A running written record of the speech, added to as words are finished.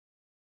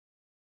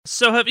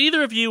So have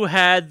either of you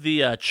had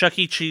the Chuck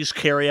E. Cheese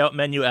carryout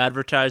menu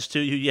advertised to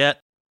you yet?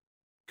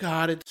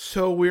 God, it's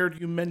so weird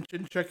you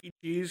mentioned Chuck E.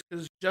 Cheese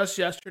because just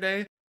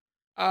yesterday,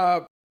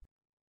 uh,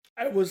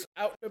 I was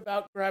out and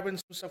about grabbing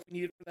some stuff we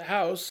needed for the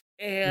house,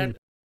 Mm. and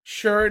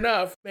sure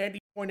enough, Mandy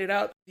pointed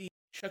out the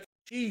Chuck E.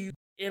 Cheese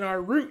in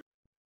our route,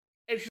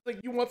 and she's like,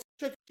 "You want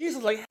some Chuck E. Cheese?" I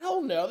was like,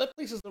 "Hell no, that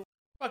place is a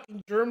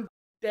fucking germ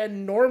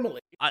den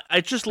normally."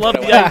 I just But love I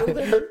the went over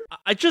there.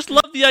 I just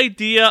love the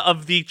idea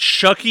of the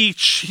Chuck E.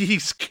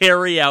 Cheese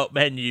carryout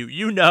menu.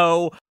 You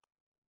know,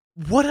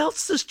 what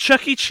else does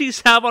Chuck E.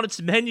 Cheese have on its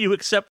menu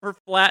except for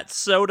flat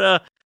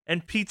soda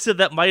and pizza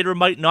that might or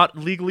might not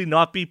legally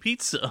not be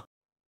pizza?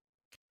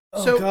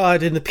 Oh So-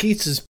 God, and the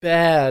pizza's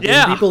bad.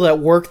 Yeah. And people that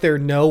work there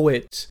know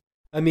it.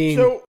 I mean,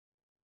 So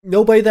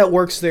nobody that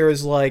works there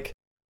is like,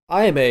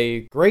 I am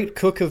a great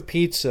cook of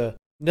pizza.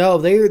 No,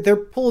 they're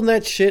pulling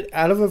that shit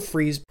out of a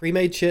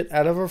pre-made shit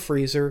out of a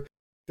freezer,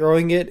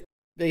 throwing it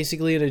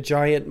basically in a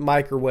giant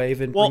microwave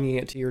and bringing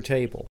it to your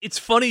table. It's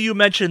funny you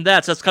mentioned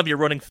that, so that's kind of your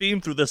running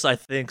theme through this, I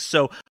think.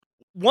 So,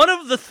 one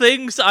of the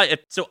things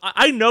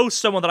I know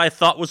someone that I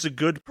thought was a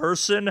good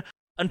person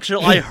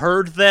until I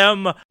heard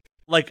them,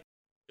 like,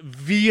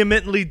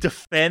 vehemently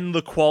defend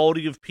the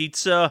quality of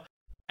pizza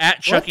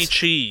at Chuck E. What?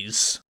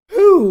 Cheese.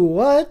 Who?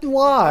 What?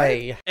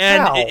 Why?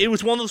 And How? it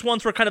was one of those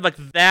ones where kind of like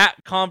that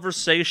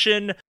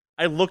conversation,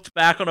 I looked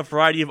back on a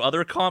variety of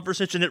other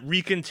conversations, and it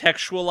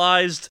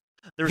recontextualized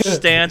their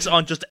stance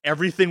on just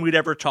everything we'd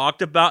ever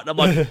talked about, and I'm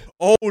like,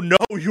 oh no,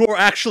 you're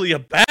actually a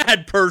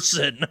bad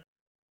person.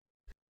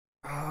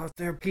 Oh,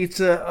 their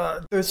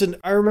pizza.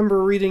 I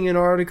remember reading an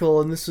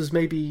article, and this was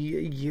maybe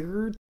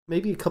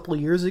a couple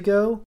of years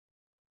ago,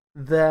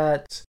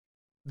 that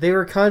they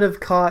were kind of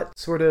caught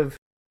sort of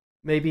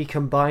maybe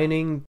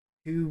combining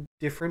two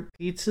different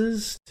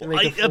pizzas to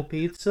make a full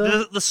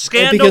pizza. The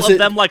scandal because of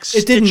them like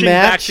didn't stitching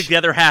back match.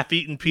 together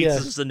half-eaten pizzas Yeah.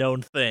 is a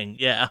known thing.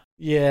 Yeah.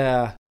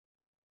 Yeah.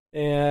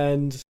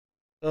 And,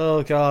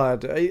 oh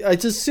God, I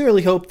just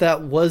sincerely hope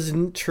that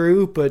wasn't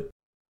true, but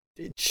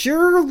it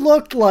sure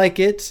looked like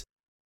it.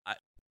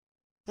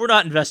 We're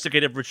not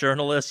investigative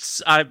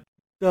journalists.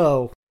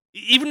 No.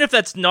 Even if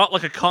that's not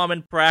like a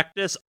common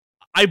practice,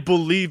 I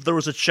believe there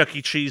was a Chuck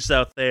E. Cheese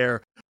out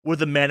there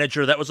with a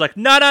manager that was like,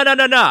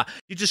 nah.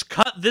 You just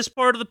cut this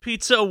part of the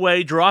pizza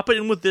away, drop it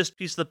in with this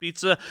piece of the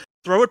pizza,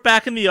 throw it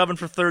back in the oven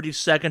for 30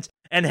 seconds,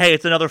 and hey,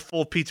 it's another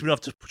full pizza we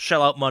don't have to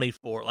shell out money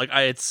for. Like,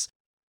 I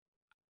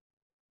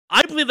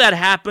believe that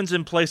happens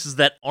in places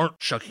that aren't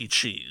Chuck E.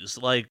 Cheese.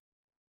 Like,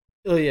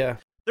 Oh yeah.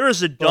 there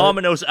is a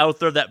Domino's out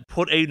there that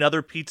put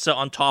another pizza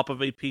on top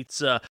of a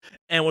pizza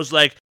and was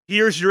like,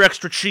 here's your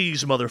extra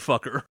cheese,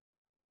 motherfucker.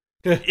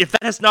 If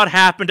that has not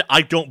happened,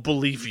 I don't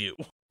believe you.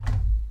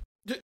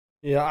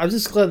 Yeah, I'm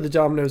just glad the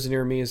Domino's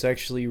near me is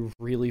actually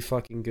really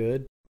fucking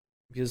good,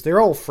 because they're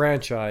all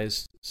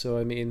franchised. So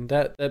I mean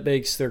that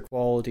makes their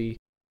quality,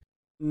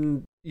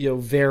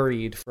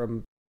 varied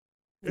from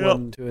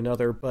one to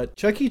another. But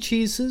Chuck E.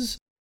 Cheese's,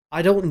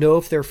 I don't know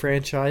if they're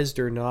franchised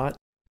or not.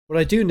 What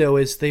I do know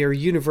is they are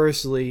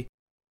universally,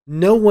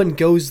 no one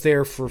goes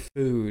there for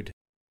food.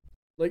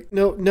 Like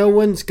no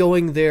one's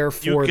going there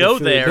for You the go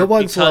food. there No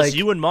one's because like,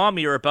 you and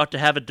mommy are about to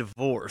have a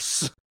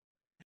divorce.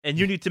 And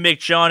you need to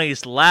make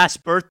Johnny's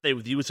last birthday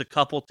with you as a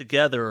couple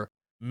together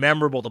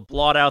memorable to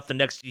blot out the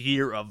next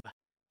year of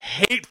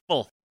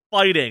hateful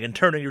fighting and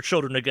turning your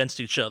children against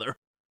each other.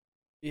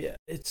 Yeah,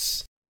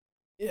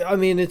 I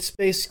mean, it's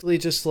basically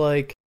just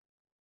like,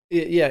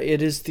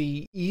 it is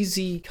the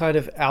easy kind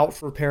of out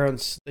for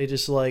parents. They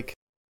just like,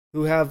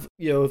 who have,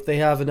 if they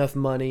have enough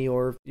money,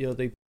 or,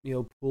 they,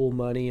 pool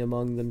money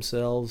among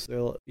themselves,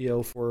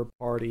 they'll, for a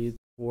party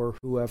or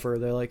whoever,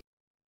 they're like,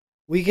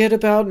 we get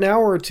about an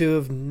hour or two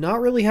of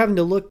not really having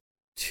to look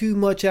too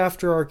much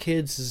after our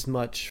kids as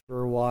much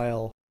for a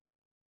while.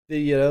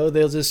 They'll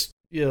just,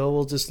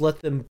 we'll just let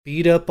them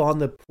beat up on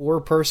the poor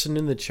person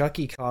in the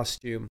Chucky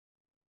costume.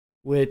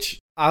 Which,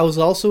 I was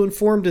also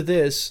informed of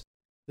this,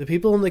 the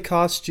people in the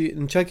costume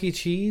in Chuck E.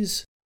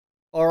 Cheese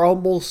are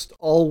almost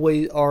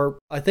always, are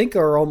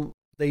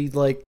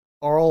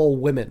all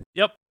women.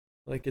 Yep.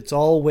 Like, it's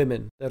all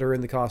women that are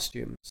in the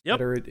costumes. Yep.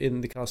 That are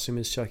in the costume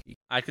as Chucky.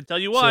 I can tell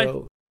you why.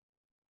 So,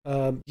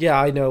 yeah,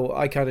 I know.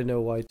 I kind of know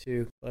why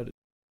too. But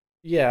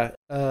yeah,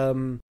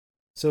 so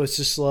it's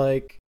just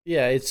like,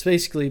 yeah, it's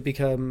basically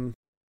become,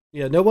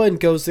 no one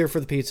goes there for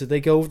the pizza. They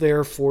go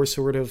there for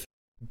sort of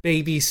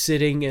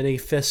babysitting in a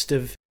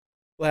festive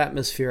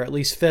atmosphere, at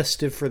least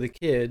festive for the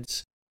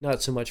kids,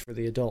 not so much for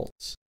the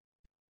adults.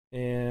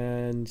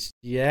 And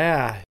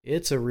yeah,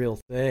 it's a real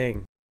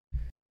thing.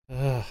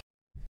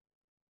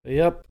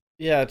 Yep.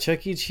 Yeah,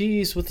 Chuck E.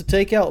 Cheese with the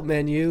takeout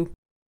menu.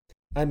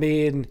 I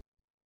mean,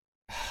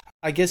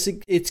 I guess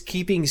it's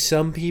keeping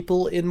some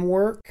people in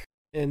work,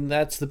 and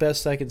that's the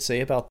best I can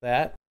say about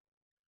that.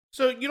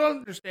 So you don't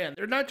understand.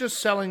 They're not just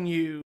selling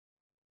you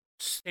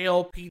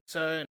stale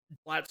pizza and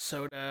flat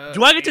soda.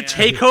 Do I get to and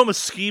take home a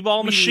skee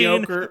ball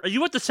machine? mediocre- Are you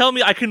about to tell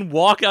me I can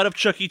walk out of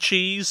Chuck E.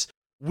 Cheese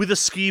with a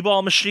skee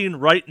ball machine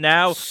right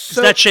now? 'Cause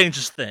So- that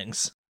changes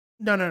things.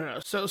 No.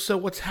 So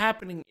what's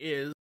happening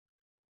is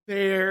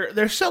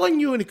they're selling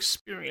you an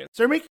experience.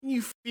 They're making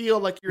you feel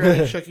like you're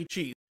at a Chuck E.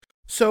 Cheese.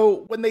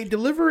 So when they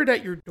deliver it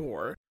at your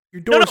door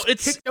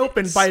is kicked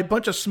open by a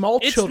bunch of small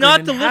children. It's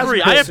not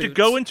delivery. I have to suits.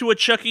 go into a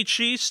Chuck E.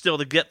 Cheese still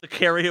to get the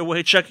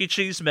carry-away Chuck E.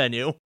 Cheese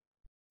menu.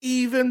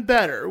 Even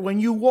better, when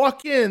you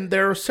walk in,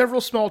 there are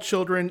several small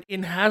children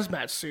in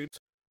hazmat suits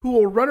who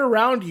will run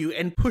around you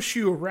and push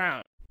you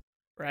around,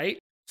 right?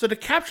 So to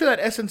capture that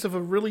essence of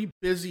a really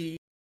busy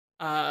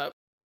Chuck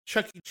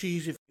E.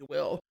 Cheese, if you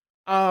will,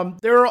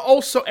 there are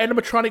also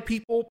animatronic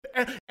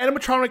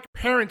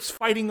parents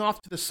fighting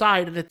off to the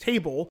side at a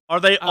table. Are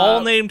they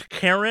all named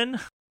Karen?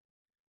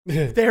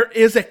 There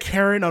is a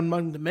Karen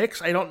among the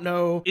mix. I don't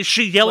know. Is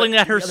she yelling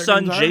at her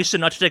son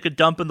Jason not to take a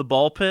dump in the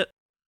ball pit?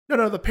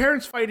 No, the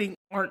parents fighting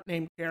aren't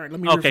named Karen. Let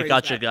me Okay,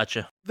 rephrase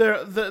gotcha.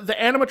 The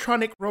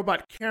animatronic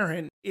robot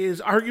Karen is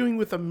arguing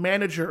with a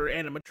manager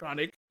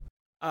animatronic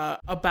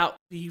about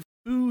the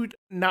food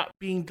not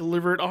being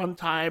delivered on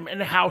time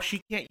and how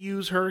she can't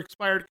use her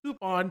expired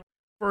coupon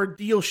for a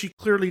deal she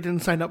clearly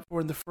didn't sign up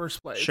for in the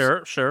first place.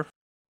 Sure.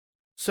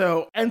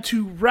 So, and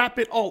to wrap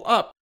it all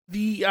up,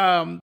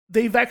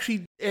 they've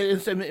actually,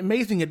 it's an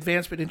amazing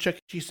advancement in Chuck E.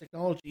 Cheese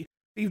technology.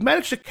 They've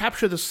managed to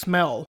capture the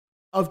smell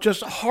of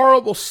just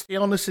horrible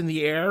staleness in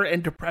the air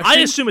and depression. I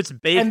assume it's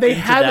baked into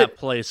that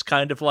place,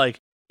 kind of like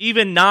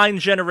even 9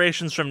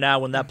 generations from now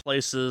when that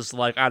place is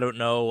like, I don't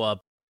know,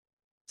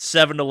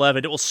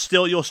 7-Eleven, you'll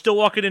still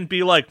walk in and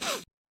be like,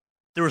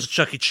 there was a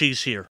Chuck E.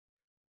 Cheese here.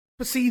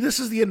 But see, this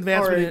is the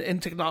advancement in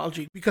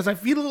technology, because I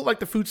feel like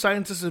the food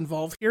scientist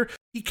involved here,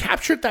 he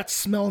captured that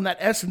smell and that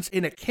essence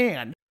in a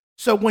can.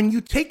 So when you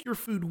take your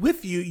food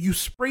with you, you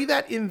spray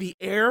that in the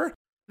air.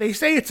 They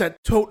say it's a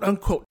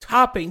quote-unquote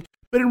topping,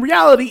 but in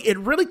reality, it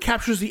really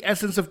captures the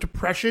essence of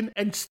depression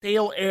and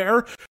stale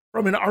air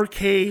from an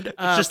arcade.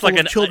 It's just like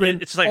children.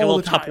 It's like a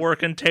little Tupperware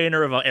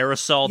container of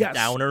aerosol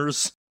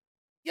downers.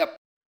 Yep.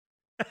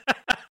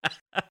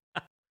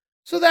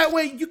 So that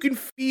way you can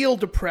feel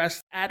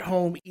depressed at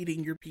home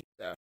eating your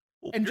pizza,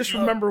 and just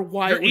remember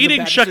why you're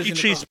eating Chuck E.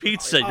 Cheese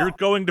pizza. You're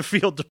going to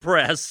feel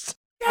depressed.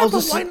 Yeah,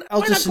 why not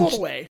go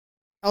away?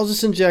 I'll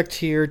just inject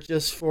here,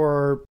 just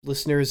for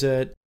listeners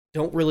that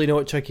don't really know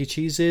what Chuck E.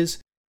 Cheese is.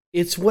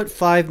 It's what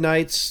Five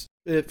Nights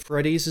at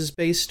Freddy's is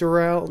based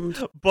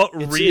around. But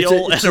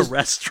real at a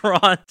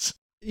restaurant.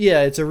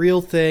 Yeah, it's a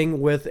real thing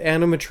with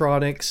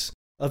animatronics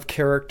of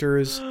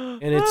characters.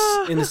 And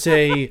it's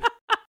a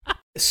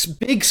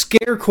big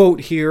scare quote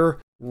here,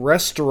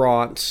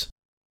 restaurant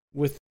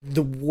with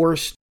the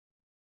worst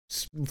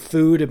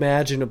food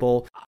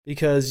imaginable,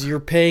 because you're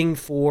paying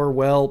for,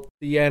 well,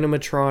 the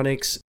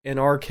animatronics, an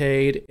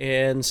arcade,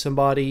 and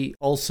somebody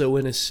also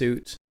in a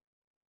suit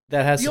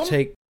that has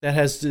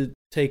to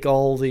take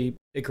all the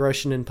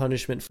aggression and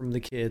punishment from the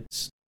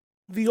kids.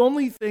 The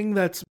only thing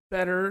that's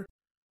better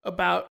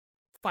about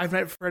Five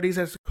Nights at Freddy's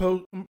as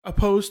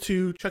opposed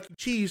to Chuck E.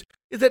 Cheese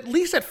is at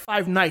least at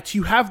Five Nights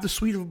you have the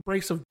sweet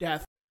embrace of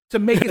death to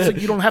make it so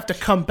you don't have to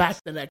come back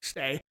the next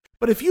day.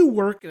 But if you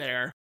work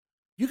there,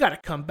 you got to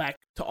come back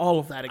to all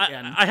of that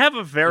again. I have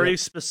a very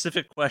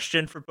specific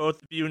question for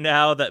both of you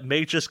now that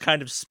may just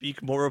kind of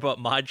speak more about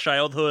my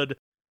childhood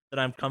than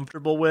I'm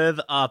comfortable with.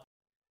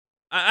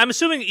 I'm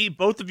assuming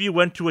both of you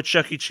went to a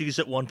Chuck E. Cheese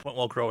at one point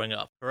while growing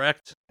up,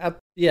 correct?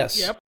 Yes.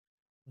 Yep.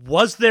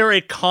 Was there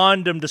a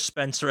condom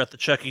dispenser at the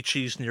Chuck E.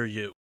 Cheese near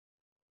you?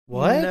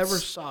 What? Never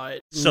saw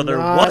it. So there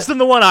wasn't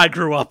the one I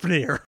grew up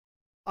near.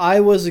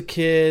 I was a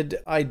kid.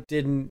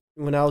 When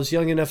I was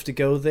young enough to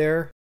go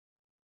there,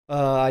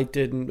 I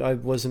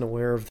wasn't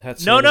aware of that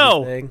sort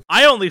of thing.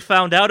 I only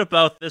found out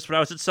about this when I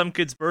was at some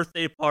kid's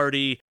birthday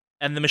party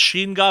and the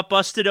machine got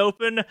busted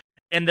open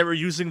and they were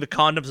using the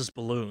condoms as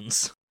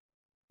balloons.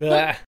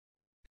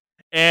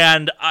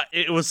 And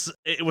it was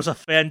a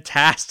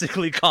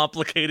fantastically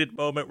complicated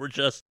moment where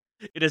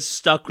it has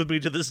stuck with me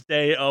to this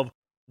day of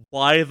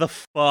why the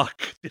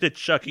fuck did a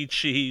Chuck E.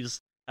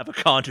 Cheese have a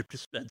condom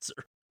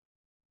dispenser?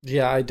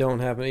 Yeah, I don't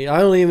have any.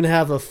 I don't even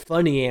have a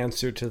funny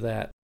answer to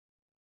that.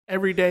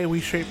 Every day we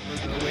shape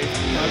further away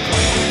from God's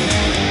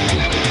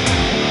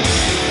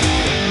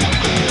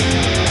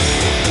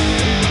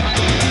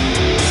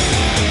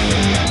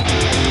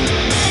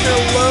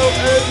Hello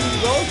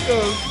and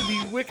welcome to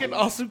the Wicked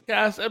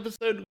Awesomecast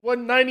episode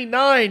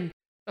 199.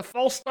 The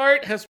false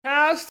start has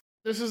passed.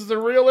 This is the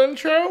real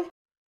intro.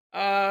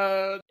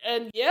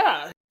 And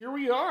yeah, here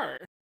we are.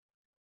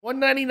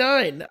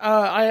 199.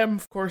 I am,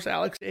 of course,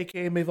 Alex,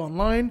 aka Maeve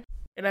Online,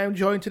 and I'm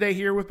joined today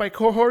here with my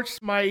cohorts,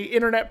 my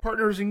internet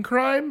partners in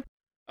crime,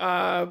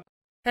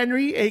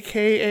 Henry,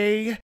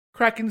 aka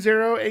Kraken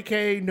Zero,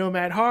 aka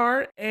Nomad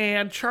Har,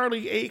 and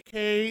Charlie,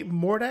 aka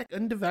Mordak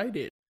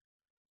Undivided.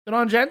 Good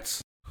on,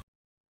 gents.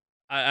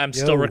 I'm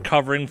still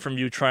recovering from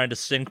you trying to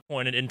sync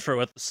point and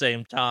intro at the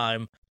same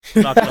time.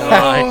 Not gonna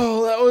lie.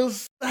 Oh,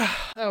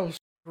 that was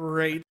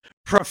great.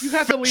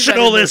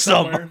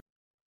 Professionalism.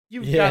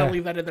 You've got to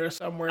leave that in there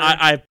somewhere.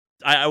 I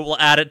will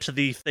add it to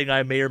the thing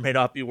I may or may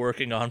not be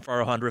working on for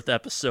our 100th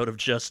episode of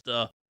just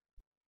the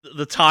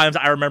times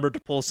I remembered to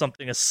pull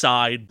something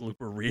aside blooper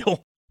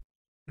reel.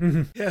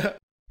 Yeah.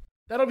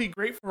 that'll be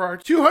great for our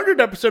 200th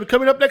episode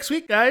coming up next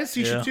week, guys.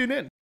 You Yeah. should tune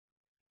in. Did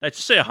I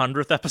just say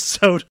 100th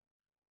episode?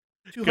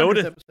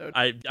 200th episode.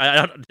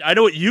 I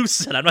know what you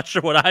said. I'm not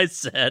sure what I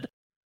said.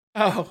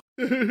 Oh.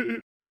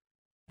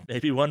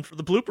 Maybe one for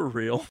the blooper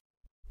reel.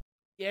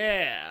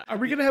 Yeah. Are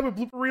we going to have a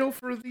blooper reel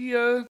for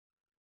the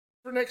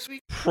for next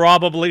week?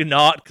 Probably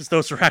not, because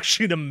those are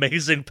actually an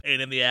amazing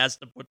pain in the ass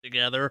to put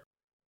together.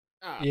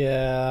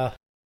 Yeah.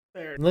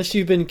 Fair. Unless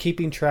you've been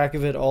keeping track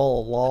of it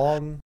all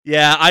along.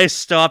 Yeah, I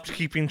stopped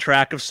keeping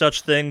track of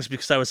such things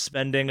because I was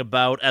spending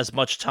about as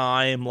much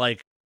time,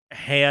 like,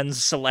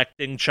 hands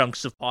selecting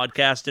chunks of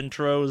podcast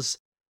intros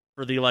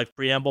for the, like,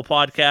 preamble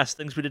podcast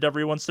things we did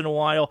every once in a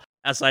while,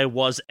 as I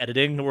was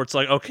editing, where it's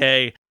like,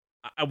 okay,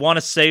 I want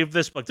to save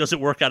this, but does it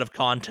work out of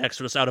context,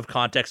 or does out of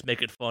context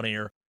make it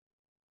funnier?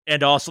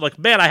 And also, like,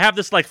 man, I have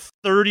this, like,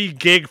 30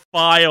 gig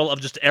file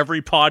of just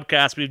every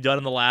podcast we've done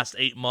in the last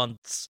 8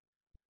 months.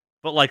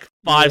 But, like,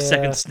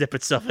 5-second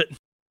snippets of it.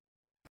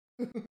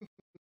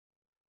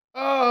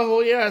 Oh,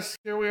 well, yes.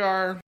 Here we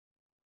are.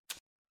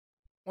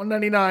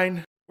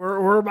 199.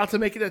 We're about to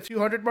make it at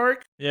 200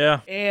 mark.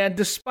 Yeah. And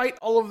despite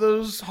all of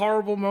those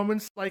horrible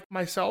moments like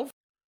myself,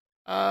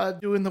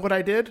 doing what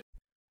I did,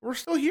 we're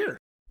still here.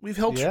 We've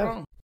held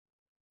strong.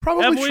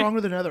 Probably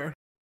stronger than ever.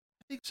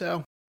 I think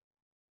so.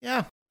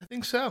 Yeah, I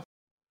think so.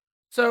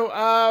 So,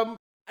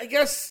 I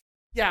guess,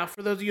 yeah,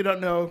 for those of you who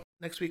don't know,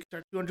 next week is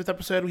our 200th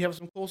episode. We have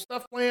some cool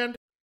stuff planned.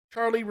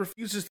 Charlie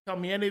refuses to tell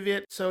me any of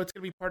it, so it's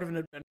going to be part of an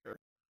adventure,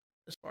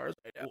 as far as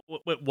I know.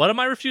 Wait, what am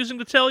I refusing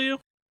to tell you?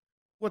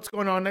 What's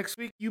going on next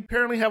week? You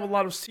apparently have a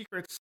lot of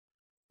secrets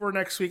for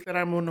next week that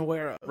I'm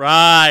unaware of.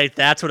 Right,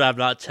 that's what I'm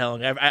not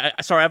telling.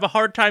 Sorry, I have a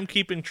hard time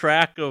keeping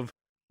track of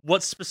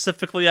what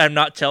specifically I'm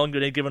not telling you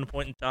at any given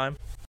point in time.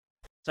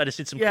 So I just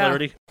need some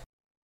clarity.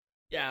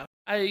 Yeah,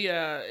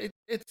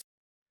 it's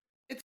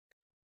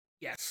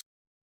yes.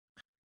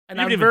 And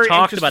you I'm haven't very even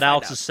talked anxious about to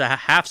find Alex's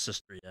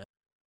half-sister yet.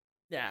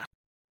 Yeah.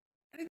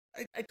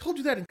 I told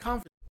you that in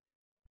confidence.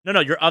 No,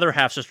 your other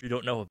half-sister you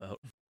don't know about.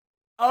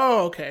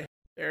 Oh, okay.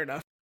 Fair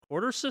enough.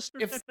 Quarter sister,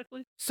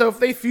 technically? So if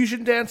they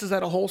fusion dance, is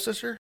that a whole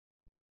sister?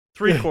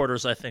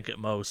 3/4, I think, at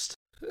most.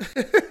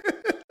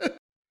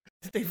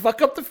 Did they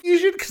fuck up the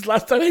fusion? Because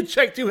last time I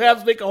checked, 2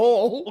 halves make a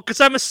whole. Well,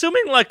 because I'm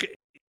assuming, like,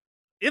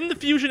 in the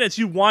fusion, as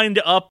you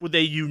wind up with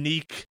a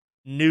unique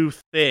new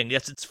thing.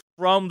 Yes, it's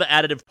from the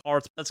additive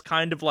parts, but that's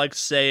kind of like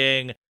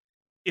saying,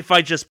 if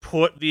I just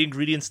put the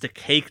ingredients to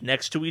cake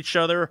next to each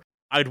other,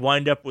 I'd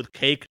wind up with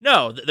cake.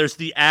 No, there's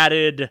the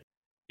added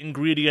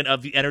ingredient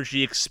of the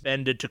energy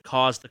expended to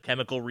cause the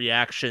chemical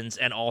reactions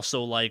and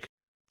also, like,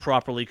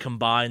 properly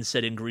combine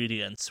said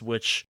ingredients,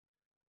 which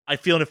I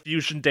feel in a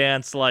fusion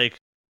dance, like,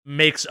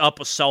 makes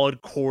up a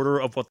solid quarter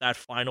of what that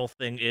final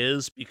thing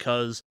is,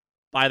 because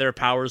by their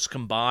powers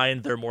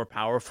combined, they're more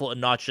powerful,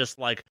 and not just,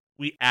 like,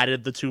 we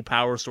added the 2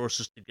 power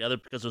sources together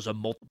because there's a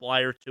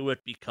multiplier to it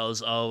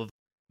because of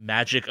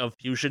magic of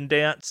fusion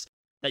dance,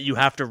 that you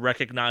have to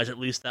recognize at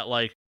least that,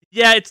 like,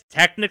 yeah, it's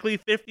technically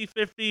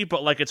 50-50,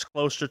 but, like, it's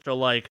closer to,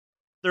 like,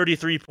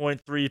 33.3,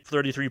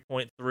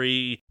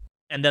 33.3,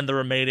 and then the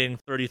remaining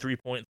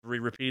 33.3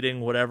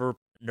 repeating whatever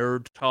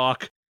nerd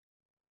talk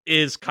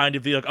is kind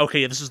of the, like,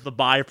 okay, this is the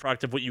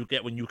byproduct of what you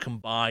get when you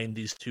combine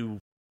these 2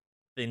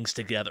 things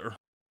together.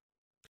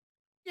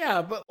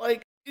 Yeah, but,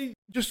 like,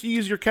 just to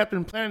use your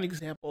Captain Planet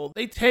example,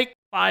 they take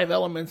 5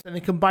 elements and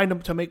they combine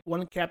them to make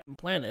one Captain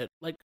Planet.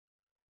 Like,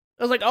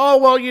 I was like, oh,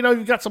 well,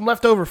 you've got some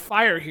leftover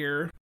fire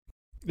here.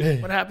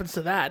 What happens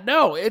to that?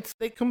 No, it's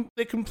they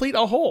complete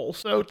a whole.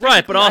 So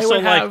right, but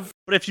also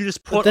but if you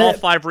just put all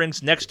 5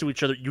 rings next to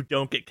each other, you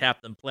don't get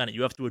Captain Planet.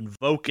 You have to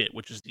invoke it,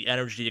 which is the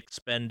energy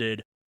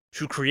expended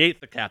to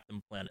create the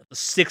Captain Planet, the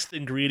 6th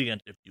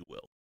ingredient, if you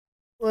will.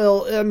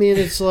 Well, I mean,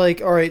 it's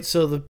like, all right,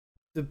 so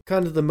the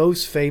kind of the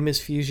most famous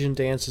fusion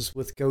dances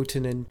with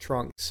Goten and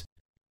Trunks,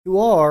 who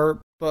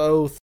are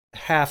both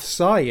half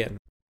Saiyan.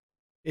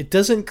 It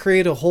doesn't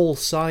create a whole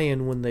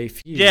Saiyan when they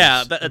fuse.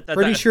 Yeah, I'm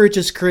pretty sure it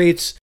just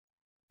creates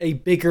a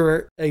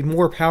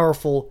more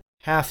powerful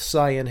half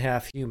Saiyan,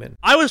 half human.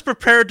 I was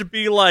prepared to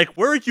be like,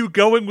 where are you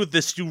going with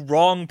this, you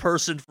wrong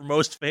person for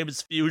most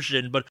famous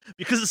fusion? But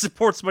because it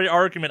supports my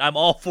argument, I'm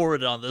all for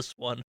it on this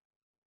one.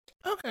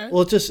 Okay.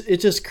 Well, it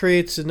just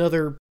creates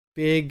another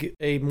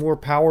a more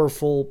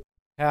powerful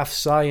half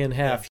Saiyan,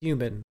 half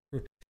human.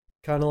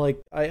 Kind of like,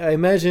 I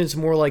imagine it's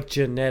more like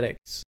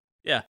genetics.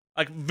 Yeah,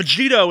 like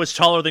Vegito is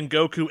taller than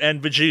Goku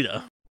and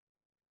Vegeta.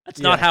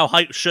 That's not how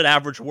height should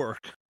average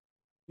work.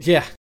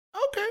 Yeah.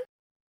 Okay.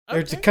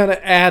 They're kind of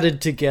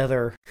added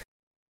together.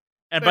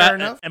 And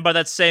by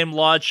that same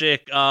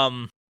logic,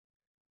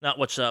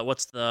 what's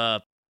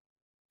the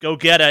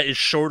Gogeta is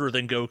shorter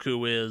than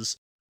Goku is,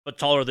 but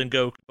taller than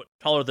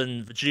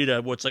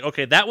Vegeta. Where it's like,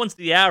 okay, that one's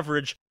the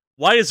average.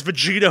 Why is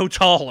Vegito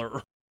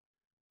taller?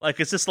 Like,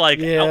 is this like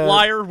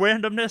outlier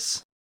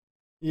randomness?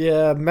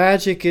 Yeah,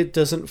 magic. It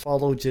doesn't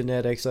follow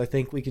genetics. I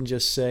think we can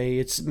just say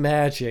it's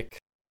magic.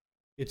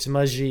 It's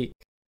magique.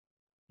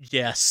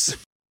 Yes.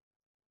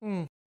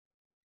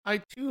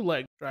 I too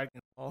like Dragon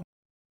Ball.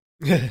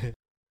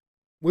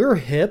 We're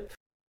hip.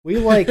 We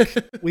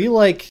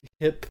like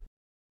hip,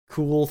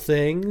 cool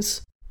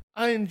things.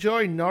 I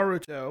enjoy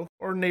Naruto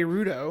or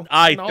Naruto.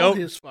 I and all don't-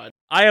 his fun.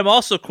 I am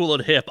also cool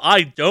and hip.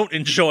 I don't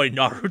enjoy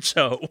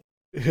Naruto.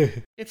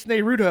 It's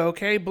Naruto,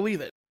 okay?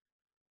 Believe it.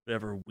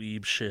 Whatever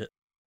weeb shit.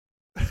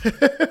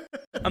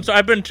 I'm sorry,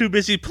 I've been too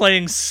busy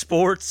playing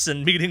sports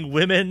and meeting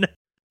women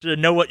to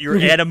know what your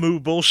anime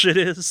bullshit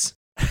is.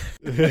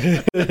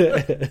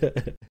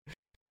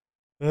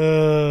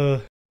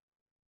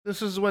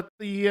 This is what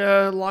the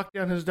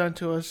lockdown has done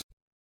to us.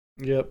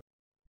 Yep.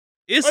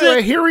 Is Anyway,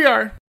 it? here we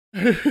are.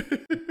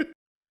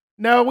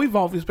 No, we've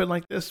always been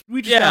like this.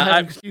 We just don't have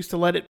an excuse to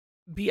let it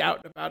be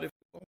out and about.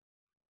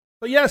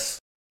 But yes,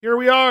 here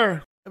we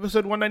are,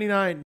 episode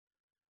 199.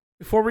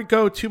 Before we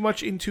go too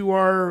much into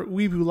our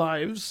weeboo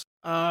lives,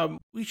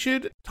 we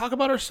should talk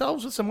about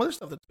ourselves with some other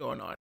stuff that's going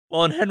on.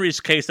 Well, in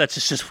Henry's case, that's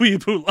just his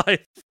weeboo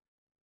life.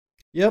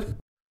 Yep.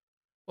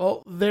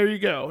 Well, there you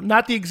go.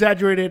 Not the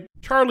exaggerated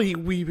Charlie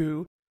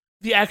weeboo,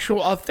 the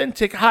actual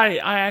authentic, hi,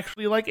 I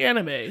actually like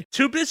anime.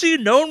 Too busy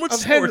knowing what Of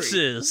sports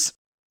Henry. is.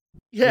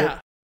 Yeah. Yep.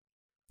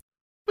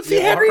 But see,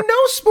 Yeah. Henry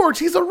knows sports.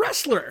 He's a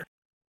wrestler.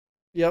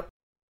 Yep.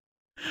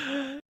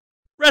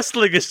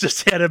 Wrestling is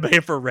just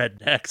anime for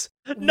rednecks.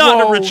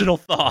 Not an Whoa. original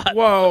thought.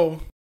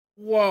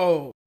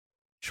 Whoa.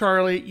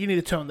 Charlie, you need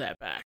to tone that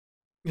back.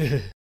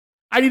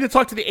 I need to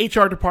talk to the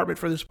HR department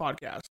for this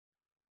podcast.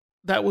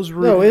 That was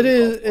rude. No, it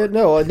is.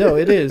 No,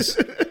 it is.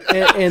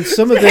 And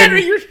some of them,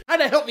 Henry, you're trying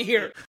to help me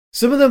here.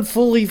 some of them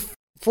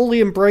fully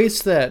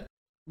embrace that.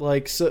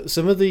 Like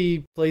some of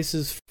the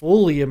places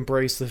fully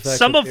embrace the fact.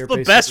 Some that of they're the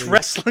best basically-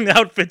 wrestling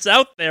outfits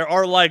out there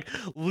are like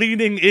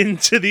leaning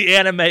into the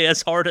anime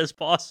as hard as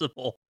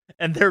possible,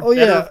 and they're Oh,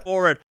 better yeah.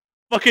 for it.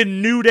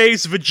 Fucking New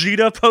Day's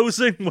Vegeta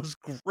posing was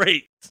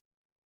great.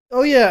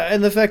 Oh yeah,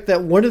 and the fact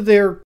that one of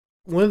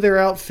their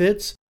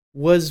outfits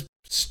was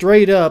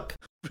straight up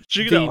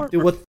Vegeta the,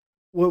 armor.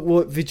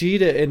 what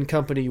Vegeta and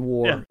company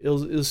wore. Yeah. It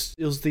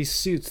was these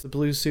suits, the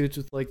blue suits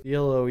with like the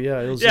yellow. Yeah,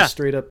 it was Yeah. just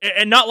straight up.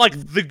 And not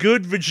like the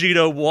good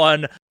Vegeta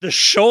one, the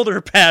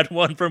shoulder pad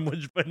one from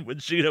when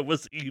Vegeta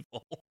was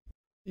evil.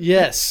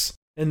 Yes,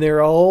 and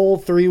they're all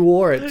three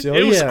wore it. So,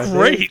 It was yeah,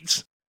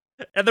 great.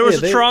 And there was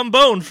a they-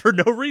 trombone for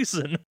no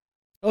reason.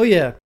 Oh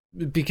yeah,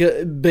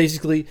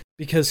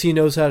 because he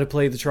knows how to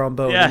play the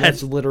trombone. Yeah, and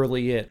that's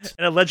literally it.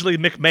 And allegedly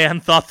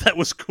McMahon thought that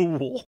was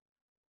cool.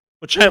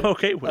 Which I'm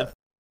okay with.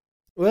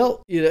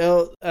 Well,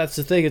 that's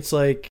the thing. It's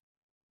like,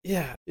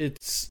 yeah,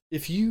 it's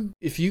if you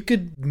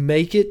could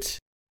make it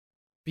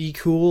be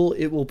cool,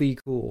 it will be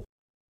cool.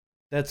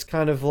 That's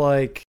kind of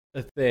like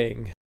a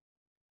thing.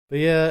 But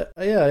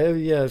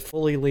yeah,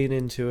 fully lean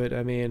into it.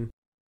 I mean,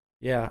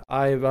 yeah,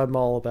 I'm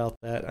all about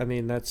that. I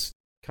mean, that's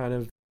kind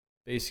of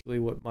basically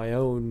what my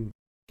own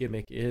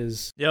gimmick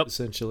is, Yep.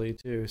 essentially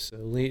too. So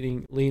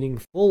leaning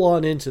full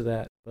on into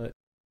that. But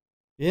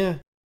yeah,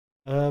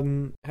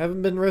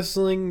 haven't been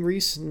wrestling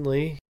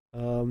recently.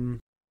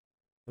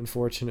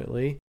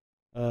 Unfortunately,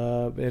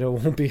 and it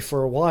won't be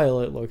for a while.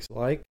 It looks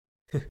like,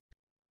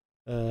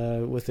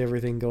 with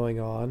everything going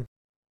on.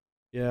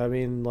 Yeah, I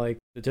mean, like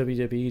the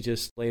WWE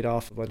just laid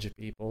off a bunch of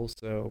people,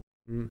 so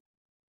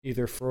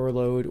either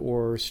furloughed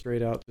or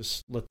straight out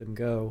just let them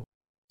go.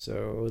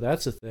 So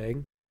that's a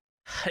thing.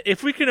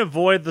 If we can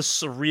avoid the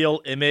surreal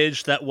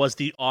image that was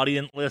the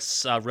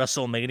audience-less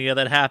WrestleMania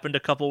that happened a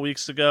couple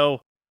weeks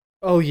ago,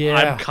 Oh yeah,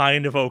 I'm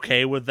kind of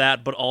okay with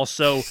that, but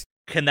also,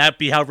 can that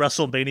be how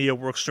WrestleMania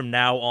works from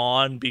now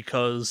on?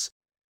 Because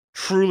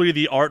truly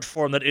the art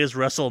form that is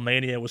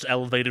WrestleMania was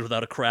elevated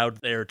without a crowd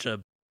there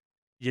to,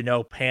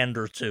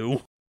 pander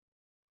to.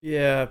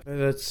 Yeah,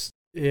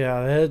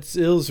 it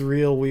was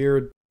real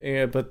weird.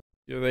 Yeah, but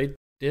they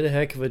did a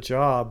heck of a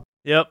job.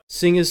 Yep.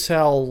 Seeing as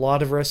how a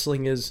lot of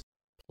wrestling is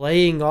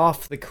playing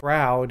off the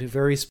crowd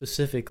very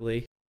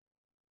specifically.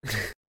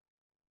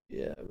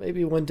 Yeah,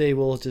 maybe one day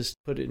we'll just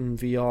put it in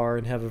VR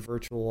and have a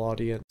virtual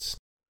audience,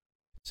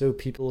 so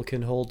people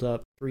can hold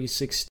up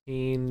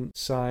 316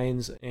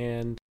 signs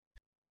and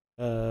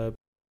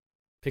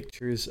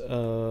pictures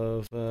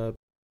of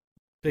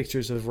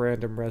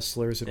random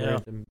wrestlers and Yeah.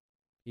 random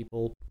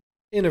people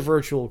in a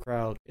virtual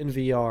crowd in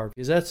VR,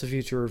 because that's the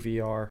future of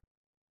VR.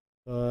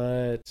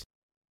 But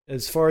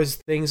as far as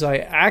things I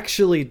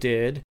actually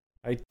did,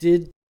 I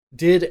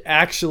did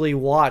actually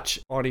watch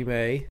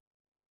anime,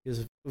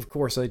 because of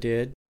course I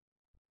did.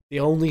 The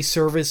only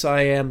service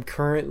I am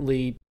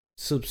currently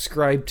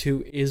subscribed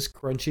to is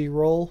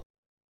Crunchyroll,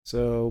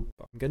 so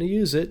I'm gonna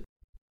use it.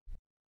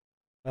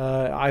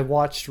 I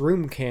watched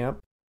Room Camp,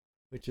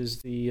 which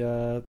is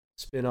the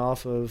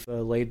spin-off of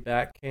Laid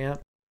Back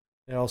Camp.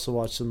 I also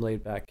watched some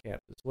Laid Back Camp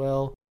as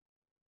well.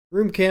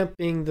 Room Camp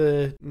being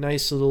the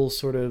nice little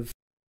sort of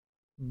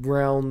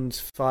round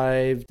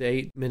 5 to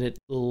 8 minute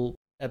little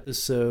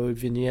episode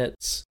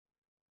vignettes,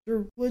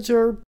 which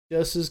are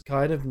just as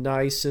kind of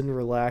nice and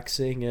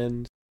relaxing,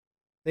 and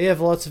they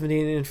have lots of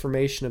neat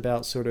information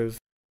about sort of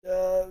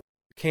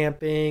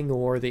camping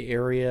or the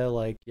area,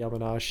 like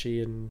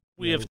Yamanashi and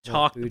We have Mount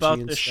talked Fuji about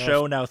and this stuff.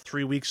 show now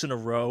 3 weeks in a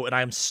row, and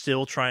I'm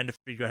still trying to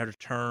figure out how to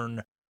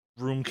turn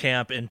Room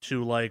Camp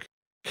into, like,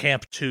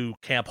 Camp 2,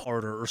 Camp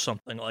Harder, or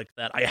something like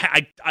that.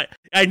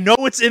 I know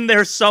it's in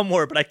there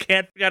somewhere, but I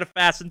can't figure out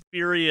Fast and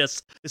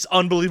Furious, this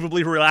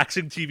unbelievably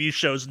relaxing TV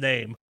show's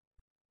name.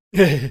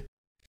 Yep.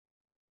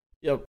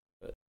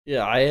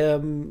 Yeah, I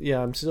am.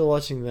 Yeah, I'm still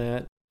watching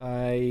that.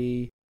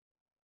 I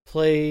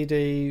played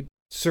a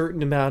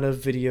certain amount of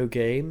video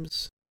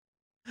games.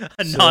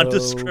 A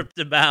nondescript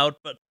amount,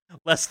 but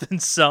less than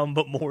some,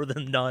 but more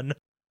than none.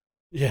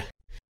 Yeah.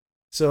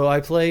 So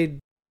I played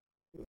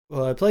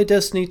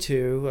Destiny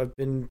 2. I've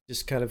been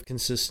just kind of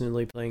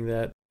consistently playing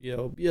that,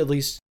 at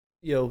least,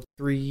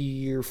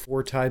 3 or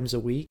 4 times a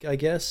week, I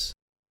guess.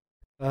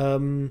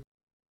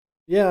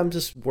 Yeah, I'm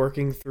just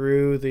working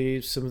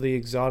through some of the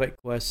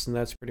exotic quests, and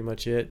that's pretty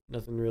much it.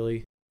 Nothing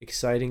really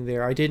exciting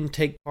there. I didn't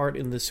take part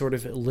in the sort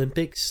of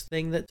Olympics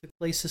thing that took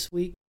place this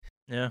week.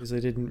 Yeah. Because I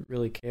didn't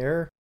really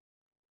care,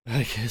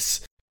 I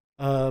guess.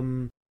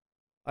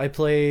 I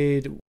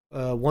played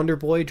Wonder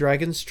Boy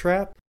Dragon's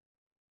Trap,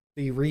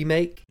 the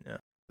remake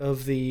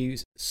of the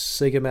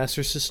Sega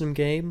Master System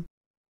game.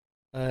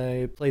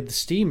 I played the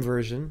Steam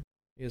version,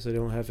 because I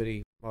don't have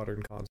any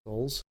modern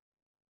consoles.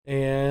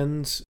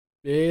 And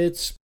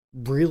it's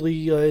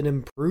really an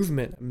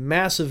improvement, a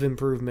massive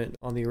improvement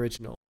on the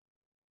original.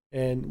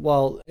 And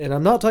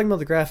I'm not talking about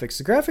the graphics.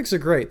 The graphics are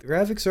great. The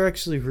graphics are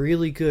actually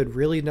really good,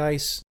 really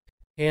nice,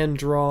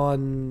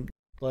 hand-drawn,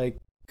 like,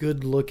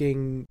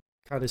 good-looking,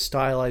 kind of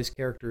stylized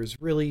characters.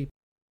 Really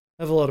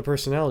have a lot of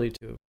personality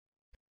to them.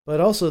 But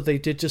also, they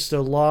did just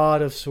a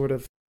lot of sort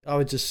of, I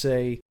would just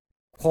say,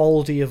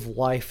 quality of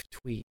life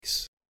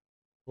tweaks.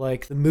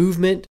 Like, the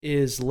movement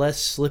is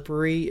less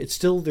slippery.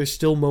 There's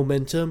still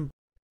momentum,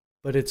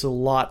 but it's a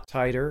lot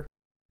tighter.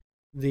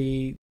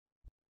 They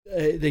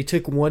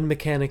took one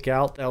mechanic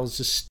out that was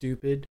just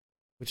stupid,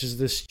 which is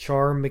this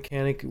charm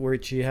mechanic where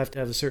you have to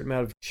have a certain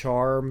amount of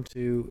charm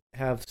to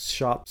have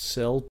shops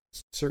sell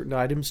certain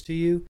items to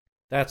you.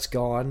 That's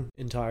gone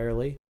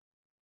entirely.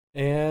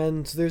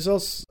 And there's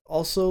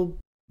also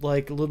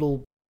like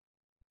little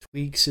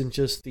tweaks in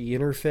just the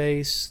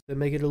interface that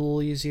make it a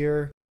little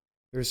easier.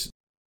 There's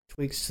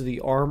tweaks to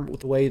the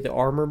way the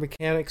armor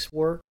mechanics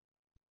work.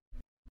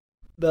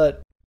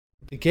 But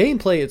the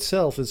gameplay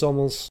itself is the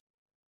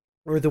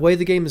way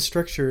the game is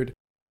structured,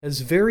 has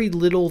very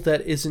little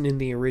that isn't in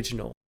the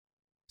original.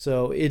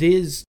 So it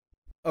is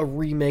a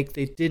remake.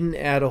 They didn't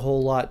add a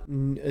whole lot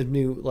of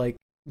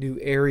new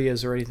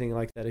areas or anything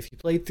like that. If you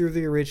played through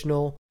the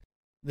original,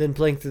 then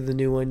playing through the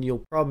new one,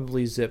 you'll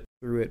probably zip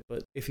through it.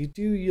 But if you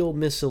do, you'll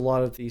miss a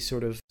lot of the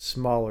sort of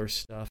smaller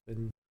stuff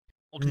and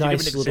can nice you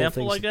give an little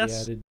example, things I guess?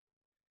 that they added.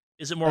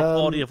 Is it more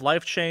quality of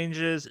life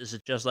changes? Is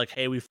it just like,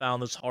 hey, we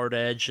found this hard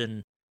edge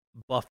and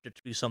buffed it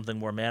to be something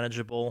more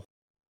manageable?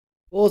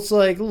 Well, it's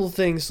like little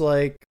things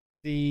like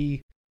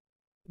the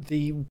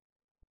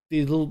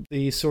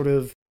sort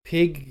of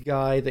pig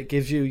guy that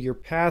gives you your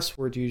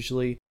password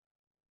usually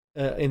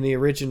in the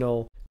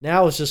original.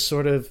 Now it's just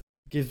sort of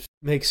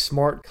makes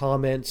smart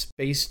comments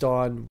based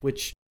on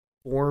which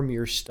form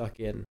you're stuck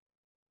in.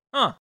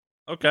 Huh.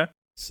 Okay.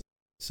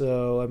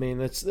 So I mean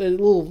that's just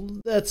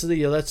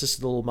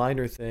a little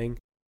minor thing.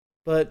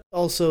 But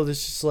also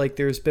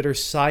there's better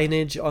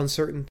signage on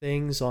certain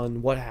things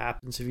on what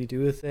happens if you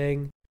do a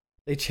thing.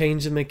 They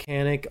changed the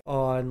mechanic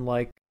on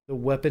like the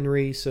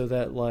weaponry so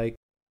that like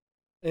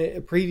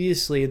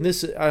previously, and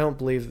this I don't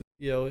believe,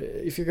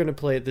 if you're going to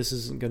play it, this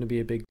isn't going to be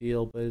a big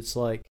deal, but it's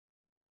like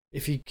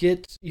if you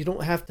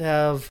don't have to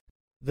have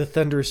the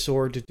Thunder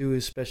Sword to do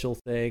a special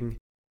thing.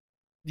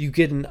 You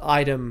get an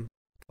item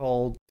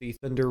called the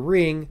Thunder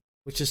Ring,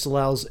 which just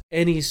allows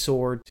any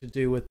sword to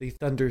do what the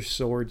Thunder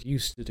Sword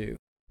used to do.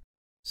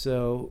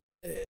 So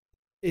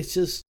it's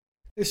just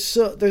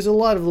there's a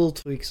lot of little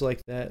tweaks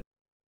like that.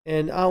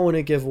 And I want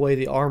to give away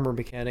the armor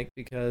mechanic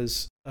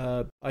because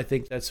I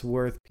think that's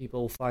worth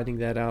people finding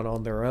that out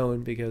on their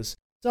own, because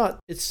I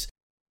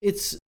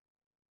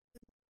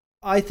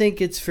think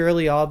it's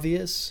fairly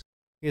obvious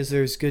because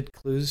there's good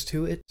clues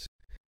to it.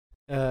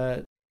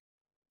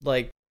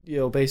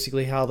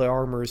 Basically how the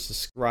armor is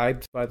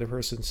described by the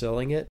person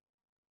selling it.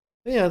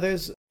 But yeah,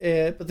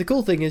 but the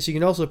cool thing is you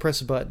can also press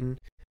some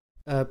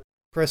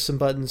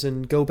buttons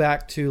and go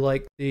back to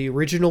like the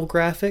original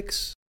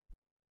graphics.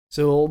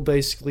 So it'll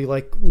basically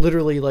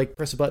literally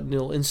press a button,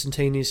 it'll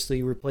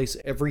instantaneously replace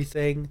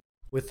everything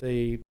with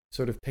a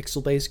sort of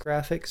pixel-based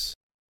graphics.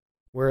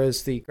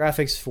 Whereas the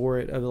graphics for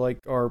it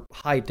are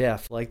high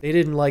def. Like they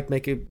didn't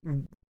make a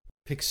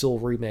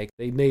pixel remake.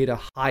 They made a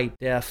high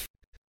def,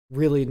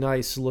 really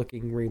nice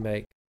looking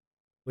remake,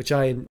 which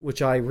I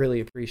really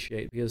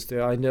appreciate, because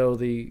I know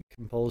the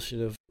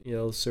compulsion of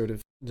sort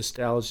of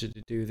nostalgia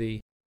to do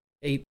the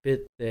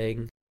 8-bit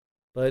thing.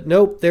 But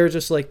nope, they're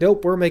just like,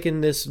 nope, we're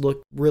making this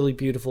look really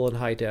beautiful in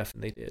high def,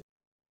 and they did.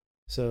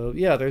 So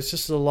yeah, there's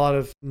just a lot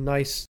of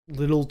nice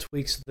little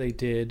tweaks that they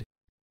did.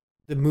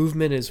 The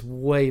movement is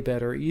way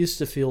better. It used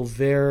to feel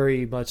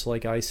very much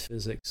like ice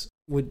physics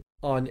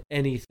on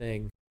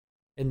anything.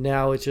 And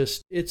now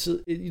there's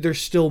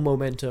still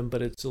momentum,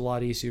 but it's a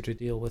lot easier to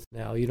deal with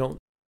now. You don't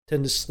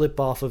tend to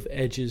slip off of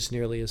edges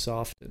nearly as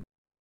often.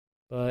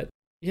 But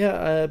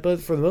Yeah,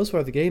 but for the most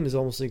part, the game is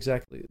almost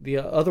exactly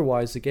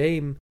otherwise, the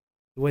game,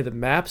 the way the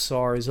maps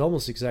are, is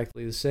almost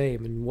exactly the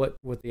same, and what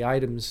the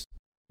items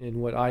and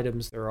what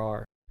items there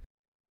are.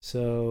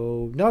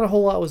 So not a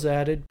whole lot was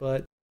added,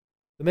 but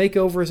the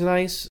makeover is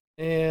nice,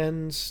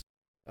 and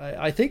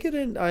I think I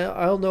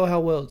don't know how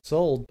well it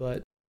sold,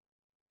 but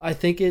I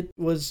think it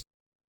was.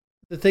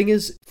 The thing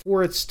is,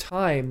 for its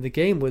time, the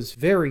game was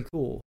very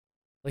cool.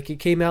 Like, it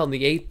came out in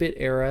the 8-bit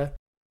era.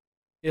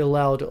 It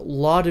allowed a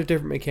lot of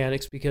different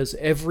mechanics because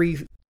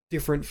every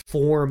different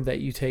form that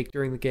you take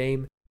during the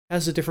game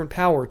has a different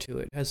power to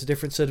it, has a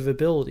different set of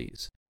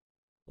abilities.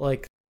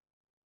 Like,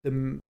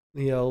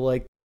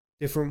 like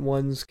different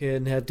ones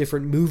can have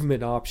different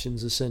movement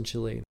options,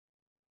 essentially,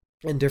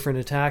 and different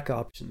attack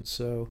options.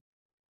 So,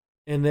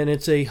 and then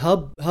it's a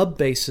hub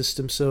based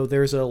system, so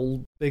there's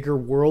a bigger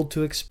world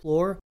to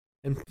explore,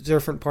 and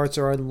different parts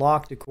are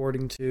unlocked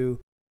according to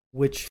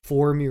which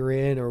form you're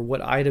in or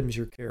what items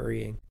you're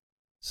carrying.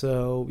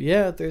 So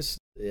yeah,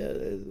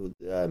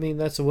 I mean,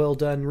 that's a well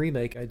done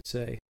remake, I'd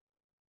say.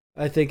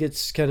 I think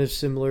it's kind of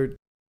similar.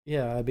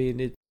 Yeah, I mean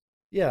it.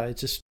 Yeah,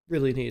 it's just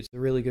really neat. It's a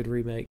really good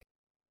remake.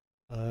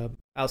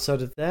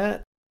 Outside of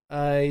that,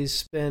 I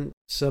spent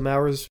some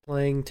hours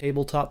playing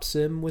tabletop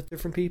sim with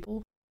different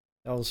people.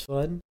 That was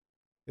fun.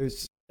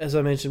 There's, as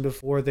I mentioned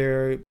before,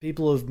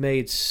 people have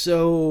made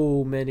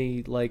so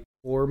many like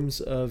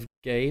forms of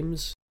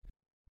games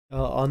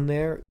on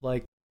there,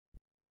 like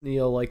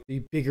like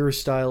the bigger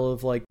style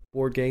of like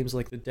board games,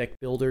 like the deck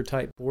builder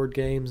type board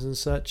games and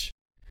such.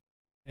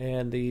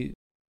 And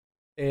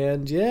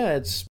yeah,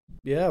 it's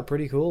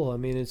pretty cool. I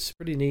mean, it's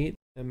pretty neat.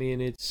 I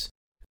mean, it's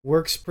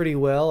works pretty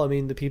well. I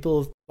mean, the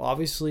people have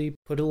obviously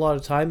put a lot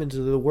of time into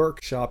the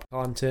workshop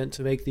content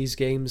to make these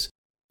games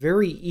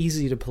very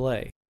easy to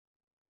play.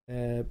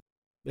 But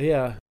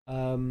yeah,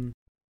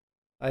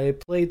 I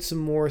played some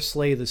more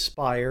Slay the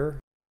Spire.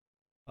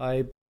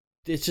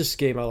 It's just a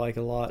game I like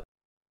a lot.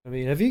 I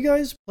mean, have you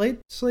guys played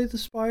Slay the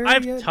Spire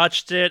I've yet?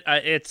 touched it.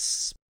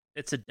 It's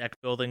a deck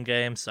building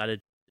game, so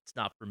it's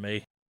not for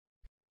me.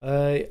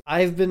 I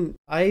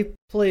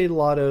played a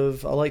lot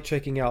of, I like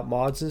checking out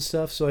mods and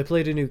stuff, so I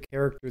played a new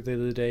character the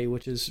other day,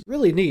 which is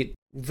really neat,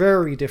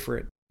 very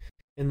different,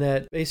 in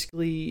that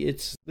basically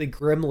it's the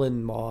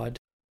Gremlin mod,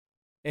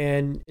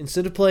 and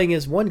instead of playing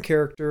as one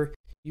character,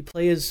 you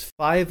play as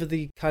 5 of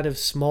the kind of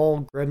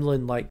small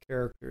gremlin-like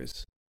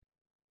characters.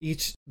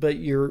 But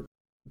you're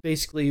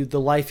basically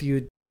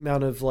the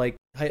amount of like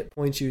hit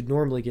points you'd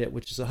normally get,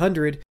 which is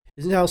 100,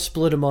 is now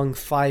split among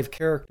 5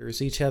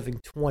 characters, each having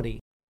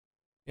 20.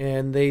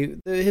 And the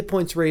hit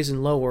points raise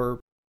and lower,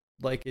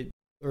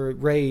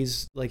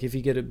 raise, like if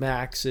you get a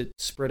max,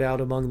 it's spread out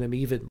among them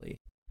evenly.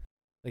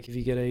 Like if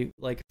you get a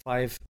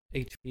 5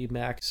 HP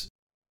max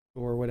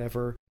or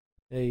whatever,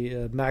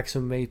 a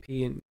maximum AP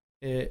and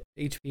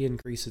HP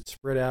increase, it's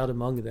spread out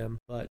among them,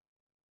 but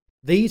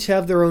they each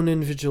have their own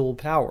individual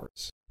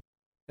powers.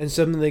 And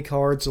some of the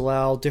cards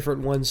allow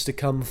different ones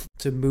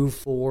to move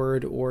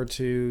forward or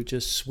to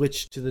just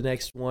switch to the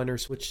next one or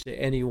switch to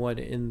anyone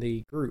in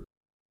the group.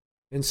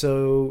 And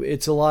so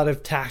it's a lot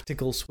of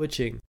tactical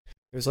switching.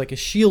 There's like a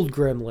shield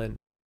gremlin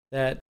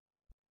that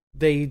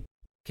they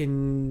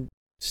can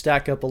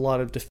stack up a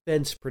lot of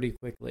defense pretty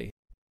quickly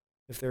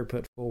if they're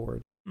put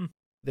forward.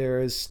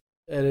 There's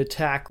an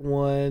attack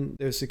one.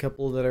 There's a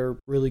couple that are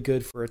really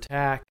good for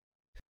attack.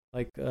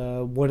 Like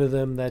one of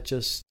them that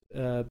just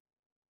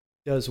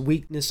does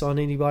weakness on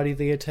anybody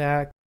they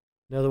attack.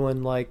 Another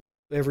one, like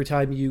every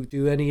time you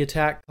do any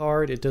attack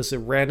card, it does a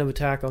random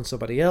attack on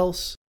somebody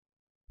else.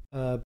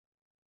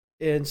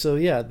 And so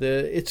yeah,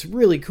 it's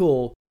really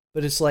cool,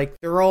 but it's like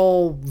they're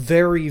all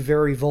very,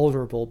 very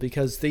vulnerable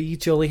because they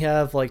each only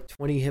have like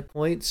 20 hit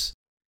points,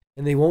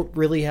 and they won't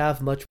really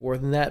have much more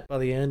than that by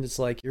the end. It's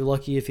like you're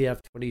lucky if you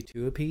have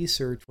 22 apiece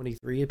or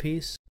 23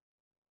 apiece.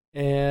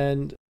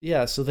 And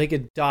yeah, so they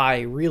could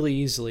die really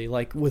easily,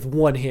 like with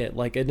one hit.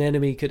 Like an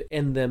enemy could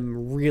end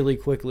them really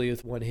quickly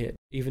with one hit,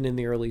 even in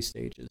the early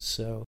stages.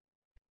 So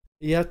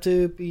you have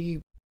to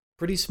be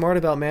pretty smart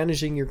about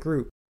managing your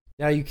group.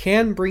 Now you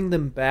can bring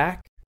them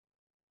back.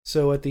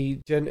 So at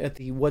the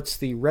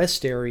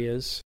rest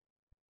areas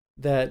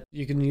that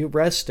you can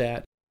rest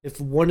at, if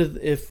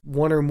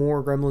one or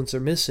more gremlins are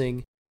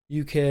missing,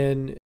 you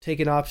can take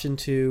an option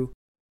to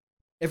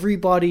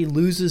everybody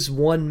loses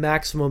 1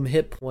 maximum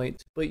hit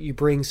point, but you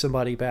bring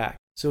somebody back.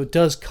 So it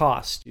does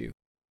cost you.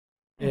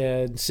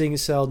 And seeing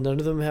as how none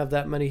of them have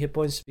that many hit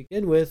points to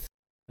begin with,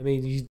 I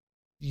mean,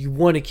 you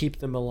want to keep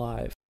them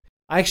alive.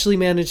 I actually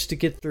managed to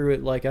get through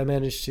it. Like I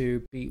managed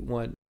to beat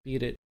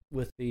it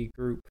with the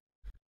group.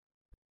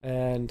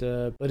 And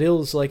but it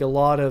was like a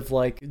lot of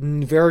like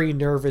very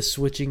nervous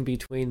switching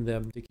between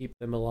them to keep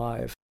them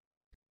alive,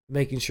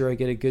 making sure I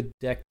get a good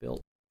deck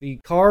built. The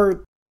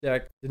card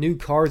deck, the new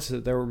cards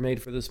that were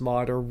made for this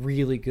mod are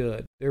really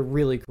good. They're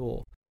really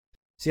cool.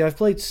 See, I've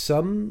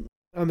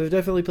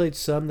definitely played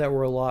some that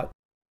were a lot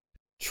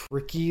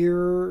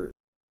trickier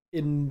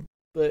and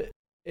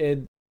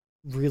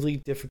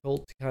really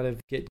difficult to kind of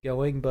get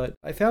going. But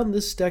I found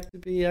this deck to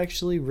be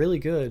actually really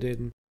good,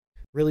 and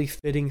really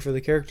fitting for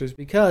the characters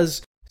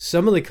because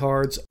some of the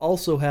cards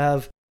also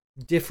have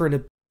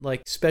different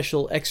like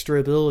special extra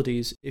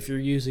abilities if you're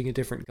using a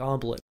different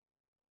goblet.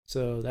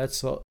 So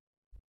that's all.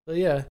 But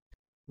yeah,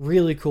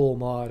 really cool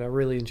mod. I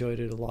really enjoyed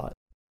it a lot.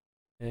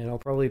 And I'll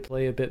probably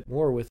play a bit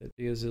more with it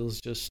because it was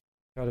just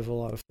kind of a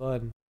lot of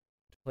fun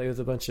to play with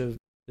a bunch of,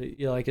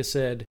 like I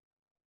said,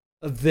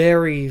 a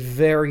very,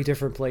 very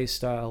different play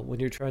style when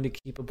you're trying to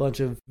keep a bunch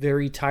of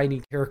very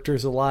tiny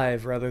characters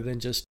alive rather than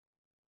just,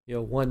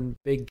 one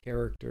big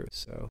character.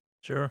 So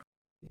Sure.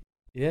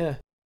 yeah.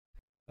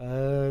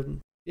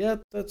 Yeah,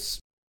 that's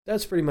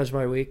pretty much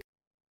my week.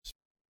 Just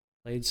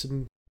played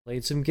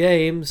some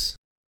games.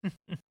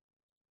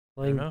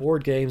 Playing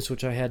board games,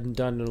 which I hadn't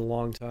done in a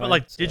long time. But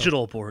like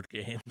digital board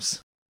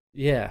games.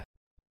 Yeah.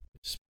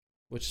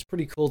 Which is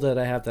pretty cool that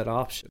I have that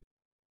option.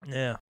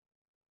 Yeah.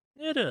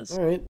 It is.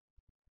 All right.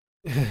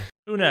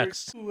 Who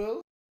next?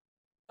 Cool.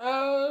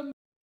 I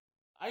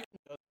can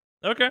go.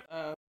 Okay.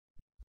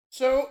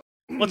 So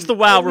what's the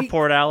WoW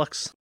report,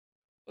 Alex?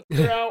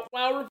 What's your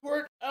WoW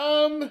report?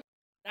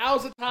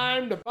 Now's the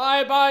time to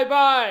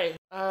buy.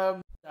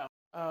 No.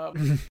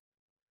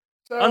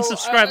 So,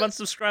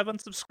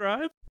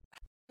 unsubscribe.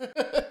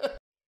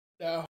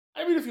 No,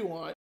 I mean if you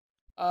want.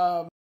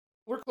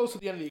 We're close to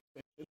the end of the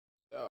expansion,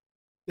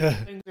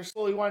 so things are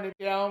slowly winding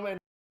down, and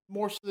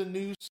most of the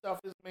new stuff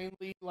is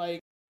mainly like,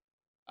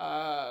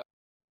 what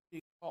do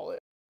you call it?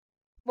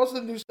 Most of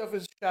the new stuff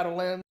is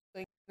Shadowlands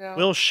things now.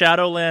 Will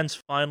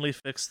Shadowlands finally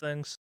fix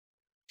things?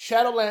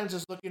 Shadowlands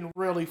is looking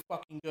really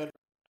fucking good.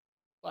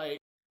 Like,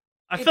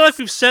 I feel like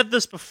we've said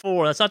this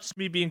before. That's not just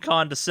me being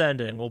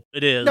condescending. Well,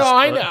 it is. No,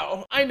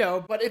 I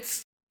know, but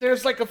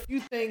there's like a few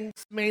things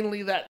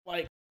mainly that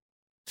like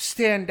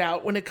stand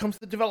out when it comes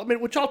to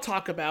development, which I'll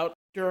talk about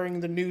during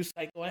the news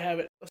cycle. I have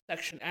a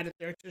section added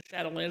there to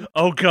Shadowlands.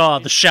 Oh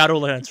god, the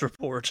Shadowlands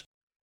report.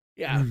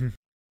 Yeah.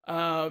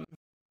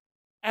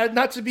 And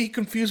not to be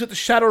confused with the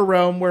Shadow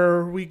Realm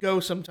where we go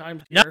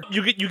sometimes. No,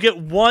 you get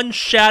one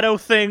shadow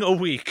thing a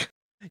week.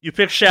 You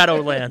pick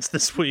Shadowlands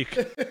this week.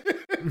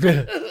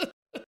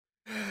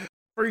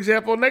 For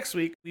example, next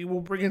week we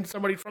will bring in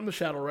somebody from the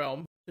Shadow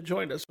Realm to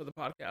join us for the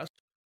podcast.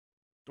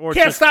 Or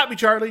Can't stop me,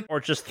 Charlie. Or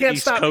just the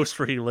East Coast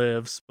where he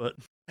lives, but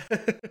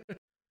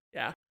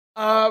yeah.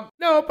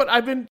 No, but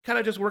I've been kind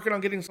of just working on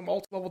getting some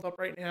alts leveled up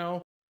right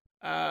now.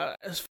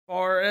 As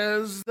far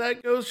as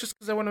that goes, just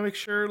because I want to make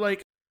sure,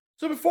 like,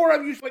 so before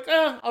I'm usually like,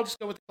 I'll just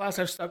go with the class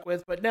I've stuck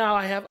with, but now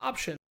I have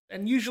options.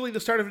 And usually the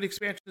start of an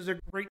expansion is a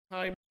great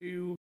time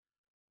to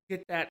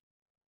get that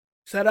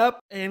set up,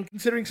 and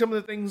considering some of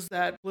the things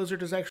that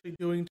Blizzard is actually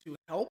doing to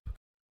help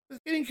with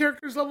getting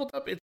characters leveled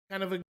up, it's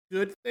kind of a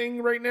good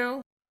thing right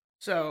now.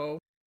 So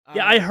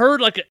yeah, I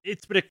heard like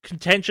it's been a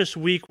contentious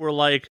week where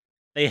like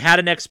they had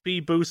an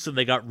XP boost and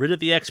they got rid of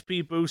the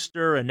XP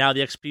booster, and now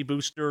the XP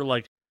booster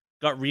like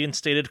got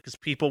reinstated because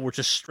people were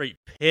just straight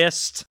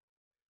pissed.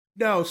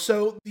 No,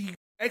 so the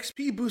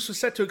XP boost was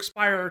set to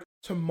expire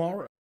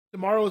tomorrow.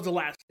 Tomorrow is the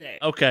last day.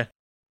 Okay.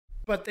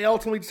 But they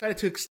ultimately decided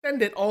to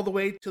extend it all the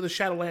way to the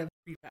Shadowlands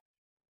pre-patch.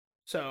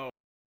 So,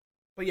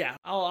 but yeah,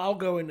 I'll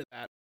go into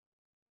that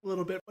a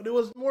little bit. But it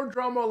was more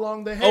drama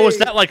along the Oh, is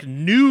that like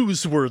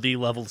newsworthy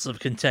levels of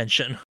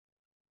contention?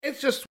 It's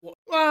just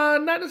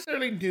not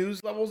necessarily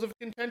news levels of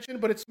contention,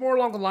 but it's more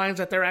along the lines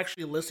that they're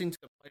actually listening to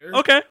the players.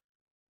 Okay.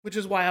 Which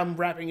is why I'm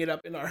wrapping it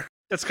up in our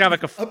That's kind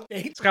of like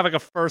update. It's kind of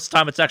like a first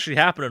time it's actually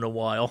happened in a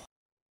while.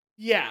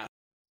 Yeah.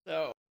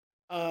 So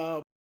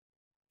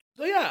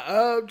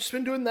yeah, just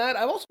been doing that.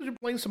 I've also been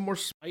playing some more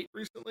Smite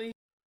recently,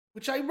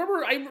 which I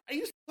remember I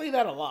used to play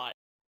that a lot,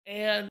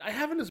 and I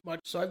haven't as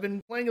much. So I've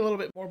been playing a little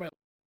bit more by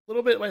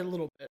little bit,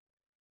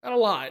 not a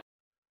lot.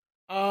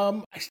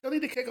 I still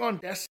need to kick on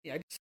Destiny. I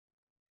just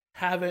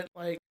haven't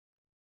I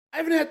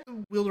haven't had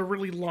the will to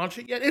really launch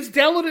it yet. It's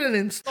downloaded and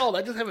installed.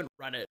 I just haven't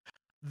run it.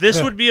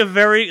 This would be a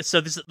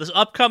this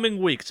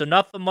upcoming week. So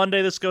not the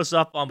Monday this goes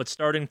up on, but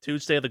starting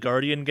Tuesday, the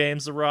Guardian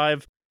games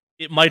arrive.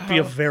 It might be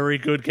a very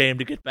good game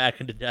to get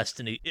back into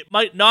Destiny. It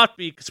might not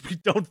be because we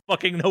don't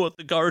fucking know what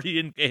the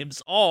Guardian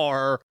games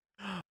are,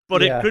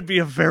 but it could be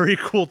a very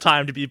cool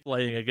time to be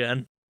playing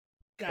again.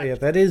 Gotcha. Yeah,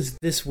 that is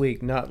this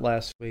week, not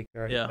last week.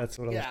 Right? Yeah, that's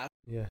what. Yeah.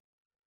 Yeah.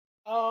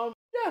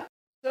 Yeah.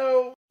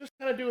 So just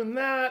kind of doing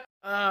that.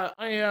 I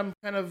am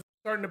kind of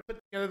starting to put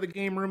together the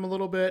game room a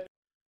little bit.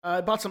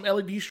 I bought some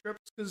LED strips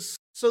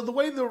so the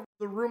way the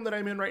room that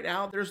I'm in right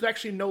now, there's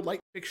actually no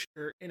light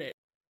fixture in it,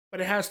 but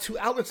it has two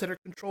outlets that are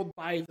controlled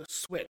by the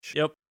switch.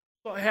 Yep.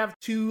 So I have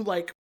two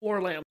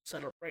floor lamps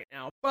set up right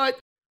now, but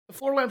the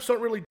floor lamps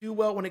don't really do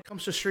well when it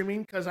comes to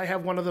streaming because I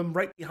have one of them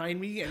right behind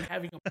me, and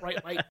having a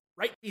bright light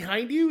right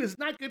behind you is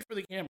not good for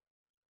the camera.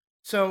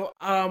 So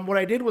what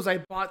I did was I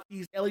bought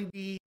these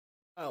LED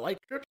light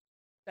strips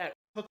that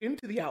hook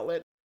into the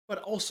outlet, but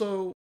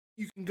also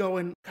you can go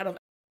and kind of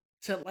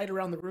set light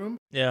around the room.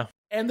 Yeah.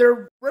 And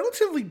they're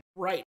relatively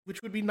bright,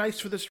 which would be nice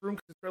for this room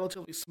because it's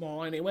relatively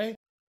small anyway.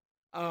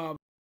 And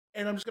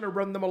I'm just going to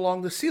run them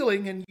along the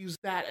ceiling and use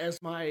that as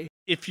my...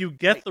 If you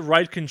get the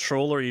right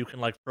controller, you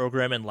can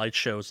program in light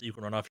shows that you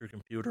can run off your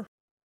computer.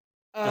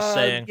 Just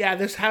saying. Yeah,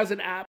 this has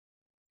an app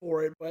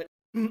for it, but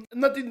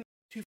nothing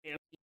too fancy.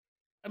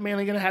 I'm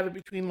mainly gonna have it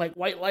between like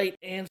white light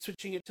and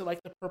switching it to like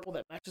the purple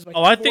that matches my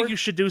Oh, keyboard. I think you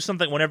should do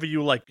something whenever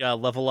you like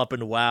level up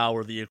in WoW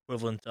or the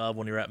equivalent of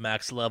when you're at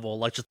max level.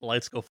 Like just the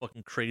lights go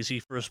fucking crazy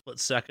for a split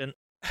second.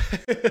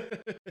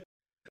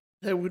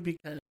 That would be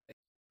kind of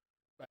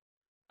nice.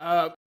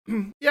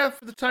 But yeah,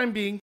 for the time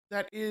being,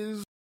 that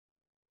is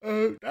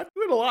not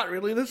doing a lot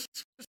really. This is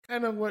just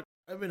kind of what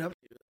I've been up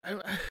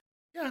to.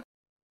 Yeah,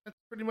 that's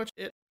pretty much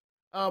it.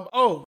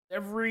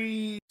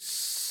 Every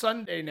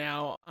Sunday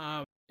now,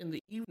 in the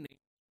evening,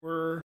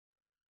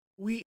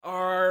 we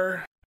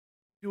are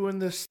doing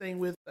this thing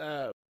with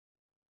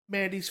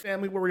Mandy's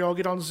family where we all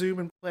get on Zoom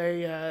and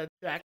play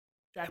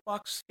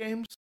Jackbox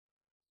games.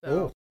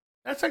 So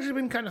that's actually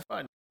been kind of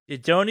fun. You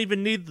don't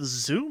even need the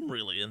Zoom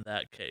really in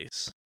that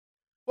case.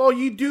 Well,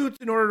 you do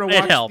in order to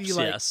watch It helps, the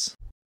like, yes.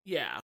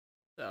 yeah.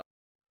 So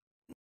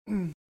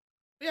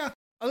yeah.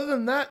 Other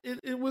than that,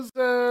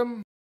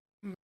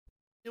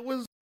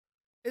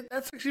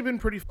 that's actually been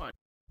pretty fun.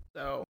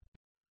 So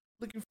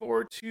looking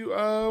forward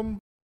to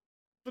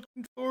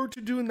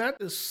doing that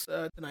this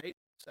tonight.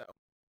 So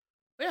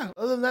yeah.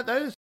 Other than that,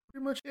 that is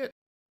pretty much it.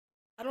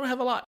 I don't have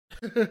a lot.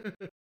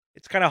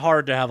 It's kind of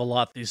hard to have a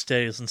lot these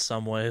days in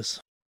some ways.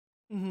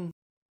 Mm-hmm.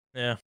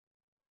 Yeah.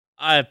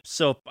 I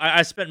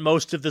spent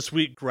most of this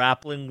week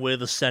grappling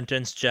with a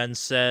sentence Jen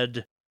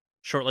said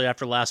shortly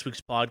after last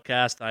week's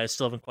podcast that I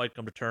still haven't quite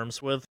come to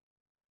terms with.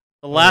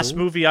 The last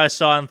movie I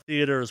saw in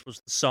theaters was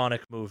the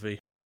Sonic movie.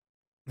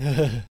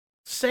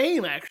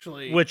 Same,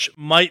 actually. Which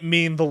might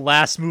mean the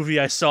last movie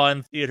I saw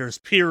in theaters,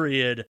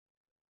 period,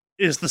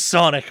 is the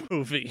Sonic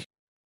movie.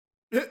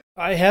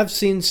 I have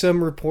seen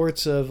some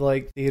reports of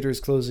like theaters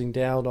closing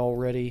down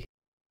already.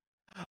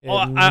 Well,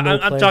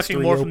 I'm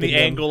talking more from the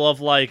angle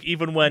of like,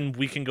 even when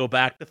we can go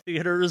back to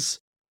theaters,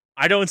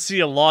 I don't see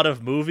a lot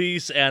of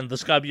movies, and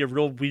there's gotta be a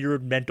real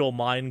weird mental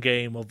mind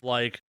game of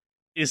like,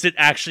 is it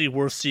actually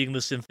worth seeing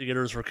this in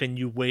theaters, or can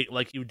you wait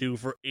like you do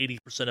for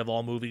 80% of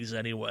all movies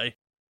anyway?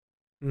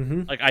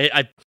 Mm-hmm. Like,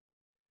 I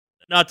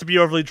not to be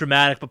overly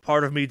dramatic, but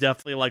part of me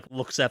definitely like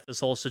looks at this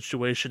whole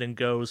situation and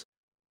goes,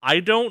 I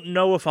don't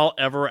know if I'll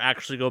ever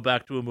actually go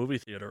back to a movie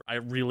theater. I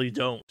really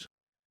don't.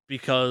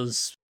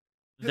 Because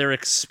they're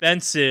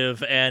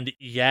expensive, and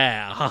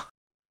yeah,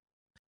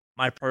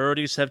 my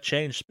priorities have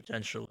changed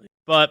potentially.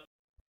 But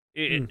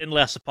in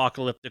less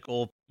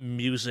apocalyptical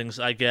musings,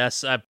 I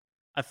guess, I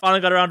finally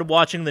got around to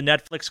watching the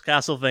Netflix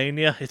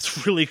Castlevania.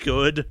 It's really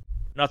good.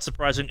 Not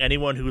surprising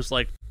anyone who's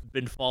like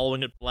been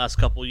following it the last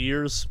couple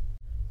years.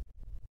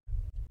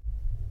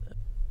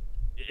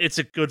 It's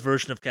a good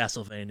version of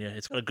Castlevania.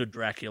 It's got a good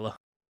Dracula.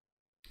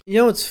 You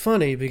know, it's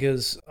funny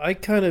because I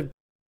kind of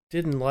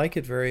didn't like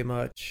it very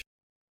much.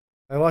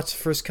 I watched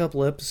the first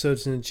couple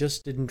episodes and it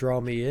just didn't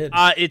draw me in.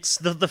 It's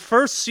the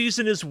first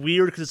season is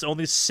weird because it's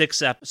only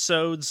 6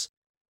 episodes,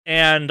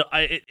 and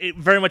it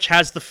very much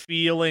has the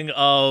feeling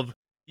of,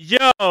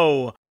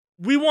 yo,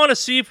 we want to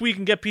see if we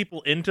can get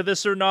people into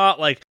this or not.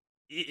 Like,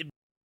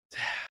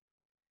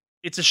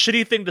 it's a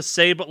shitty thing to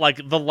say, but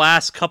like the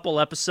last couple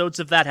episodes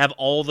of that have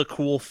all the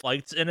cool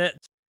fights in it,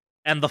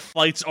 and the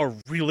fights are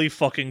really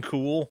fucking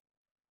cool.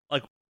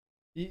 Like,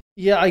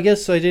 yeah, I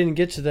guess I didn't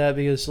get to that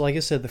because, like I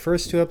said, the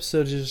first 2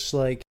 episodes is just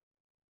like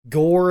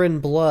gore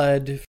and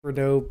blood for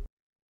no,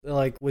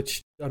 like,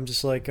 which I'm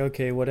just like,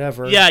 okay,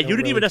 whatever. Yeah, you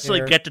didn't even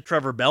necessarily get to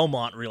Trevor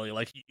Belmont, really.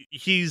 Like,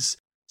 he's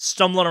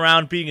stumbling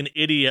around being an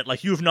idiot.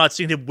 Like, you've not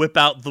seen him whip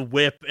out the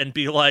whip and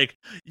be like,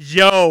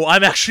 yo,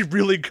 I'm actually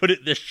really good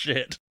at this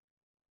shit.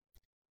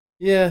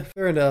 Yeah,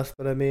 fair enough,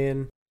 but I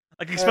mean,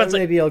 like,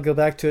 maybe I'll go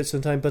back to it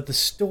sometime, but the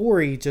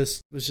story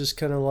was just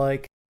kind of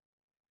like,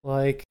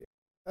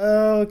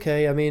 oh,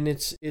 okay. I mean,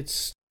 it's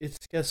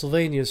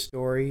Castlevania's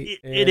story.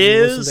 It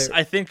is.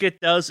 I think it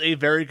does a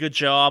very good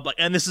job.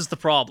 And this is the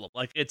problem.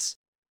 Like,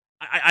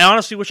 I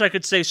honestly wish I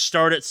could say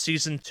start at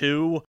season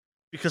 2,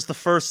 because the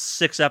first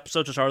 6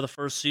 episodes, which are the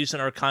first season,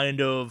 are kind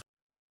of,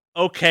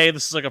 okay,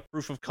 this is like a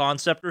proof of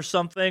concept or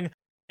something.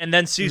 And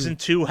then season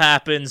 2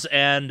 happens,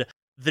 and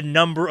the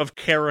number of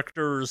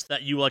characters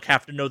that you like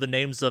have to know the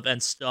names of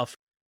and stuff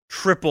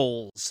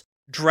triples.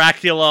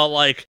 Dracula,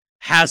 like,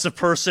 has a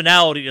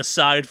personality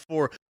aside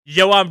for,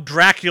 yo, I'm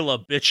Dracula,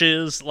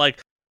 bitches.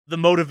 Like, the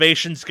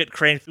motivations get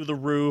cranked through the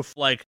roof.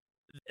 Like,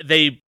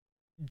 they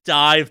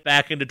dive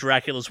back into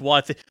Dracula's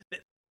wife.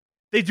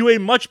 They do a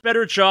much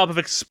better job of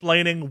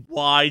explaining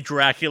why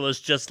Dracula's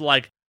just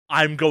like,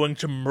 I'm going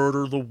to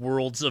murder the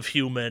worlds of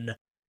human.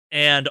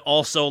 And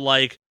also,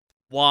 like,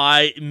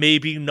 why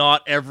maybe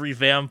not every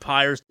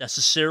vampire's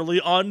necessarily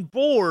on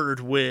board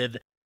with,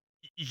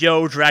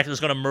 yo, Dracula's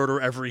gonna murder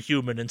every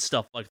human and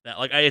stuff like that.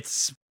 Like,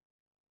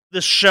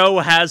 the show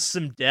has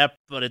some depth,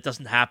 but it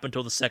doesn't happen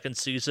until the second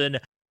season.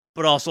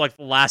 But also, like,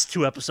 the last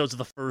 2 episodes of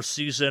the first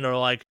season are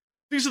like,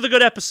 these are the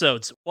good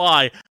episodes.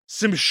 Why?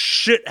 Some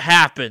shit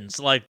happens.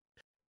 Like,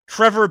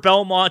 Trevor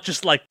Belmont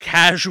just, like,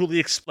 casually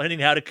explaining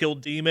how to kill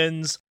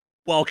demons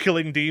while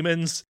killing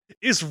demons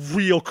is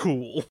real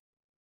cool.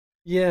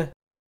 Yeah.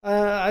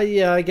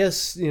 Yeah, I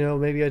guess,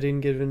 maybe I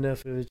didn't give it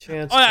enough of a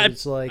chance, Oh, but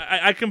it's like,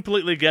 I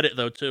completely get it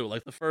though too.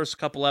 Like the first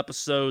couple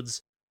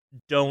episodes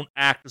don't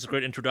act as a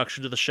great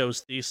introduction to the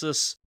show's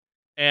thesis,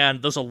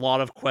 and there's a lot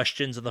of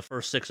questions in the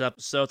first 6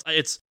 episodes.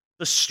 It's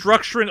the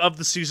structuring of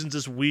the seasons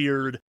is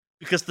weird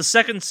because the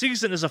second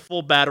season is a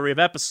full battery of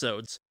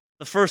episodes.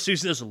 The first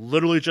season is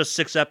literally just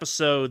 6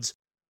 episodes,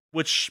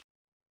 which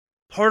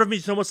part of me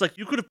is almost like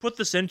you could have put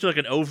this into like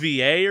an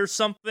OVA or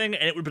something,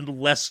 and it would have been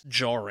less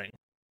jarring.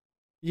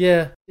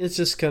 yeah, it's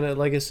just kind of,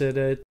 like I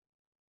said,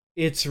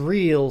 it's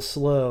real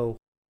slow.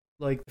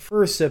 Like, the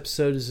first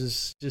episode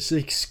is just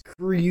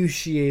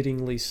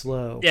excruciatingly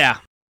slow. Yeah,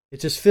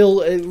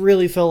 It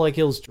really felt like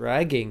it was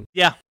dragging.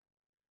 yeah,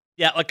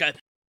 yeah. Like,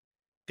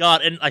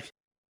 God, and like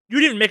you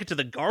didn't make it to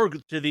the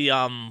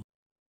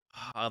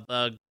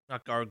the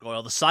not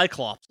gargoyle, the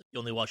Cyclops. If you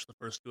only watched the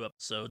first 2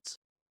 episodes,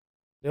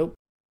 Nope.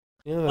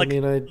 Yeah, like I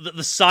mean,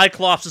 the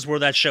Cyclops is where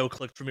that show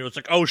clicked for me. It was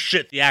like, oh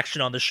shit, the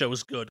action on this show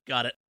is good.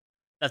 Got it.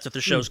 That's what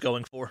the show's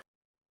going for.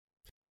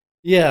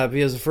 yeah,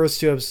 because the first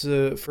two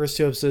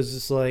episodes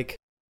is like,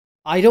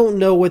 I don't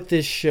know what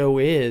this show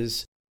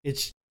is.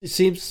 It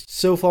seems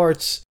so far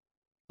it's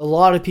a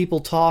lot of people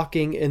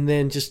talking and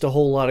then just a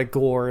whole lot of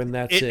gore, and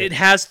that's it. It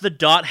has the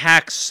dot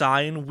hack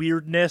sign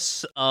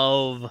weirdness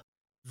of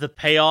the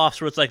payoffs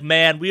where it's like,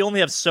 man, we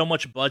only have so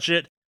much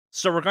budget,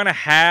 so we're gonna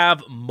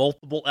have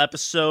multiple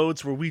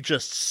episodes where we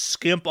just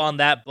skimp on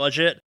that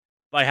budget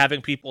by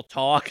having people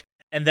talk,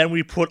 and then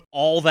we put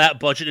all that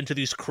budget into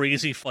these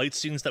crazy fight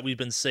scenes that we've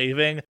been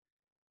saving.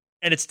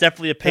 And it's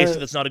definitely a pacing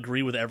that's not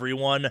agree with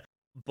everyone,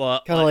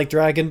 but kind of like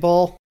Dragon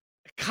Ball.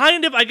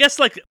 Kind of, I guess,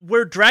 like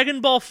where Dragon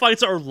Ball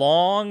fights are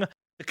long,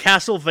 the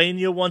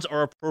Castlevania ones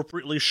are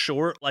appropriately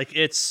short. Like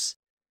it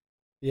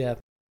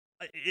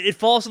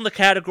falls in the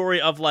category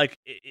of like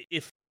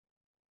if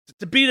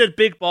to beat a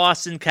big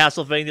boss in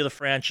Castlevania, the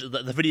franchise,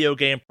 the video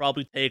game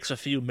probably takes a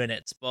few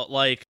minutes, but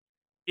like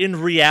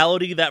in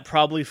reality, that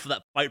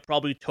fight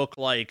probably took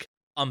like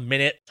a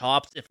minute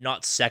tops, if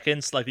not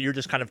seconds. Like you're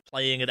just kind of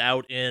playing it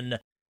out in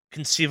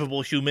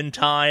conceivable human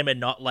time and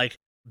not like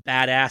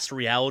badass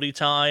reality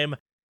time.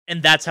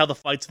 And that's how the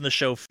fights in the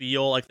show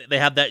feel. Like they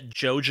have that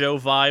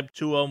JoJo vibe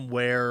to them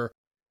where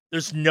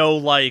there's no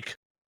like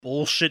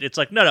bullshit. It's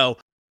like, no,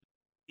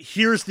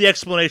 here's the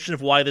explanation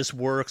of why this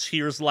works.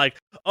 Here's like,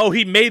 oh,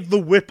 he made the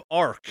whip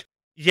arc.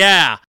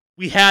 Yeah,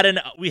 we had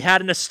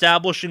an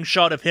establishing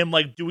shot of him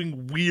like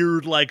doing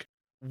weird like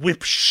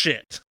whip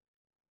shit,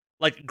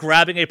 like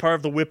grabbing a part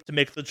of the whip to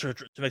make the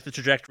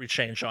trajectory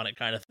change on it,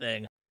 kind of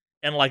thing,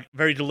 and like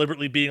very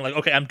deliberately being like,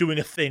 okay, I'm doing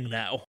a thing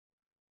now.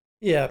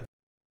 Yeah,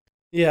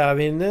 yeah. I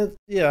mean,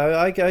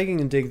 I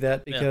can dig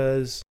that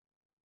because,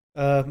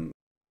 and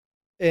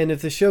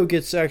if the show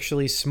gets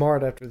actually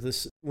smart at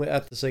the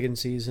second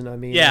season, I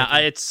mean, yeah,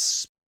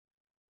 it's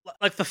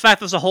like the fact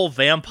there's a whole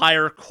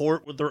vampire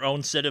court with their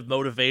own set of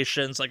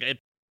motivations. Like,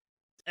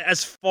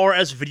 as far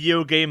as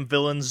video game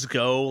villains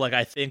go, like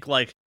I think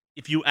like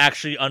if you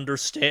actually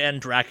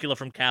understand Dracula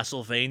from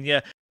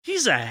Castlevania,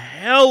 he's a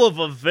hell of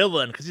a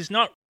villain because he's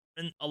not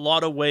in a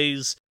lot of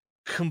ways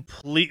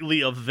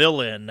completely a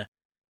villain.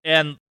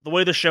 And the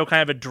way the show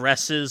kind of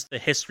addresses the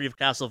history of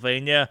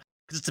Castlevania,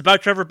 because it's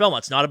about Trevor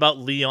Belmont, it's not about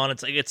Leon.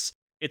 It's like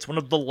it's one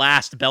of the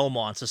last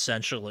Belmonts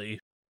essentially.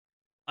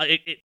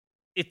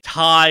 It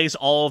ties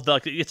all of the.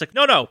 It's like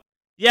no,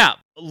 yeah,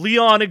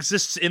 Leon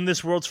exists in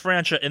this world's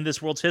franchise, in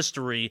this world's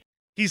history.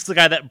 He's the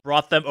guy that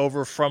brought them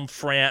over from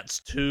France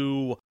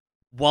to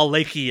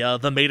Wallachia,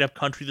 the made-up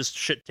country this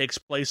shit takes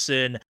place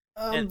in.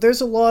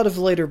 There's a lot of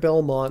later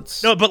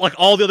Belmonts. No, but like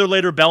all the other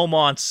later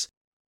Belmonts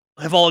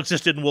have all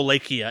existed in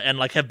Wallachia and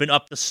like have been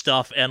up to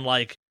stuff and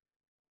like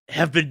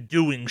have been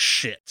doing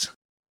shit.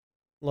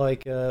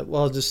 Like,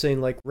 just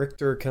saying, like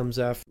Richter comes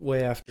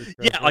way after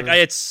Trevor. Yeah, like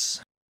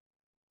it's.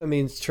 I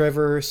mean,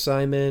 Trevor,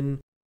 Simon,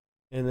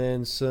 and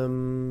then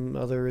some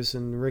others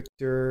in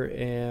Richter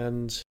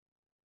and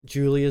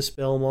Julius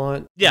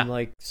Belmont. Yeah, and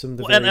like some of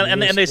the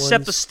and they ones.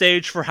 set the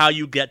stage for how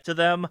you get to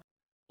them.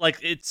 Like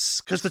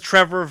it's because the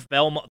Trevor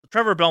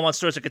Belmont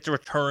stories like it's a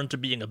return to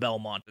being a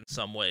Belmont in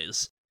some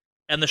ways,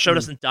 and the show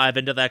doesn't dive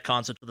into that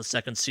concept for the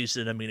second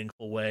season in a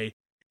meaningful way.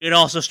 It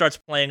also starts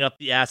playing up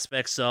the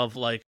aspects of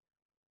like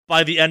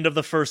by the end of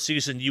the first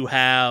season you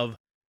have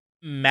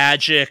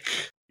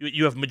magic.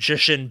 You have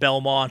magician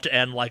Belmont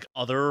and like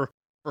other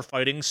for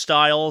fighting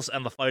styles,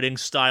 and the fighting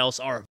styles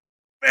are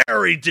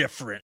very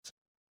different.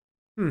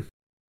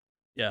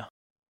 Yeah.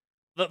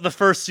 The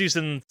first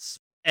season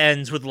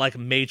ends with like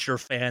major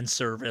fan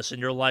service, and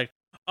you're like,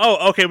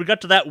 oh, okay, we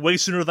got to that way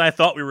sooner than I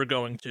thought we were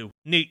going to.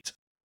 Neat.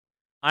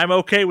 I'm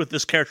okay with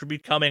this character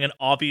becoming an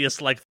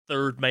obvious like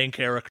third main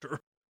character.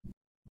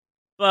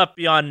 But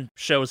beyond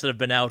shows that have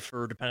been out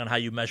for, depending on how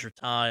you measure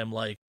time,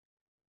 like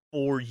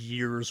 4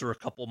 years or a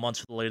couple months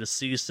for the latest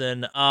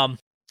season. I've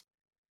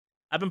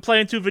been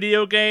playing 2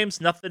 video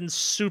games, nothing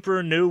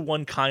super new,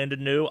 one kind of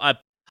new. I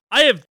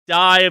have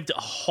dived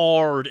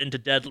hard into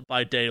Dead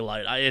by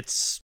Daylight.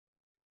 It's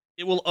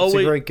a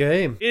great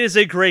game. It is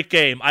a great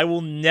game. I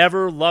will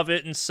never love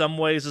it in some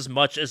ways as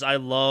much as I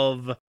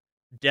love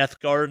Death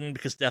Garden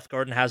because Death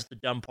Garden has the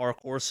dumb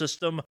parkour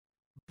system,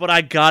 but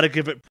I gotta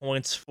give it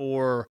points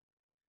for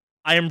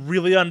I am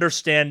really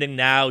understanding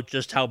now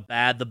just how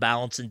bad the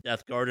balance in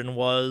Death Garden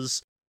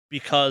was,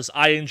 because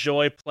I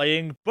enjoy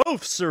playing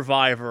both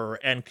Survivor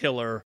and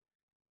Killer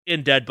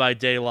in Dead by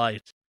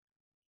Daylight.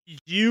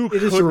 It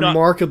is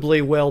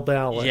remarkably well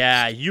balanced.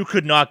 Yeah, you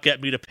could not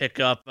get me to pick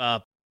up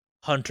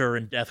Hunter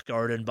and Death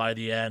Garden by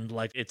the end.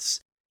 Like,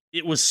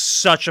 it was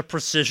such a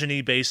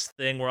precision-y based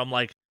thing where I'm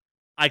like,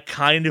 I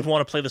kind of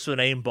want to play this with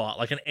an aimbot.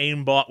 Like, an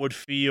aimbot would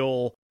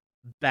feel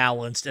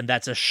balanced, and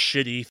that's a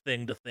shitty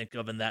thing to think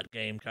of in that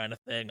game, kind of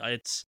thing. I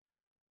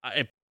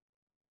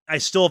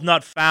still have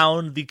not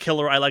found the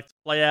killer I like to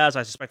play as.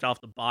 I suspect I'll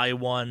have to buy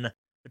one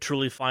to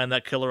truly find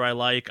that killer I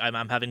like.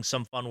 I'm having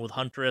some fun with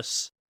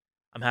Huntress.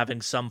 I'm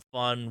having some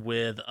fun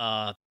with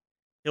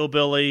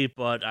Hillbilly,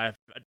 but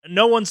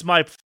no one's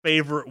my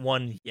favorite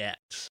one yet.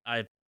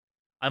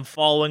 I'm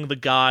following the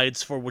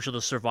guides for which of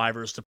the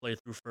survivors to play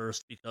through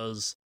first,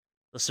 because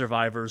the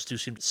survivors do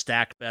seem to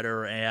stack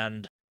better,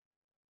 and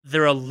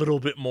they're a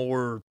little bit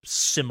more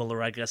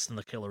similar, I guess, than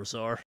the killers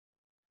are,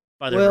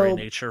 by their very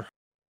nature.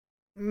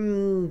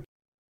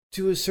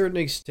 To a certain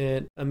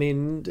extent. I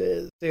mean,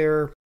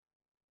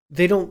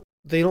 they don't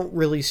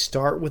really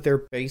start with their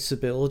base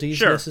abilities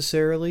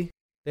necessarily.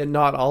 And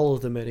not all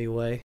of them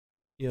anyway.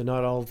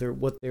 Not all of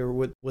what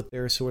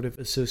their sort of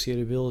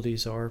associated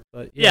abilities are.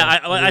 But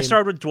I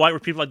started with Dwight, where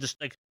people just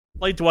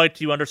play Dwight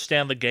till you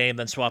understand the game,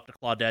 then swap to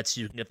Claudette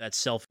so you can get that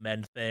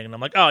self-mend thing. And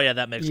I'm like, oh yeah,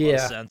 that makes a lot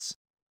of sense.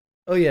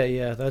 Oh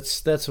yeah,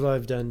 that's what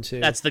I've done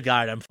too. That's the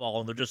guide I'm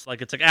following. They're just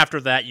it's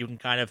after that you can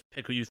kind of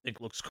pick who you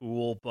think looks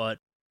cool, but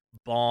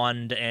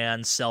Bond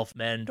and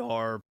self-mend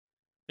are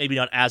maybe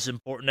not as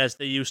important as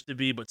they used to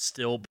be, but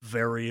still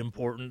very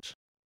important.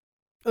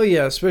 Oh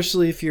yeah,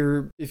 especially if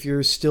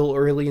you're still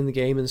early in the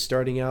game and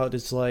starting out,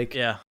 it's like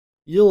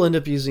you'll end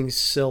up using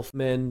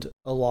self-mend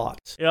a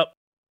lot. Yep.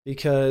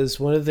 Because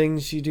one of the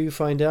things you do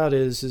find out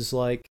is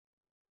like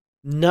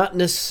not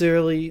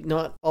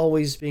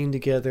always being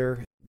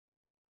together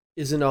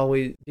isn't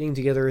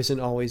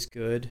always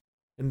good,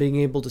 and being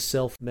able to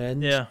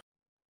self-mend. Yeah.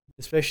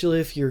 Especially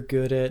if you're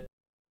good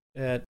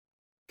at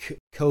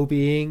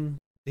Kobeing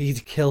the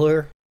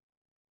killer,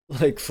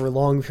 like for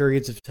long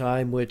periods of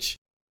time, which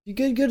you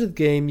get good at the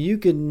game, you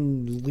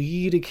can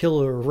lead a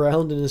killer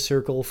around in a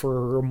circle for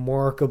a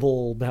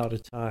remarkable amount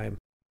of time.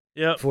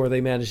 Yep. Before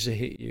they manage to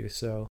hit you.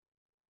 So,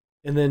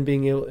 and then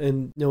being able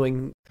and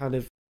knowing kind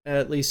of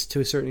at least to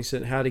a certain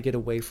extent how to get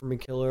away from a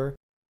killer,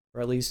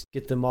 or at least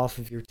get them off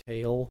of your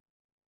tail.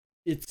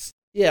 It's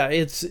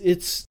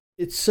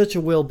such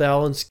a well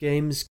balanced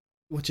game,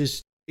 which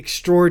is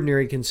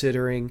extraordinary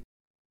considering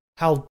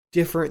how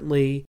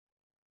differently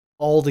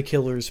all the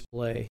killers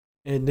play,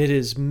 and it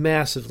is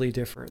massively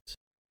different.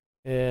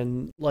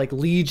 And like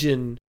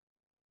Legion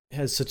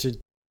has such a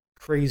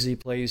crazy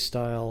play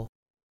style.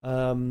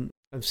 I've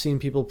seen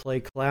people play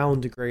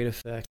Clown to great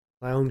effect.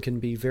 Clown can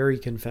be very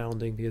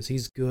confounding because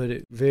he's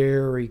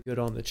very good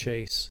on the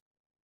chase,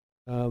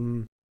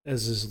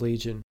 as is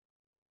Legion.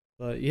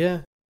 But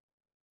yeah,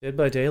 Dead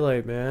by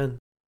Daylight, man.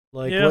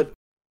 What?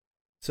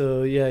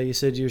 So yeah, you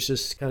said you're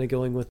just kind of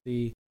going with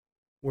the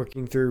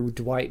working through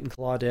Dwight and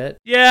Claudette.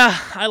 Yeah,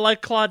 I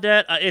like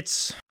Claudette.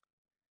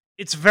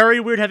 It's very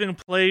weird having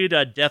played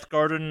Death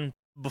Garden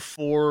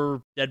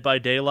before Dead by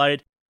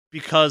Daylight,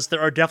 because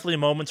there are definitely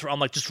moments where I'm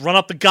like, just run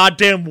up the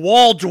goddamn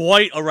wall,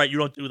 Dwight! Alright, you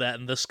don't do that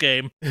in this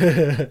game.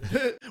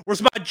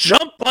 Where's my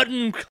jump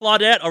button,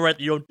 Claudette?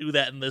 Alright, you don't do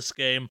that in this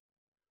game.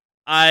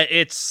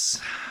 There's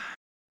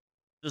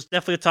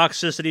definitely a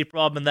toxicity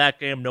problem in that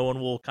game. No one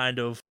will kind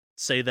of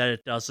say that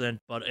it doesn't,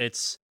 but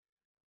it's...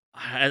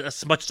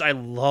 As much as I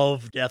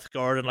love Death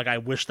Garden, I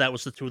wish that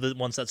was the two of the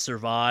ones that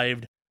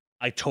survived,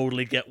 I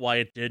totally get why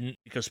it didn't,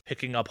 because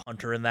picking up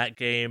Hunter in that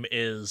game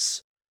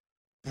is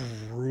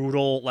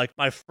brutal.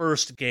 My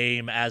first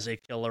game as a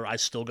killer, I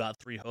still got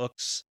 3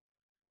 hooks.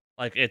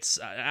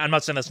 I'm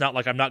not saying that's not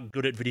I'm not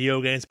good at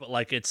video games, but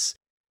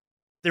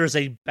there's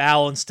a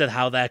balance to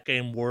how that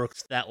game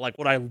works that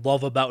what I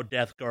love about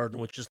Death Garden,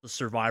 which is the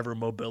survivor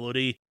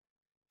mobility,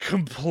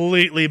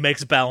 completely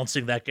makes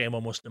balancing that game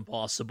almost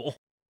impossible.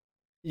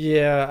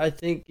 Yeah, I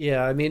think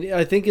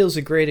it was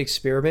a great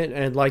experiment,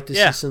 and I'd like to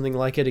see something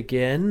like it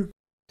again,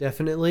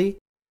 definitely.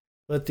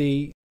 But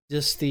the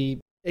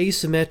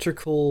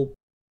asymmetrical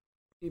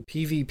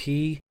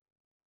PvP,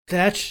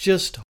 that's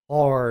just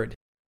hard.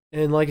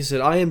 And like I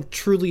said, I am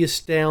truly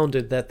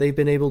astounded that they've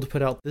been able to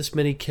put out this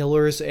many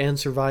killers and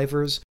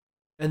survivors,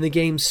 and the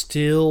game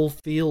still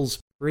feels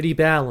pretty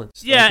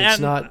balanced. Yeah, it's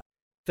not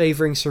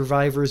favoring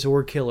survivors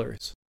or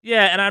killers.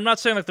 Yeah, and I'm not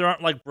saying there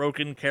aren't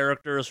broken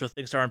characters or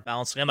things that aren't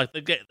balancing.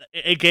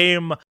 A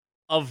game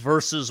of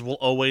versus will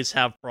always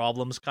have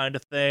problems, kind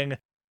of thing.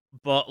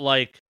 But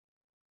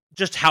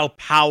just how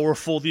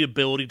powerful the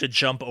ability to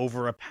jump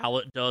over a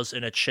pallet does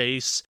in a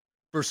chase,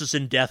 versus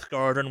in Death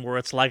Garden, where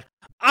it's I'm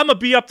gonna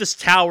be up this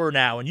tower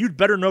now, and you'd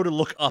better know to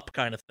look up,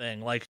 kind of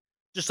thing.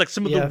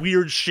 Some of the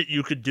weird shit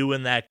you could do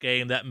in that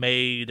game that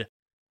made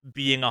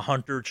being a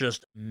hunter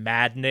just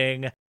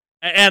maddening.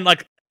 And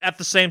like at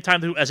the same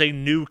time, as a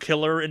new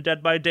killer in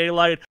Dead by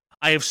Daylight,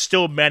 I have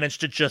still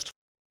managed to just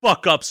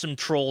fuck up some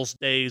trolls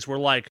days where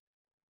like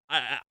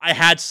I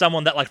had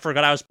someone that like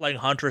forgot I was playing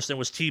Huntress and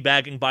was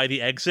teabagging by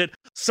the exit,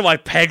 so I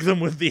pegged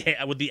them with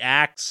the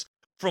axe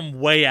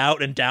from way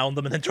out and downed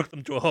them and then took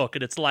them to a hook.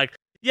 And it's like,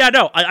 yeah,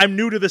 no, I'm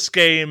new to this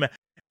game,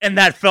 and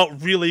that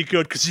felt really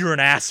good because you're an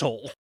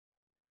asshole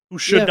who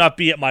should not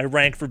be at my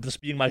rank for this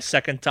being my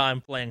second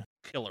time playing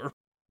killer.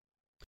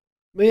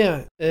 But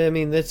yeah, I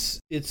mean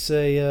there's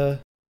so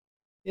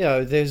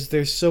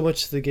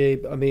much to the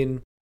game. I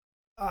mean,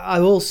 I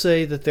will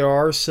say that there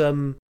are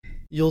some.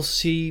 You'll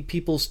see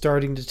people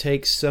starting to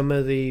take some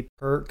of the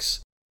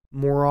perks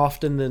more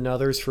often than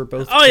others for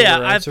both. Oh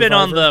yeah, I've Survivor. been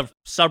on the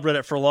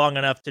subreddit for long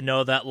enough to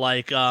know that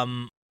like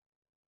Noad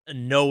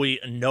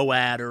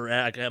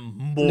or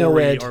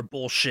Mori are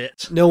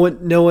bullshit. No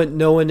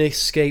one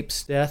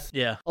escapes death.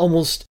 Yeah,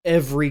 almost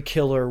every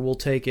killer will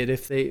take it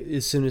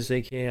as soon as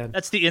they can.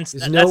 That's the that's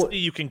the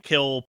you can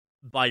kill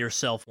by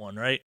yourself one,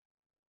 right?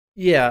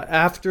 Yeah,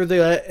 after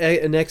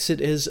an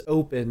exit is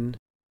open,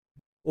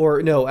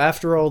 or no,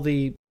 after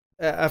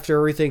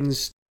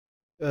everything's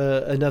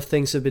enough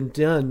things have been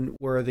done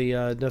where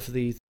enough of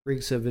the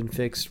rigs have been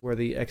fixed where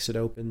the exit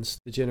opens,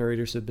 the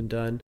generators have been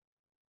done,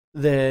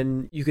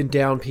 then you can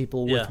down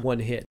people with one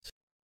hit.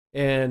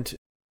 And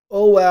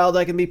oh wow,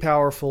 that can be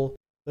powerful.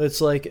 But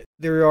it's like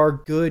there are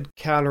good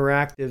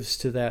counteractives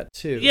to that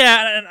too.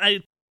 Yeah, and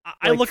I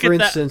like, look for at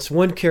that. For instance,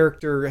 one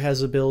character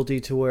has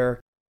ability to where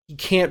he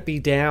can't be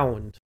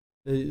downed.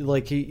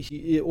 Like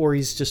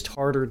he's just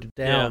harder to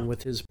down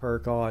with his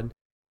perk on.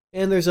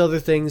 And there's other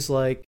things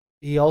like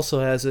he also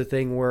has a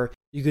thing where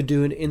you could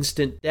do an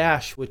instant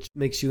dash, which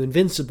makes you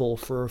invincible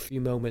for a few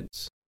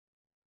moments.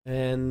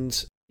 And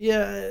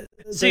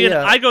see,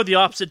 I go the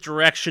opposite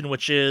direction,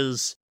 which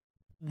is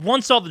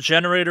once all the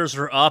generators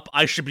are up,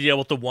 I should be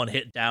able to one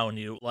hit down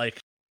you. Like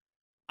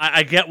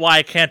I get why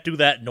I can't do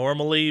that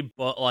normally,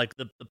 but like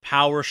the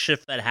power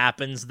shift that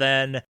happens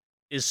then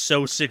is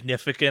so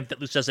significant that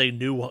at least as a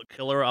new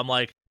killer, I'm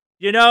like,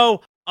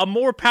 a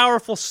more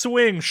powerful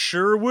swing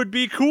sure would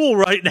be cool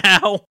right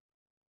now.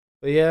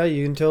 But yeah,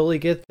 you can totally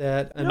get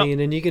that. I mean,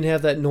 and you can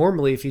have that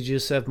normally if you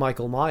just have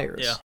Michael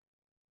Myers. Yeah.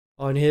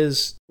 On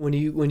his when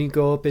you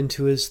go up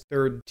into his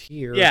third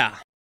tier. Yeah.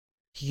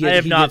 He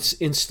gets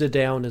insta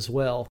down as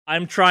well.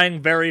 I'm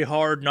trying very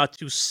hard not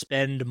to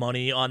spend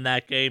money on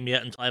that game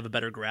yet until I have a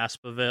better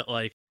grasp of it.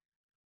 Like,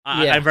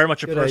 I'm very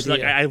much a person.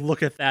 Like, I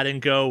look at that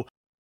and go,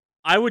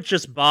 I would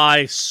just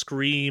buy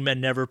Scream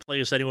and never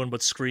play as anyone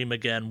but Scream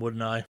again,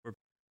 wouldn't I?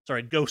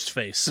 Sorry,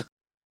 Ghostface.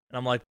 And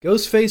I'm like,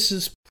 Ghostface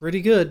is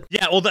pretty good.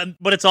 Yeah, well,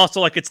 but it's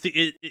also like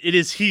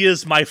he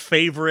is my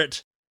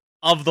favorite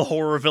of the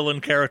horror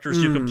villain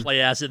characters you can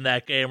play as in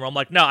that game. Where I'm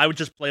like, no, I would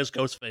just play as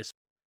Ghostface.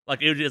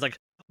 Like it is like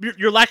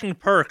you're lacking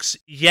perks,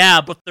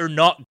 yeah, but they're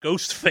not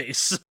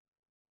Ghostface.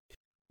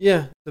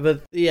 Yeah,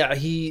 but yeah,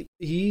 he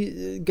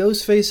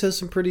Ghostface has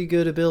some pretty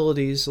good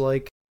abilities,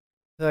 like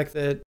the fact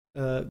that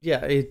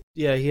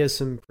he has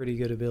some pretty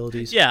good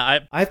abilities. Yeah,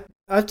 I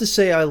have to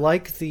say I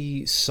like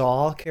the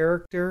Saw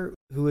character,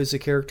 who is a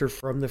character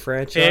from the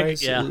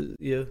franchise.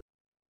 Pig,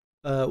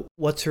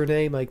 what's her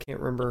name? I can't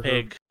remember.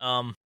 Pig.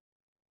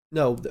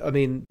 No, I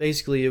mean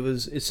basically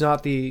it's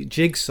not the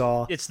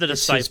Jigsaw. It's the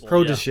disciple. His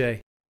protege. Yeah.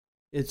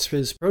 It's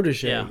his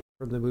protege Yeah.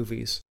 from the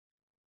movies,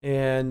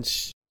 and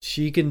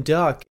she can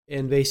duck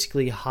and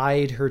basically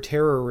hide her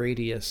terror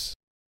radius,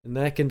 and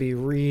that can be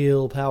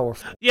real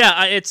powerful. Yeah,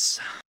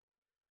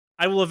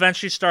 I will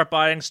eventually start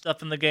buying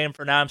stuff in the game.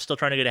 For now, I'm still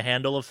trying to get a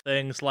handle of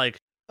things. Like,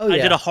 I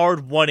did a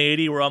hard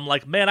 180 where I'm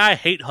like, man, I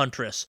hate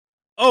Huntress.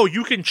 Oh,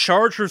 you can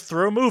charge her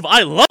throw move?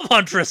 I love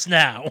Huntress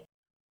now!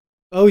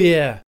 Oh,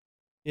 yeah.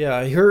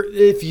 Yeah,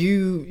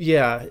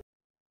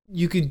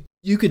 you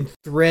can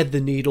thread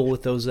the needle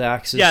with those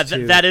axes, yeah,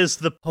 too. That is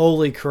the...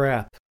 Holy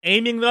crap.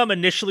 Aiming them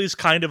initially is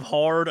kind of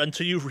hard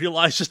until you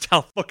realize just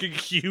how fucking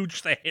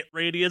huge the hit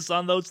radius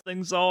on those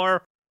things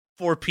are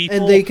for people.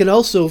 And they can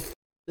also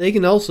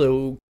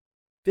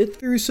fit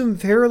through some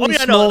fairly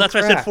small that's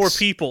cracks. why I said 4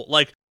 people.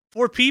 Like,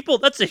 4 people,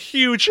 that's a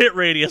huge hit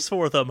radius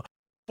for them.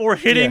 For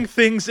hitting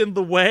things in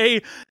the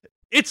way,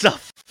 it's a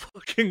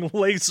fucking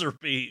laser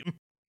beam.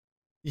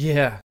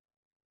 Yeah.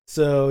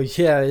 So,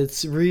 yeah,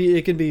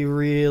 it can be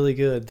really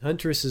good.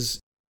 Huntress is...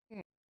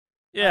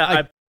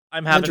 Yeah,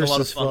 I'm having Huntress a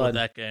lot of fun with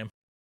that game.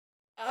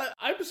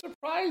 I'm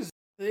surprised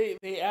they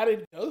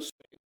added Ghostface.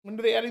 When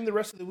are they adding the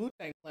rest of the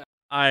Wu-Tang Clan?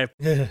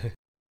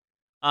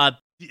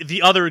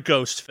 The other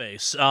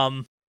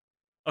Ghostface.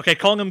 Okay,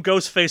 calling him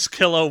Ghostface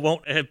Killer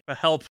won't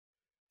help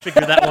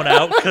figure that one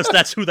out, because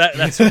that's who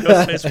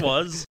Ghostface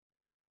was.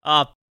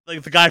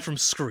 Like the guy from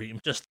Scream,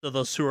 just so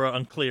those who are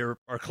unclear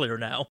are clear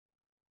now.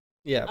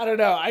 Yeah. I don't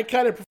know, I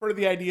kind of prefer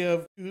the idea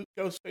of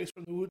Ghostface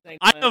from the Wu-Tang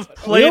Clan. I have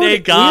played a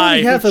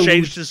guy who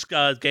changed his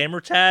gamer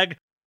tag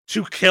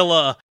to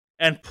Killa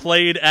and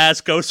played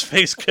as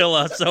Ghostface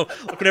Killa, so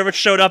whenever it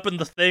showed up in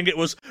the thing, it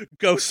was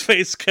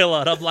Ghostface Killa,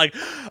 and I'm like,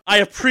 I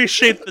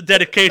appreciate the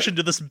dedication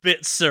to this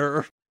bit,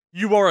 sir.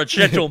 You are a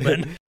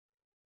gentleman.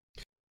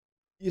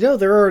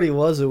 there already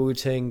was a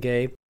Wu-Tang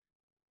game.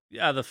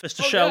 Yeah, the Fist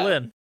of Oh, yeah.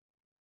 Shaolin.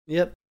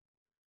 Yep.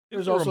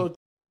 There's also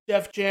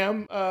Def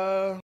Jam,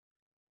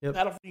 Yep.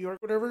 Battle for New York,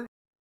 whatever.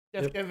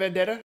 Def Yep. Jam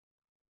Vendetta.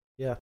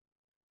 Yeah.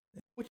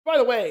 Which, by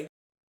the way,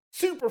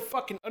 super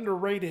fucking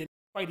underrated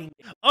fighting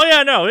game. Oh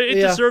yeah, no, it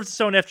Yeah. deserves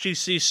its own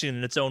FGC scene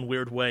in its own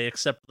weird way,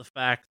 except for the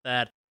fact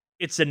that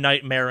it's a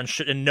nightmare and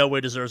in no way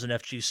deserves an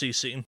FGC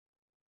scene.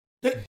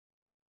 Yeah,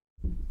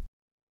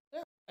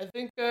 I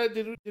think,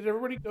 did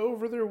everybody go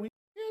over their weekend?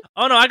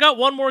 Oh no, I got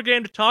one more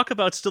game to talk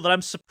about still that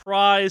I'm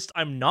surprised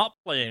I'm not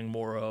playing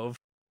more of.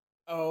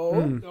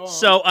 Oh, go on.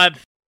 So,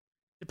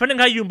 depending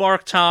how you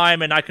mark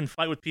time, and I can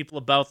fight with people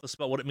about this,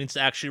 about what it means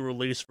to actually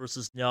release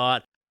versus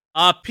not,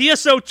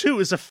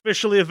 PSO2 is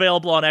officially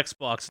available on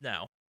Xbox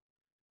now.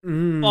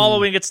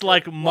 Following its,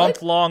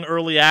 month-long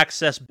early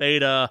access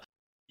beta,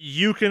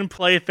 you can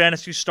play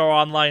Phantasy Star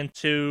Online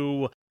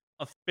 2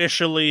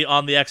 officially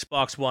on the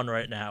Xbox One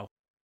right now.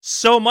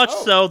 So much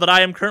so that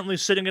I am currently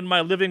sitting in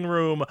my living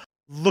room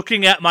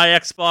looking at my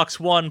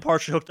Xbox One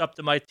partially hooked up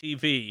to my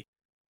TV.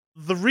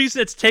 The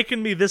reason it's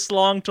taken me this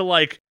long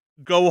to,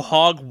 go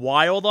hog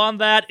wild on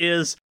that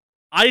is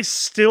I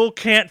still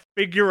can't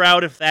figure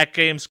out if that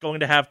game's going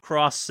to have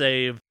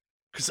cross-save,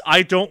 because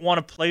I don't want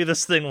to play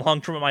this thing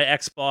long-term on my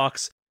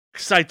Xbox,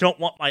 because I don't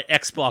want my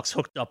Xbox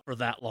hooked up for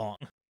that long.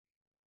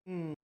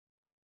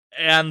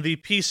 And the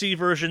PC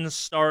version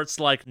starts,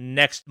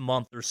 next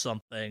month or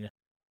something,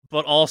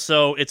 but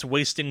also it's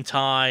wasting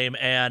time,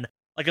 and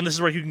this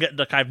is where you can get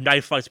into kind of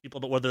knife fights with people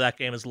about whether that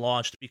game is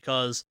launched,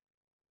 because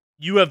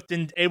you have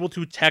been able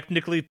to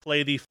technically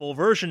play the full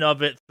version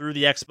of it through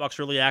the Xbox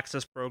Early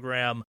Access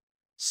program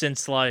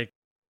since,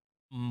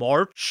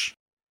 March.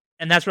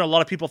 And that's when a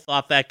lot of people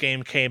thought that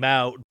game came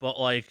out, but,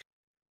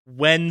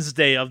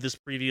 Wednesday of this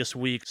previous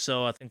week,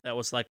 so I think that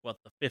was, the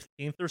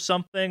 15th or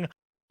something,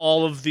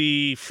 all of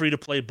the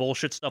free-to-play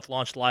bullshit stuff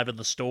launched live in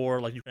the store.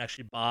 You can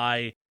actually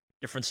buy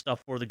different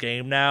stuff for the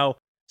game now.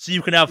 So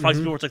you can have fights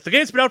people where it's the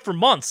game's been out for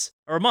months,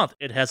 or a month.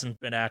 It hasn't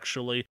been,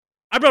 actually.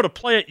 I'm able to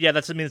play it, yeah,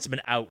 that doesn't mean it's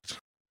been out.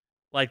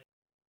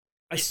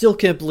 I still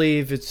can't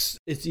believe it's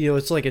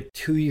like a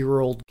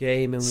 2-year-old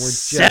game and we're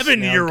just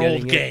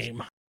 7-year-old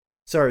game.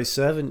 Sorry,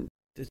 7.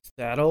 It's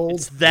that old.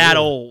 It's that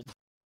old.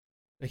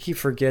 I keep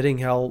forgetting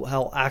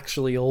how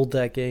actually old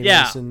that game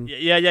Yeah. is. And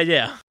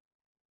Yeah.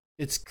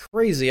 It's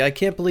crazy. I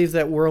can't believe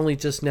that we're only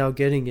just now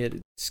getting it.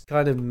 It's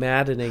kind of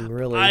maddening,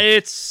 really.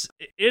 It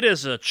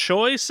is a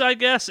choice, I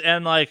guess,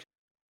 and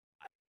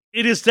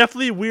it is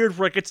definitely weird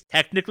where it's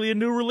technically a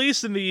new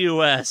release in the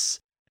US.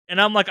 And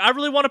I'm I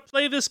really want to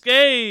play this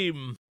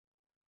game.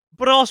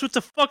 But also, it's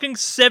a fucking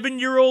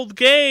 7-year-old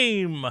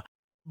game.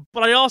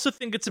 But I also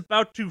think it's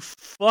about to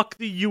fuck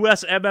the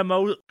US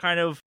MMO kind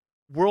of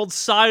world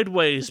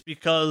sideways,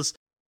 because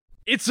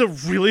it's a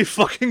really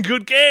fucking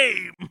good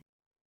game.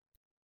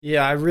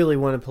 Yeah, I really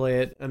want to play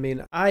it. I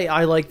mean,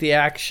 I like the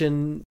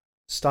action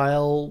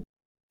style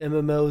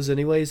MMOs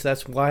anyways.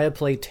 That's why I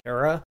play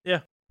Terra.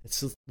 Yeah.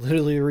 It's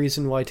literally the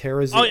reason why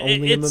Terra is the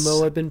only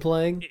MMO I've been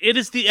playing. It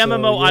is the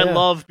MMO I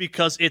love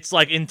because it's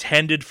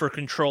intended for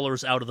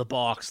controllers out of the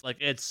box.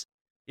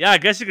 I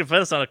guess you can play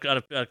this on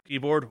a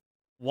keyboard.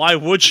 Why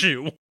would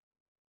you?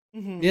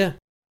 Yeah.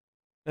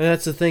 And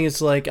that's the thing,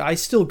 it's I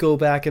still go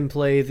back and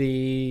play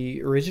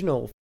the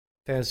original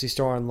Phantasy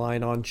Star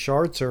Online on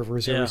shard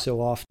servers every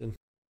so often.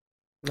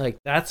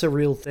 That's a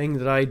real thing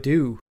that I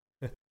do.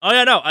 Oh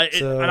yeah, no,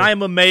 and I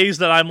am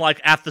amazed that I'm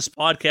at this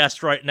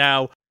podcast right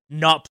now,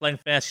 not playing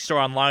Phantasy Star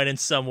Online in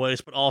some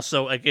ways, but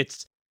also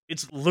it's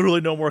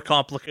literally no more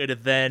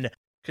complicated than,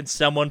 can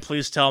someone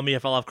please tell me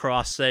if I'll have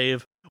cross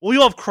save? Well,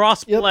 you'll have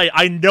cross-play. Yep.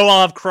 I know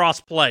I'll have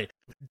cross-play.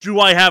 Do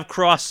I have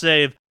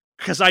cross-save?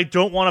 Because I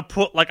don't want to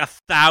put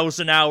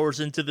 1,000 hours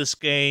into this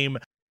game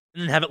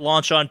and then have it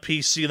launch on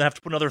PC and then have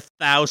to put another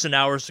 1,000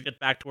 hours to get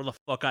back to where the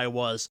fuck I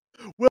was.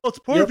 Well, it's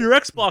part of your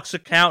Xbox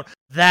account.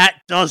 That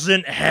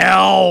doesn't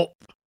help.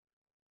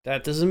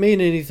 That doesn't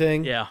mean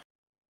anything. Yeah.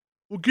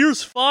 Well,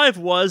 Gears 5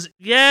 was,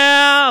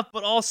 yeah,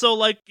 but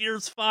also,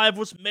 Gears 5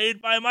 was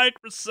made by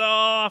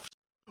Microsoft.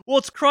 Well,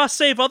 it's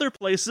cross-save other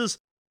places.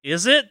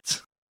 Is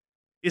it?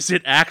 Is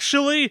it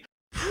actually?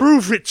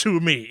 Prove it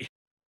to me.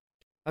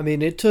 I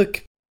mean, it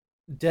took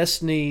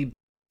Destiny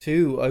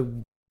 2 a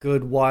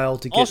good while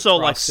to get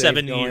also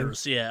 7 going.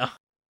 years, yeah.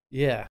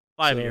 Yeah.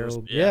 5 years.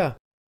 Yeah.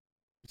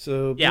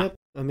 So, yeah. Yep,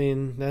 I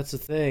mean, that's the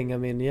thing. I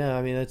mean,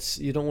 that's,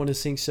 you don't want to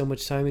sink so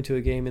much time into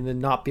a game and then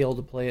not be able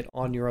to play it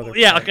on your other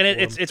yeah, platform.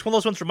 And it's one of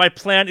those ones where my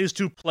plan is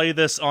to play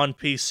this on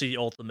PC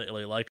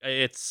ultimately.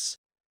 It's...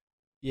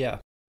 Yeah.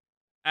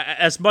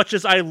 As much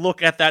as I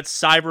look at that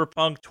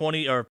Cyberpunk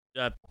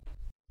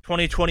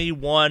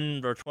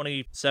 2021 or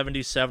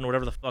 2077,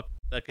 whatever the fuck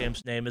that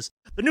game's name is,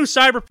 the new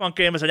Cyberpunk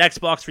game is an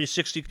Xbox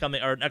 360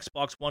 coming, or an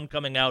Xbox One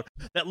coming out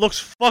that looks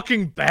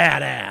fucking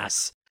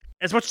badass.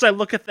 As much as I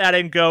look at that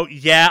and go,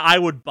 yeah, I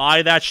would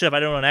buy that shit if I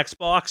didn't own an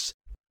Xbox.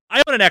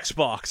 I own an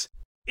Xbox.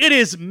 It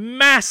is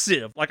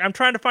massive. I'm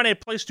trying to find a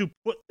place to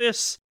put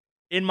this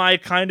in my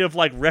kind of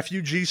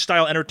refugee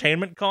style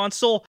entertainment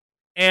console.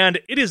 And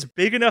it is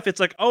big enough, it's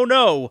oh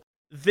no,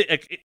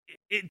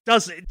 it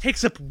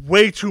takes up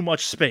way too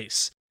much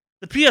space.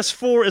 The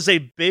PS4 is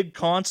a big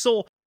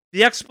console.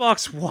 The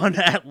Xbox One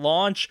at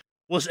launch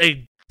was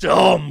a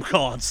dumb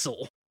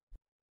console.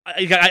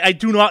 I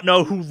do not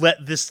know who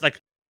let this, like,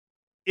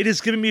 it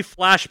is giving me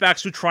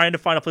flashbacks to trying to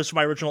find a place for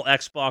my original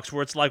Xbox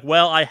where it's like,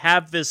 well, I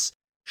have this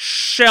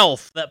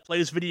shelf that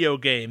plays video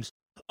games.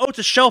 Oh, it's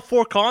a shelf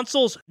for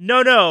consoles?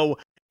 No.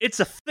 It's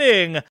a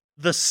thing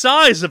the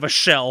size of a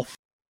shelf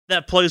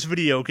that plays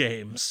video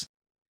games.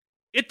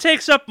 It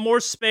takes up more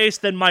space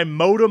than my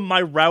modem,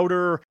 my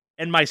router,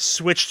 and my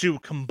Switch 2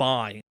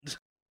 combined.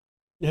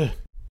 Yeah.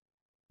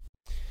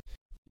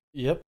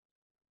 Yep.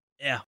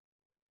 Yeah.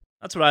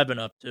 That's what I've been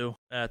up to.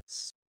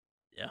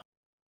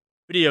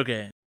 Video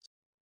games.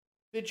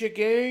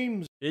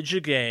 Video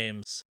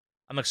games.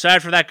 I'm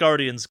excited for that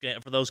Guardians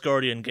game, for those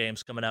Guardian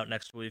games coming out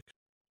next week.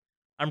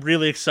 I'm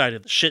really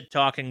excited. The shit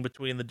talking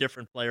between the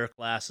different player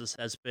classes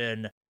has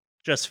been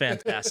just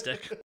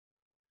fantastic.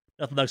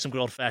 Nothing like some good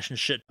old-fashioned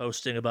shit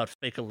posting about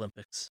fake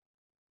Olympics.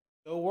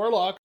 No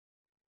Warlock.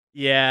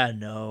 Yeah,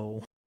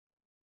 no.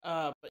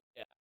 But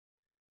yeah.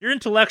 You're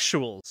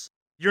intellectuals.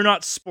 You're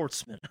not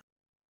sportsmen.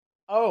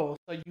 Oh,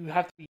 so you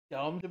have to be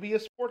dumb to be a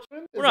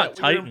sportsman? We're not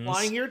that what you're Titans.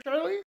 implying here,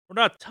 Charlie? We're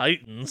not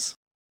Titans.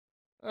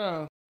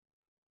 Oh.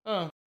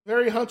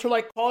 Very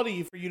hunter-like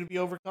quality for you to be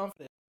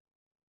overconfident.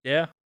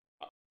 Yeah.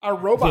 Our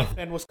robot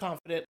man was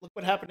confident. Look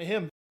what happened to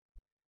him.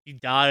 He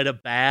died a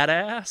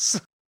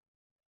badass.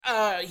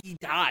 He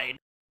died.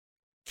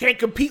 Can't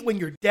compete when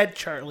you're dead,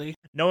 Charlie.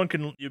 No one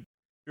can.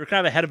 You're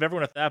kind of ahead of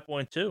everyone at that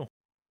point too.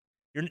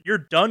 You're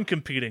done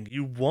competing.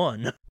 You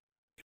won.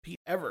 Compete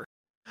ever.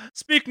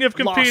 Speaking of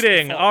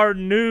competing, our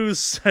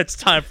news. It's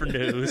time for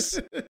news.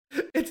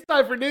 It's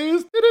time for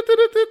news.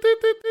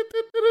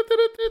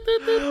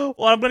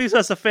 Well, I'm going to use that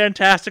as a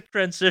fantastic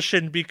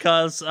transition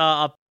because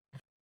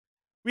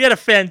we had a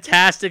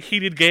fantastic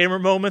heated gamer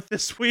moment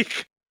this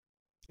week.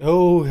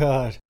 Oh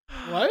God.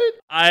 What?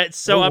 I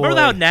remember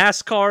how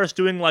NASCAR is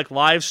doing like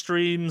live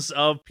streams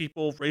of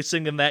people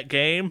racing in that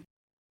game.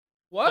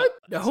 What?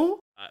 No.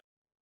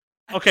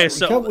 Okay,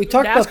 so we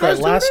talked about that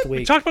last week.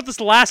 We talked about this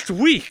last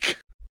week.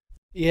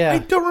 Yeah.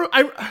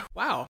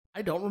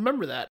 I don't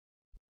remember that.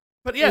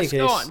 But yes,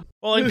 go on.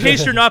 Well, in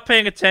case you're not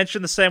paying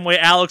attention the same way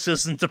Alex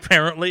isn't,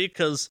 apparently,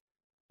 because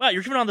wow,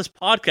 you're even on this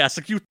podcast.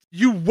 Like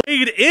you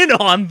weighed in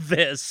on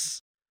this.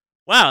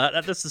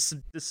 Wow, this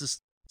is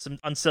some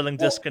unsettling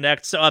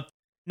disconnect. So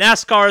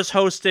NASCAR is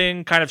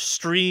hosting kind of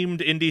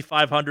streamed Indy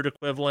 500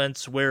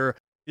 equivalents where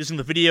using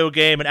the video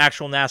game and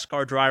actual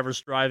NASCAR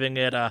drivers driving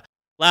it.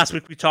 Last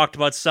week we talked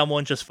about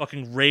someone just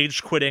fucking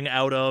rage quitting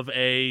out of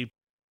a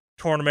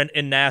tournament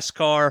in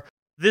NASCAR.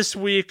 This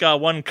week,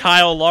 one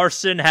Kyle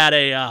Larson had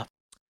a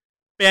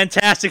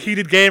fantastic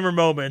heated gamer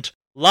moment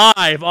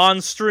live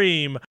on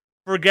stream,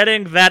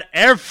 forgetting that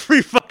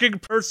every fucking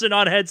person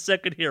on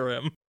headset could hear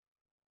him.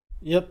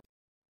 Yep.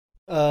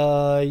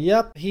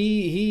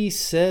 He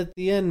said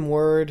the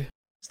N-word.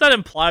 It's not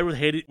implied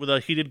with a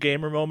heated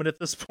gamer moment at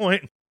this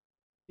point.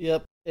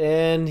 Yep.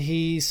 And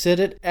he said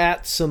it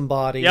at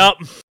somebody. Yep.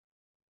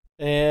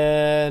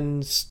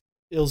 And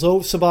it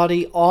was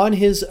somebody on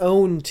his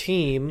own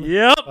team.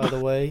 Yep. By the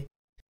way.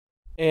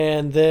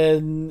 And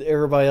then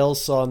everybody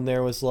else on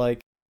there was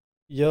like,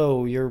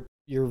 yo, you're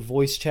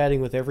voice chatting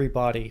with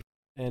everybody.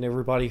 And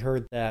everybody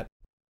heard that.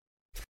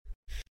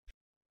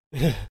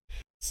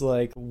 It's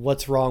like,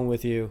 what's wrong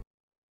with you?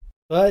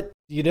 But,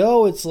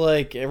 it's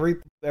like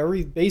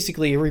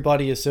basically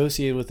everybody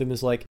associated with him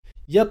is like,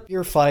 yep,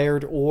 you're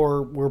fired,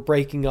 or we're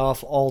breaking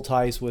off all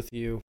ties with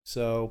you.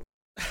 So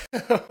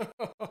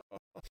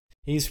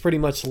he's pretty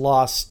much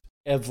lost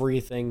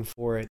everything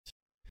for it.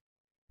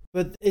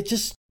 But it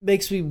just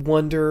makes me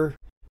wonder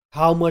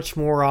how much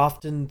more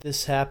often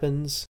this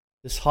happens.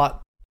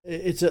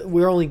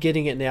 We're only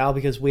getting it now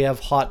because we have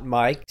hot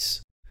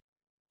mics.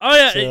 Oh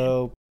yeah.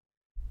 So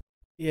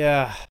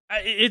yeah,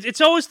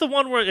 it's always the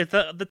one where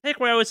the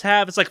takeaway I always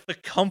have is like the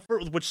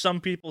comfort with which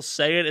some people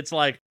say it. It's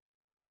like,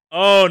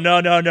 oh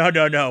no,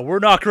 we're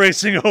not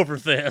gracing over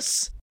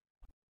this.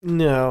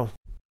 No,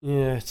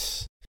 yeah,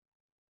 it's,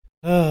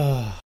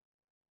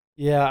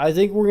 yeah. I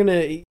think we're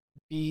gonna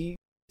be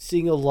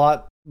seeing a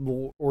lot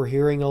more or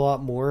hearing a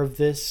lot more of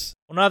this.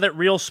 Well, now that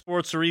real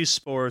sports are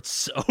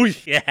esports, oh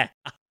yeah.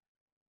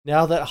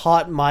 Now that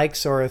hot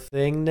mics are a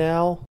thing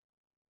now,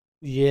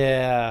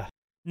 yeah.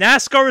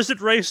 NASCAR isn't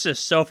racist.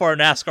 So far,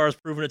 NASCAR has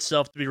proven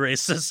itself to be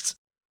racist.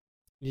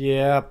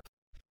 Yep.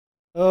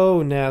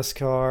 Oh,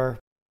 NASCAR.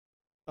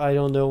 I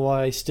don't know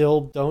why. I still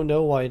don't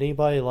know why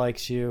anybody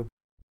likes you.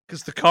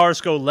 Because the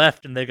cars go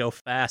left and they go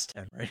fast,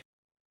 Henry.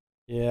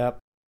 Yep.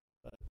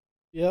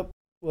 Yep.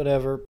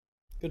 Whatever.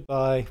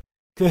 Goodbye.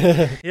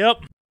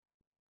 Yep.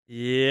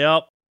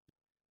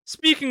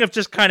 Speaking of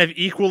just kind of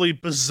equally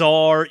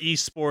bizarre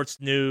esports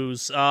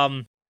news,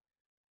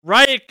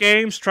 Riot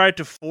Games tried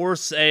to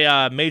force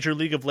a Major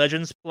League of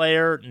Legends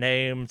player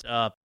named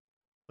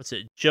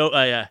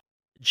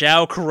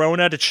Jao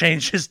Corona to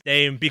change his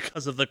name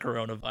because of the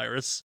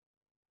coronavirus.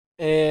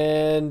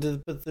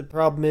 But the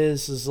problem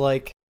is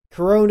like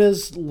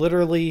Corona's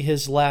literally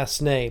his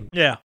last name.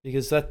 Yeah.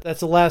 Because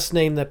that's a last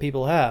name that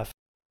people have.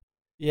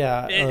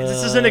 Yeah.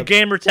 This isn't a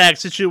gamer tag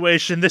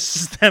situation. This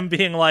is them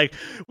being like,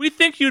 we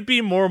think you'd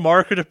be more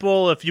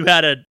marketable if you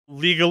had a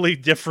legally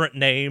different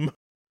name.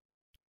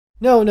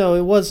 No,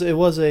 it was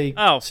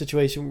a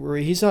situation where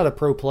he's not a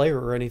pro player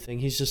or anything.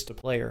 He's just a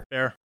player.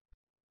 Fair.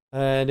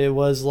 And it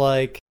was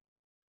like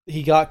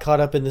he got caught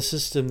up in the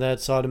system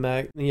that's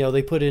automatic.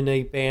 They put in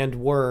a banned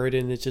word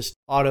and it just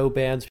auto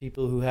bans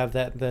people who have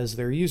that as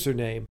their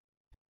username.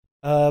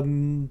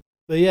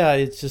 But yeah,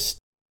 it's just.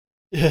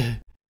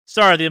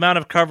 Sorry, the amount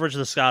of coverage of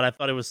this guy,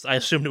 I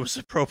assumed it was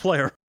a pro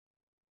player.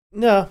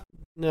 No,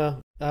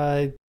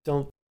 I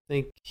don't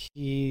think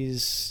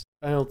as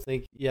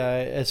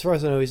far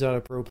as I know, he's not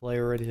a pro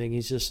player or anything.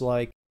 He's just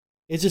like,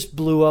 it just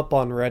blew up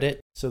on Reddit,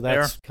 so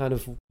that's kind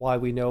of why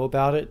we know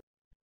about it.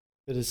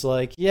 But it's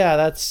like, yeah,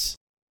 that's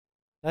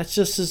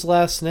just his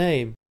last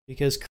name,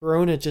 because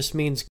Corona just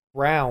means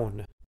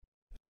ground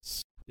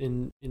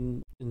in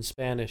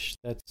Spanish.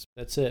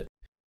 That's it.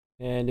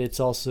 And it's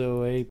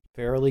also a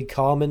fairly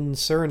common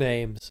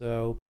surname,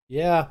 so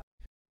yeah.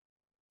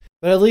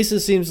 But at least it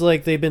seems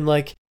like they've been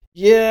like,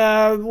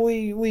 yeah,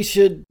 we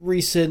should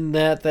rescind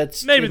that.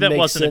 Maybe that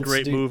wasn't a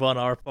great move on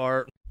our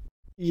part.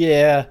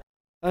 Yeah.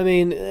 I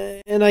mean,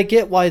 and I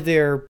get why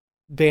they're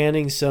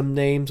banning some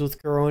names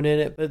with Corona in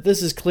it, but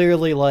this is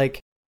clearly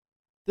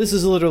this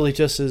is literally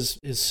just his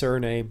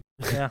surname.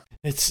 Yeah.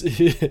 It's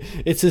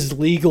his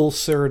legal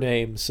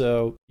surname,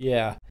 so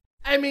yeah.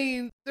 I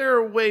mean, there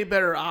are way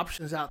better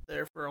options out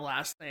there for a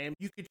last name.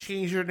 You could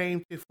change your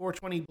name to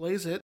 420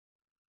 Blaze It.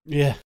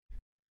 Yeah.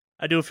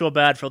 I do feel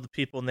bad for the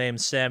people named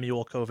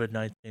Samuel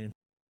COVID-19.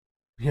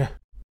 Yeah.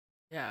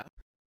 Yeah.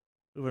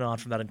 Moving on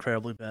from that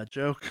incredibly bad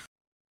joke.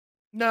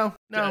 No.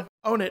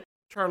 Own it,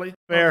 Charlie.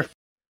 Fair.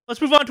 Let's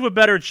move on to a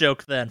better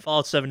joke then.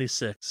 Fallout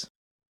 76.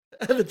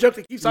 The joke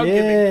that keeps on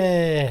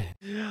giving.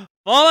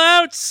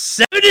 Fallout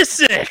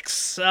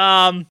 76!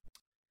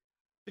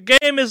 The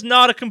game is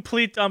not a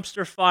complete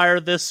dumpster fire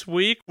this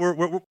week.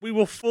 We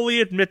will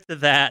fully admit to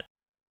that.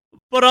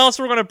 But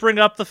also we're going to bring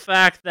up the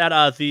fact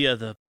that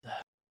the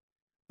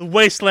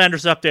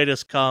Wastelanders update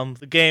has come.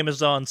 The game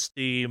is on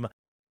Steam.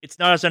 It's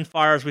not as on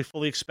fire as we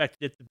fully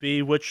expected it to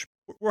be, which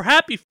we're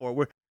happy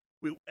for.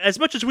 As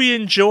much as we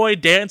enjoy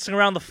dancing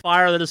around the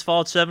fire that is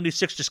Fallout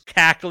 76, just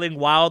cackling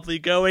wildly,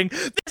 going,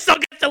 "This'll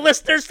get the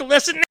listeners to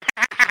listen."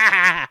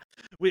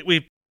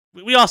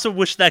 We also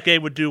wish that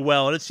game would do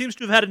well, and it seems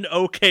to have had an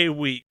okay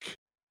week.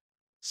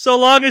 So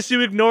long as you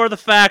ignore the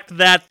fact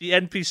that the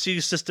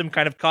NPC system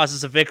kind of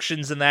causes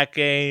evictions in that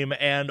game,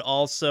 and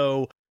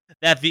also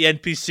that the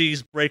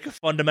NPCs break a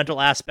fundamental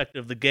aspect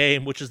of the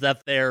game, which is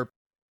that they're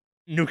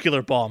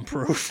nuclear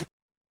bomb-proof.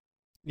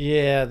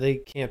 Yeah, they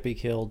can't be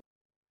killed.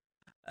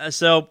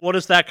 So what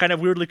does that kind of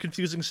weirdly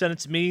confusing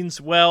sentence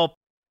means? Well,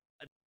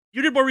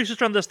 you did more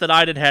research on this than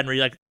I did, Henry.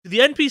 Like, do the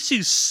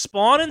NPCs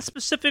spawn in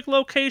specific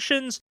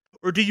locations,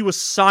 or do you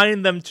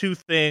assign them to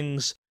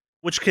things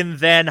which can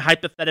then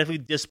hypothetically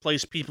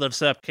displace people that have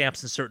set up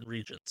camps in certain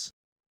regions?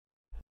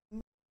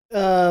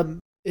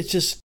 It's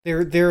just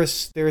they're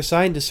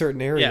assigned to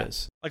certain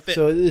areas. Yeah,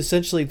 so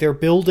essentially they're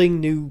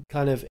building new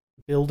kind of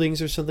buildings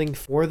or something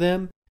for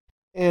them,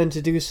 and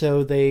to do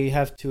so they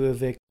have to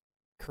evict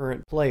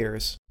current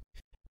players.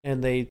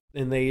 And they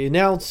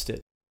announced it.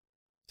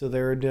 So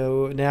there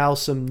are now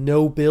some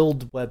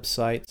no-build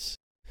websites.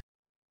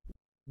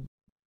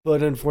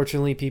 But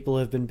unfortunately, people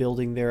have been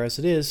building there as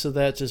it is, so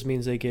that just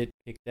means they get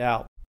kicked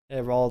out.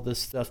 All this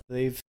stuff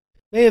they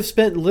have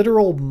spent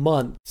literal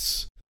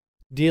months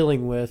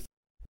dealing with,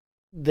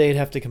 they'd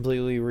have to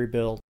completely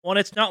rebuild. Well,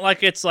 it's not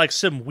like it's like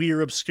some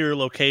weird, obscure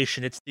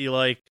location. It's the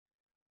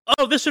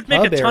oh, this would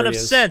make a ton of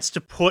sense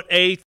to put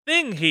a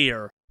thing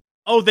here.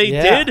 Oh, they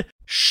did?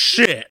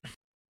 Shit.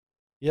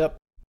 Yep.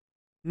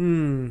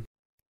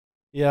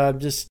 Yeah,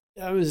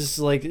 I was just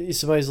like,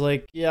 somebody's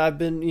like, yeah,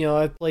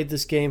 I've played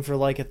this game for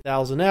like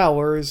 1,000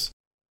 hours,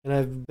 and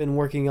I've been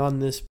working on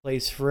this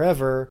place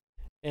forever,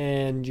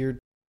 and you're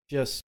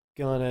just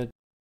gonna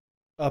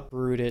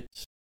uproot it.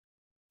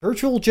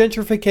 Virtual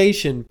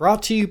gentrification,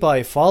 brought to you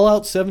by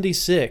Fallout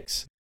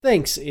 76.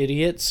 Thanks,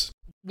 idiots.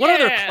 What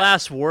other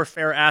class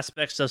warfare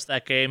aspects does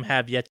that game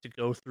have yet to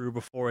go through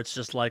before it's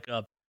just like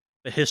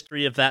the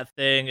history of that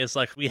thing is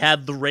like, we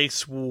had the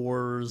race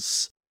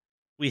wars,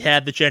 we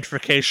had the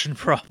gentrification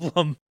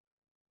problem.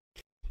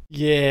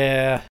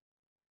 Yeah.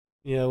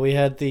 We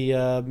had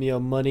the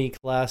money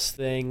class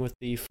thing with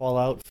the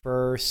Fallout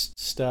First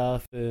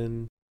stuff,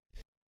 and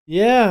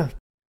yeah,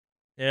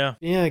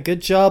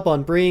 good job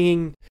on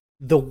bringing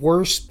the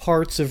worst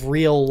parts of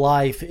real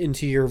life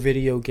into your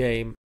video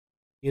game.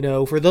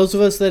 For those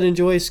of us that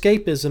enjoy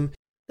escapism,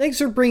 thanks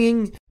for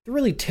bringing the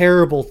really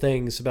terrible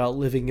things about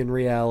living in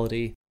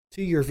reality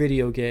to your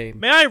video game.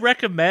 May I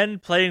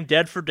recommend playing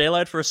Dead for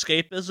Daylight for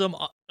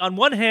escapism? On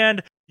one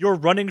hand, you're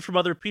running from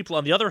other people.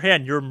 On the other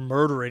hand, you're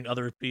murdering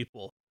other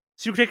people.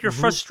 So you can take your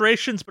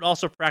frustrations, but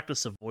also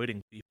practice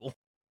avoiding people.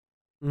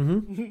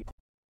 Mm-hmm.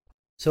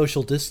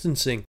 Social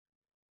distancing.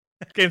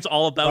 That game's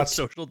all about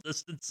social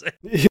distancing.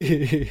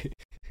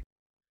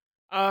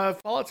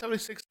 Fallout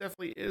 76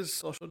 definitely is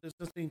social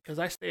distancing because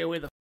I stay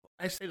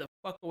the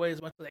fuck away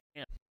as much as I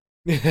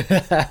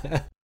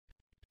can.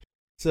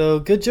 So,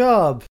 good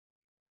job.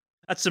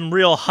 That's some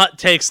real hot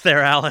takes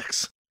there,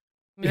 Alex.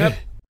 Yep.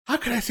 How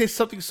could I say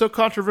something so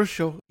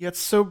controversial yet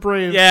so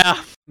brave?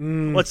 Yeah.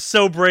 Mm. What's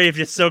so brave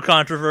yet so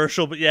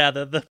controversial, but yeah,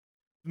 the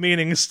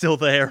meaning is still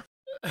there.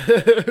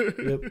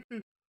 Yep.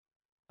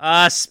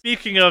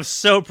 Speaking of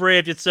so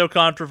brave yet so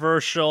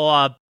controversial,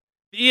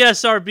 the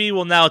ESRB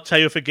will now tell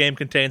you if a game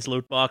contains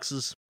loot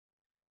boxes.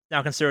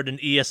 Now considered an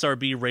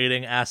ESRB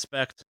rating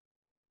aspect.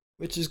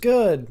 Which is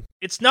good.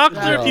 It's not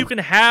Good clear if job. you can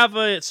have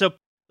a... So,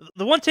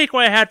 the one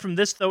takeaway I had from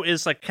this, though,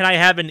 is, like, can I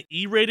have an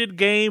E-rated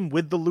game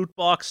with the loot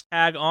box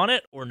tag on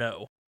it, or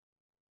no?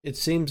 It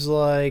seems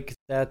like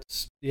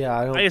that's... Yeah,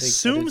 I don't think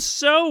assume that is...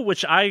 so,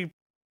 which I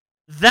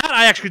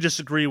actually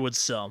disagree with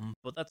some,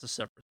 but that's a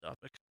separate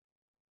topic.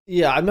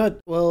 Yeah, I'm not...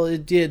 Well,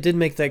 it did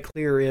make that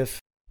clear if...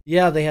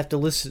 Yeah, they have to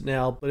list it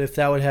now, but if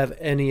that would have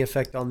any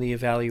effect on the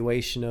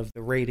evaluation of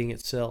the rating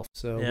itself.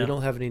 So Yeah. we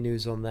don't have any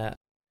news on that.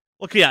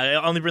 Look, yeah,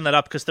 I only bring that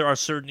up because there are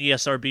certain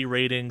ESRB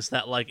ratings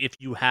that, like, if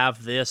you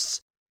have this,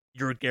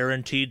 you're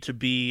guaranteed to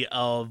be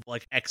of,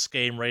 like, X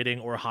game rating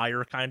or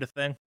higher kind of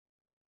thing.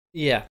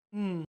 Yeah.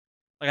 Hmm.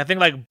 Like, I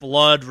think, like,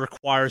 Blood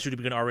requires you to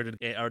be an R-rated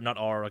game, or not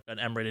R, like, an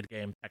M-rated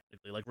game,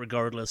 technically. Like,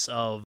 regardless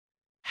of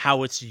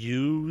how it's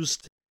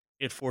used,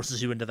 it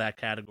forces you into that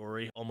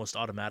category almost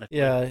automatically.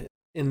 Yeah,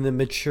 in the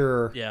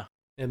mature Yeah.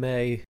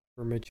 MA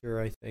for mature,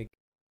 I think.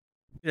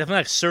 Yeah, I think,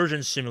 like,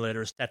 Surgeon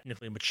Simulator is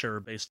technically mature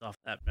based off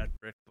that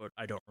metric, but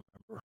I don't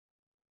remember.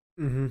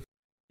 Mm-hmm.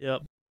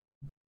 Yep.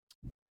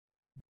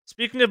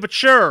 Speaking of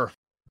mature,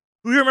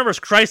 who here remembers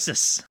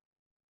Crisis?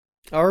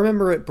 I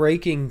remember it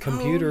breaking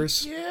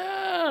computers. Oh,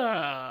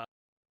 yeah.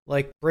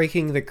 Like,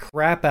 breaking the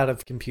crap out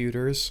of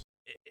computers.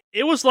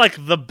 It was like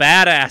the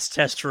badass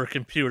test for a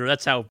computer.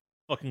 That's how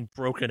fucking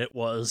broken it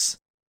was.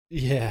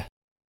 Yeah.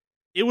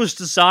 It was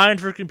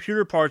designed for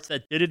computer parts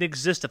that didn't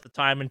exist at the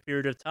time and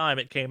period of time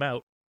it came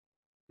out.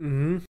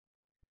 Mm-hmm.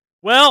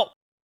 Well,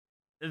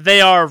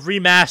 they are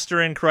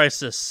remastering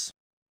Crisis.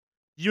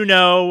 You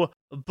know,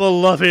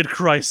 beloved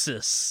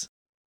Crisis.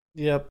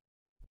 Yep.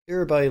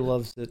 Everybody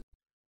loves it.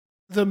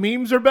 The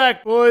memes are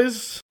back,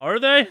 boys. Are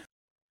they?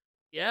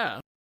 Yeah.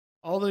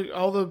 All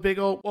the big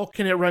old... Well,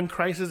 can it run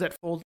Crisis at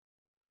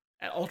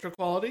ultra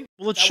quality?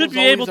 Well, it That should was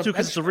be able always to a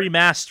because it's a benchmark.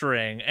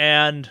 remastering,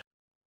 and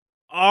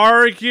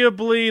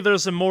arguably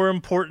there's a more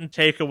important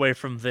takeaway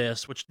from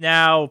this, which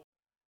now,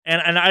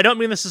 and I don't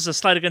mean this as a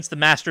slight against the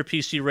Master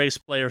PC race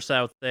players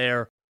out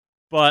there,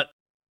 but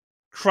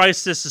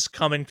Crysis is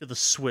coming to the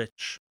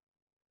Switch,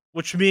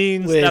 which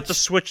means that the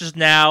Switch is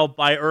now,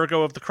 by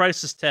ergo of the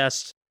Crysis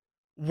test,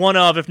 one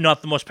of, if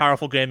not the most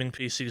powerful gaming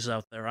PCs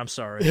out there. I'm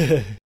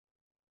sorry.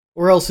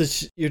 Or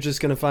else you're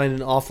just going to find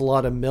an awful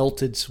lot of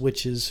melted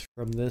switches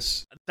from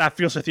this. That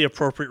feels like the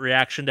appropriate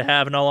reaction to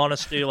have, in all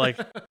honesty. Like,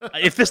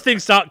 if this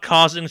thing's not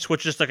causing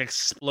switches to like,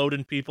 explode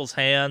in people's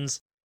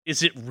hands,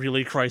 is it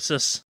really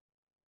Crysis?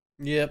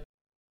 Yep.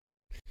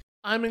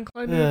 I'm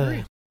inclined to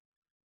agree.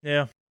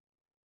 Yeah.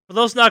 For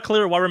those not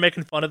clear why we're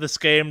making fun of this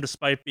game,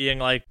 despite being,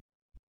 like,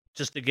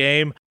 just a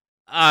game,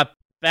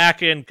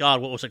 back in, God,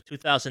 what was it,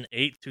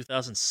 2008,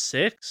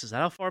 2006? Is that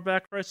how far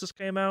back Crysis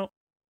came out?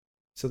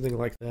 Something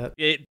like that.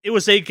 It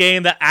was a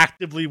game that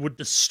actively would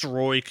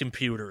destroy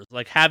computers.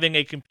 Like, having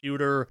a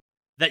computer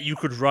that you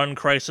could run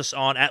Crysis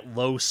on at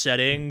low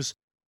settings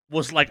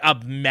was like a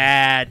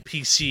mad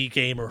PC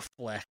gamer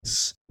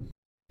flex.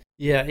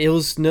 Yeah,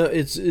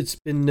 it's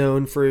been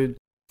known for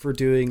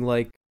doing,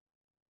 like,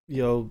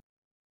 you know,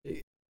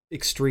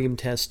 extreme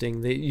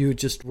testing. That you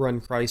just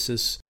run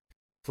Crysis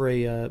for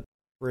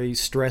a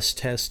stress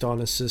test on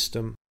a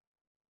system.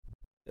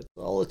 That's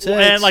all it takes.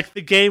 And, like,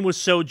 the game was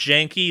so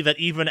janky that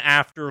even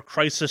after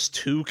Crysis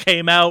 2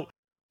 came out,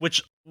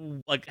 which,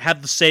 like,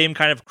 had the same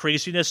kind of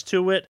craziness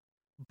to it,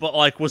 but,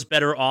 like, was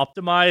better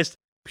optimized,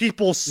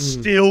 people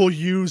still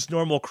use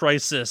normal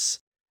Crysis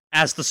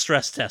as the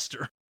stress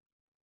tester.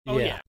 Oh,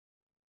 yeah.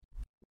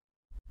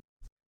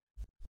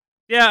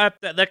 Yeah,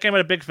 that game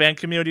had a big fan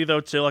community, though,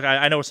 too. Like,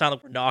 I know it's not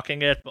like we're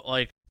knocking it, but,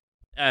 like,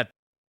 at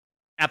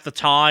the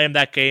time,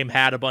 that game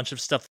had a bunch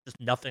of stuff that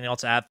nothing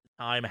else at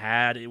the time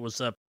had. It was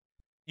a...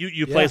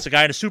 You play as a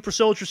guy in a super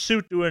soldier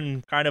suit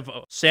doing kind of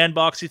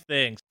sandboxy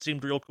things. It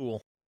seemed real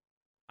cool.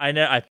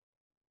 That's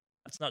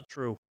not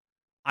true.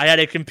 I had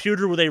a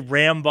computer with a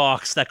RAM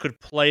box that could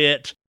play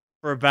it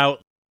for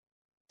about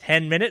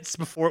 10 minutes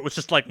before it was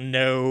just like,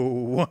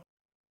 no.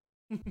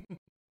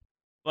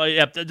 But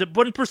yeah, to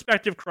put in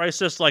perspective,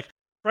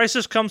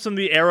 Crysis comes from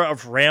the era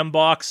of RAM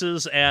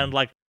boxes, and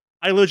like,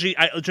 I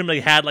legitimately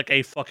had like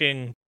a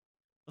fucking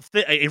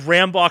a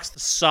RAM box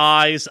the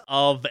size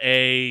of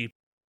a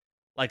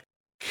like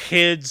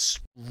kid's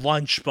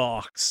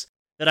lunchbox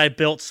that I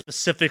built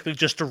specifically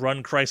just to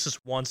run Crysis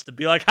once to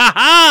be like,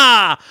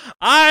 ha!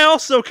 I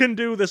also can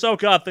do this. Oh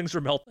god, things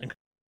are melting.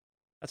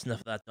 That's enough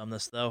of that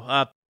dumbness,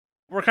 though.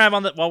 We're kind of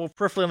on we're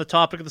peripherally on the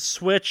topic of the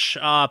Switch.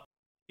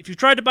 If you've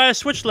tried to buy a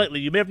Switch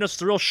lately, you may have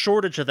noticed a real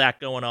shortage of that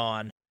going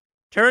on.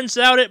 Turns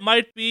out it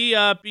might be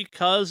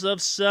because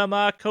of some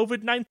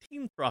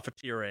COVID-19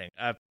 profiteering.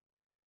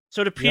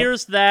 So it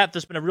appears that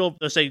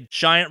there's a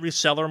giant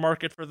reseller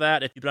market for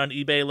that. If you've been on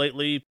eBay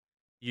lately,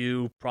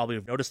 you probably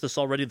have noticed this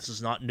already. This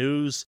is not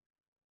news.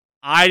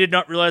 I did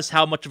not realize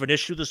how much of an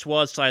issue this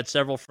was, so I had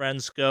several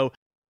friends go,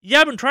 yeah,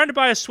 I've been trying to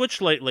buy a Switch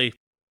lately.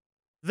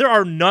 There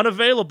are none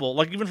available.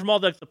 Like, even from all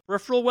the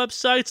peripheral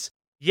websites,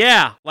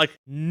 yeah, like,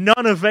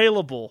 none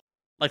available.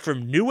 Like,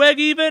 from Newegg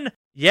even?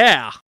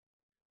 Yeah.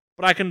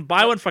 But I can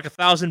buy one for like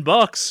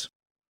 $1,000.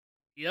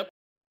 Yep.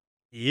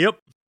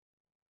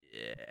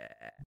 Yeah.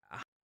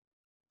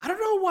 I don't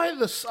know why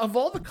of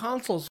all the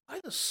consoles, why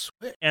the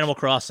Switch? Animal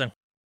Crossing.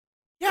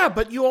 Yeah,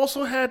 but you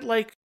also had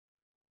like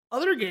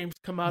other games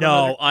come out.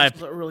 No, that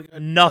were really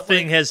good.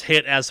 Nothing has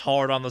hit as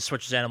hard on the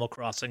Switch as Animal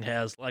Crossing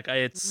has. Like,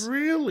 it's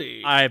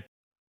really.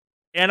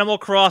 Animal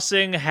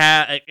Crossing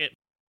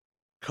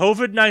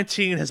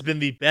COVID-19 has been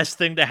the best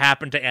thing to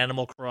happen to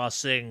Animal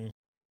Crossing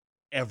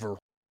ever.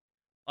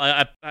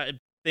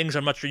 Things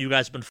I'm not sure you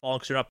guys have been following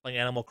because you're not playing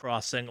Animal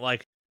Crossing.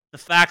 Like, the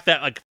fact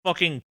that, like,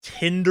 fucking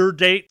Tinder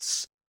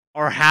dates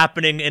are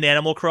happening in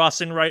Animal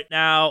Crossing right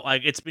now.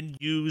 Like, it's been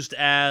used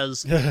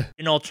as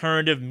an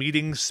alternative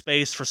meeting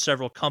space for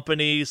several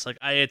companies. Like,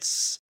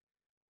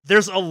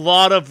 there's a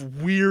lot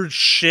of weird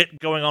shit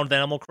going on with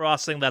Animal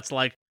Crossing that's,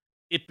 like,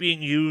 it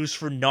being used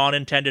for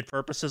non-intended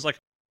purposes. Like,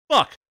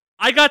 fuck,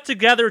 I got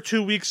together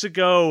 2 weeks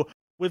ago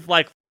with,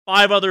 like,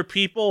 5 other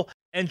people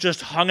and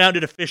just hung out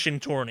at a fishing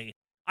tourney.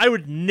 I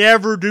would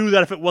never do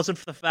that if it wasn't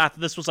for the fact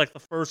that this was, like, the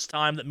first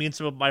time that me and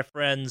some of my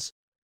friends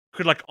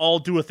could, like, all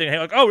do a thing. Hey,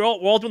 like, oh, we're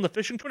all doing the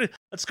fishing tourney?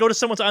 Let's go to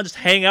someone's house and just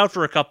hang out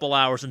for a couple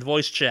hours and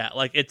voice chat.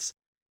 Like, it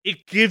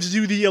gives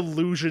you the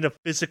illusion of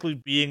physically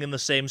being in the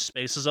same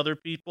space as other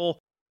people,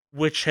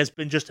 which has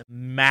been just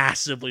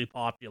massively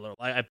popular.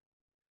 Like,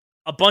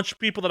 a bunch of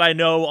people that I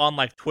know on,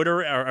 like,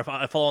 Twitter, or if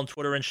I follow on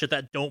Twitter and shit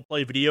that don't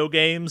play video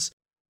games,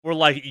 were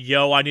like,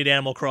 yo, I need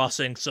Animal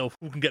Crossing, so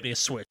who can get me a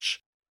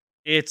Switch?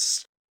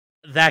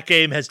 That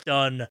game has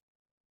done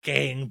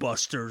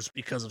gangbusters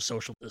because of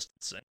social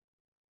distancing.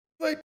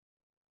 But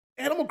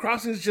Animal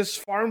Crossing is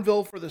just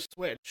Farmville for the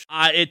Switch.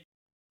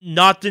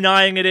 Not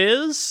denying it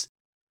is,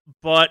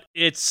 but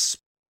it's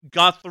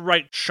got the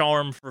right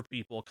charm for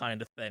people,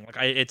 kind of thing. Like,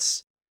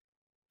 it's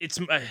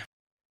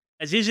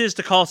as easy as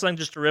to call something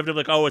just derivative,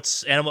 like, oh,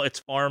 it's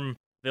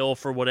Farmville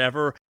for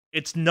whatever.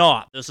 It's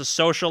not. There's a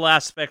social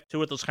aspect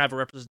to it. There's kind of a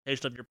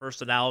representation of your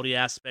personality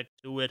aspect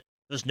to it.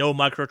 There's no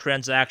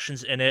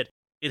microtransactions in it.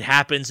 It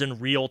happens in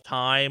real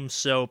time,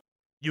 so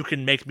you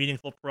can make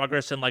meaningful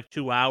progress in like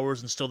 2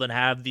 hours and still then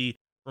have the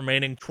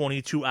remaining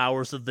 22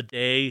 hours of the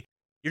day.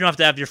 You don't have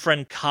to have your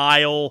friend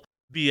Kyle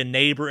be a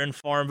neighbor in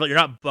Farmville.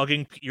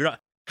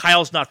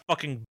 Kyle's not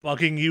fucking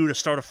bugging you to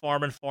start a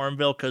farm in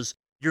Farmville because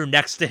you're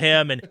next to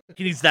him and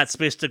he needs that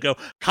space to go,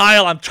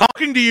 Kyle, I'm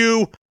talking to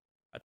you!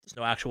 There's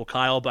no actual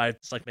Kyle, but I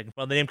just like making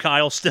fun of the name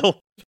Kyle still.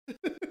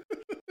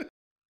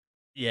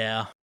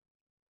 Yeah.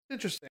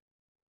 Interesting.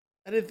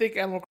 I didn't think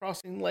Animal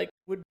Crossing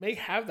would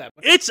have that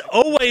much. It's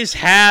always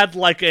had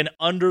like an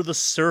under the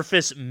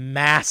surface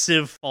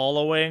massive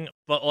following,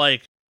 but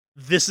like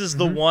this is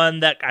the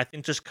one that I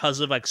think just because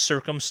of like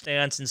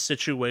circumstance and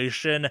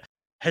situation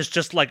has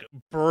just like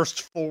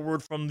burst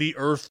forward from the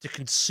earth to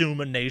consume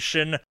a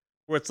nation.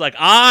 Where it's like,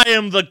 I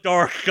am the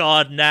Dark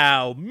God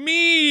now.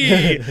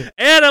 Me!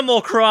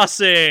 Animal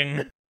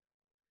Crossing!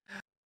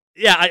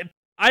 Yeah,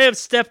 I have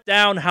stepped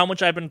down how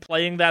much I've been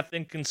playing that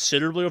thing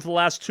considerably over the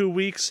last 2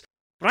 weeks,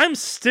 but I'm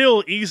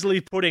still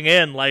easily putting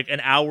in like an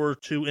hour or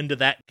two into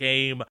that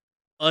game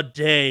a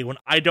day when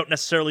I don't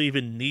necessarily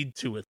even need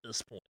to at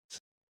this point.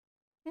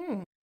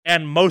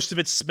 And most of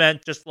it's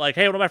spent just like,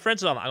 hey, one of my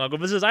friends is on. I'm gonna go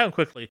visit his island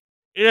quickly.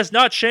 It has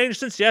not changed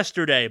since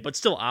yesterday, but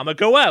still, I'm gonna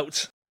go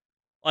out.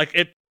 Like,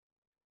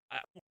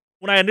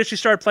 when I initially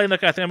started playing,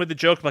 like, I think I made the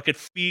joke, like, it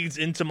feeds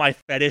into my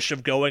fetish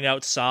of going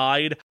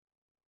outside.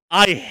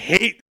 I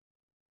hate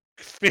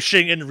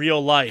fishing in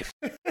real life.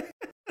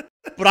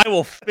 But I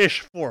will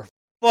fish for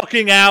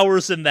fucking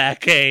hours in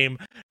that game.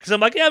 Because I'm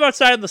like, yeah, I'm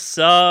outside in the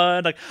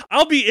sun. Like,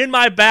 I'll be in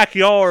my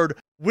backyard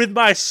with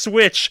my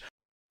Switch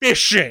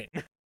fishing.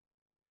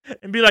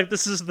 And be like,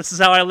 this is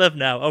how I live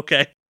now.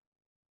 Okay.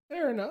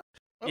 Fair enough.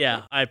 Okay.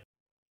 Yeah,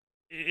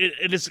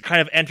 It has kind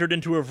of entered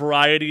into a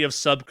variety of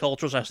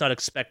subcultures I was not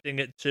expecting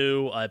it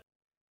to.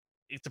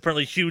 It's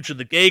apparently huge in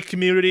the gay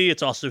community.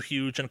 It's also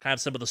huge in kind of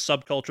some of the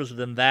subcultures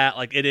within that.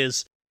 Like, it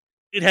has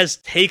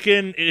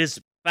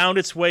found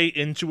its way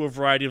into a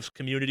variety of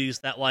communities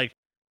that, like,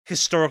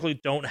 historically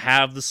don't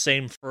have the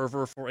same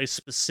fervor for a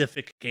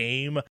specific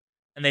game,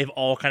 and they've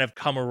all kind of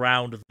come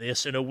around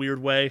this in a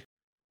weird way.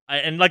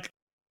 In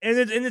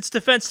its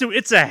defense, too,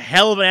 it's a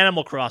hell of an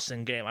Animal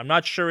Crossing game. I'm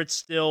not sure it's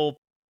still...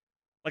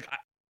 Like,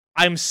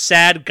 I'm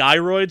sad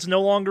gyroids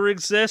no longer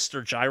exist,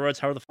 or gyroids,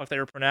 however the fuck they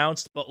were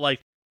pronounced, but, like,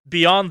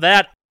 beyond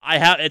that,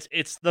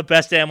 it's the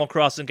best Animal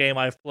Crossing game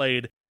I've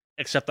played,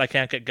 except I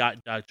can't get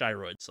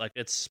gyroids. Like,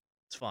 it's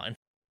fine.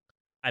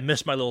 I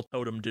miss my little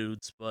totem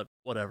dudes, but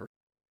whatever.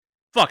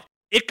 Fuck.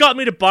 it got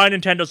me to buy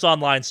Nintendo's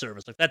online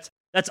service. Like that's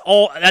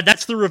all.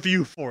 That's the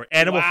review for it.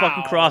 Animal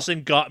fucking Wow.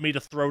 Crossing got me to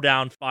throw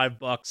down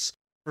 $5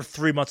 for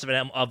 3 months of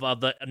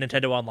the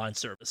Nintendo online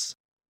service.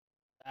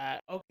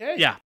 Okay.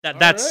 Yeah, All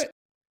that's right.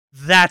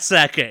 that's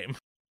that game.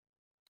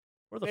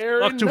 Where the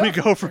Fair fuck do we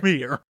enough. go from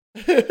here?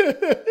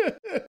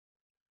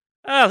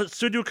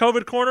 So do a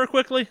COVID corner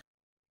quickly.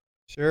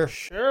 Sure.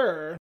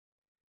 Sure.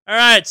 All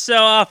right,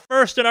 so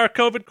first in our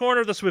COVID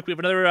corner this week, we have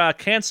another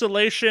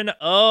cancellation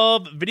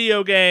of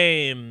video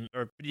game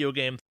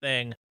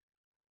thing.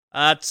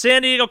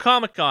 San Diego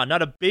Comic-Con,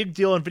 not a big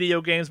deal in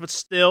video games, but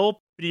still,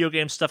 video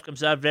game stuff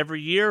comes out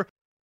every year.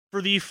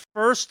 For the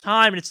first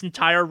time in its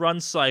entire run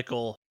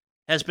cycle,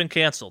 has been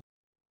canceled.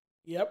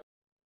 Yep.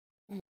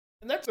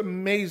 And that's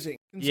amazing,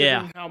 Yeah.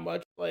 considering how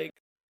much, like,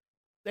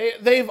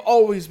 they've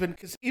always been,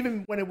 because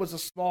even when it was a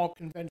small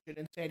convention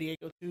in San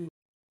Diego, too,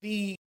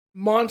 the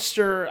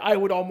monster, I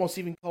would almost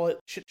even call it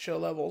shit show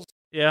levels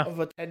Yeah. of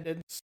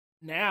attendance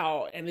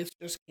now, and it's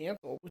just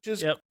canceled, which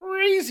is Yep.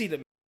 crazy to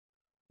me.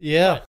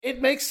 Yeah. But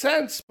it makes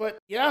sense, but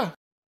yeah.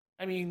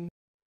 I mean,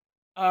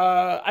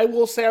 I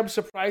will say I'm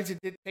surprised it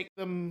did take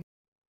them.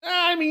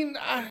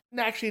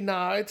 Actually,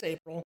 nah, it's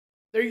April.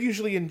 They're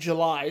usually in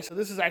July, so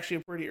this is actually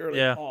a pretty early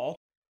Yeah. fall.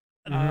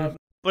 Mhm.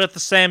 But at the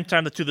same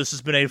time, this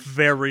has been a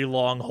very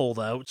long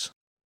holdout.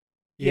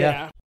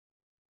 Yeah.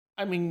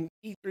 I mean,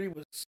 E3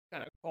 was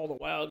kind of called a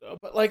while ago,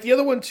 but like the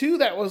other one too,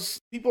 that was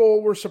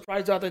people were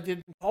surprised out that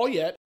didn't call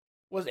yet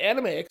was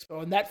Anime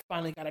Expo, and that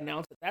finally got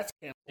announced that that's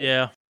canceled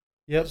Yeah.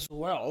 Yep. as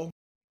well.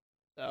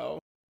 So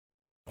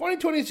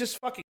 2020 is just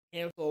fucking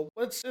canceled.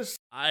 Let's just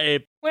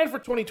I plan for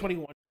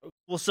 2021. Folks.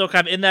 Well, so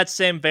kind of in that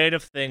same vein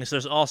of things,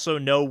 there's also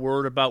no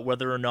word about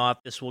whether or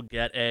not this will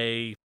get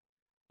a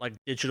like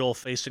digital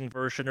facing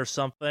version or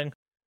something,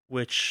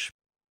 which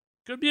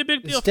could be a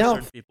big It's deal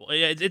for certain people.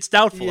 Yeah, it's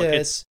doubtful. Yeah,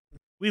 Like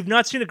we've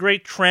not seen a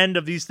great trend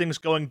of these things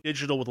going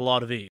digital with a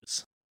lot of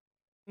ease.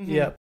 Mhm.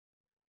 Yep.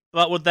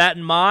 But with that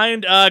in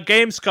mind,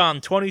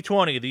 Gamescom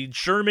 2020, the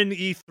German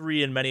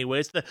E3 in many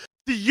ways, the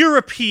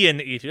European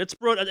E3, let's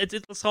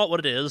call it what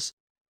it is,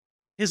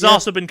 has Yep.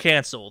 also been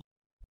canceled.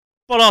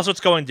 But also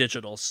it's going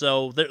digital,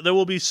 so there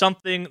will be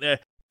something,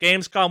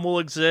 Gamescom will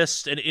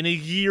exist, and in a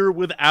year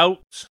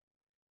without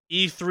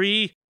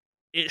E3,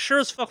 it sure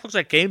as fuck looks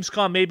like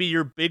Gamescom may be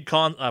your big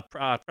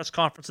press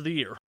conference of the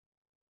year.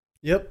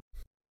 Yep.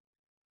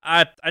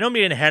 I know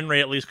me and Henry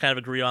at least kind of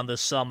agree on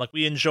this some. Like,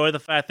 we enjoy the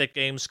fact that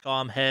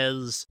Gamescom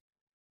has,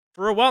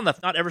 for a while,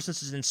 not ever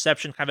since its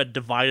inception, kind of a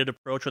divided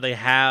approach where they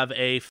have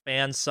a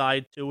fan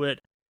side to it,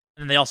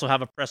 and they also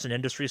have a press and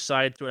industry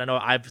side to it. I know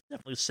I've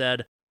definitely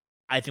said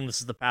I think this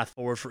is the path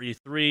forward for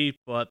E3,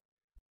 but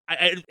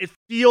it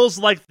feels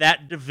like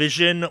that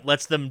division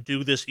lets them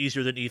do this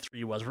easier than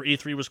E3 was, where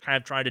E3 was kind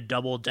of trying to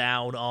double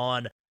down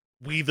on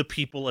we the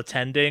people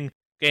attending.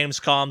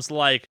 Gamescom's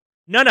like,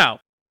 no.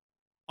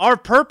 Our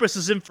purpose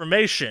is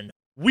information.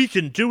 We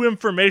can do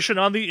information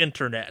on the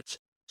internet.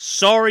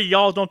 Sorry,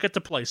 y'all don't get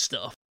to play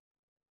stuff.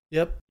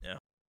 Yep.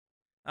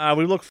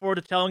 We look forward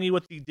to telling you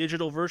what the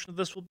digital version of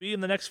this will be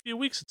in the next few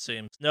weeks, it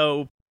seems.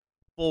 No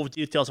full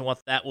details on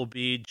what that will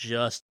be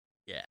just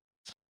yet.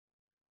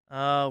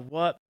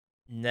 What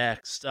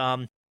next?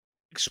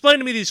 Explain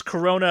to me these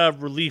Corona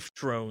relief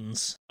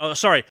drones. Oh,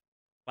 sorry.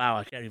 Wow,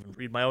 I can't even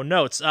read my own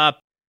notes.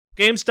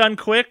 Games Done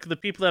Quick, the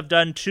people that have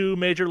done 2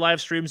 major live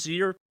streams a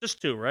year,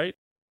 just 2, right?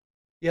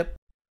 Yep.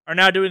 Are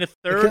now doing a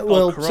third called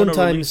well, Corona Relief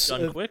sometimes,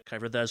 Done Quick. I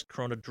read that as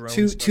Corona Drones.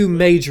 Two Done Quick.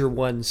 major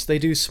ones. They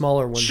do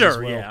smaller ones as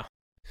Sure, well. yeah.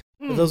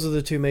 But those are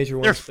the 2 major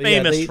ones. They're But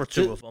yeah, famous for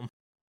 2 of them.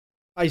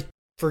 I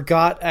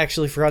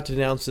actually forgot to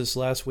announce this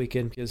last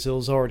weekend because it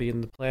was already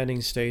in the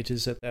planning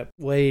stages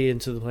way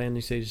into the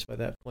planning stages by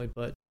that point.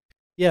 But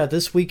yeah,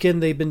 this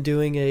weekend they've been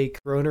doing a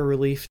Corona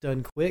Relief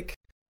Done Quick.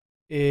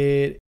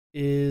 It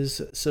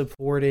is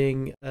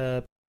supporting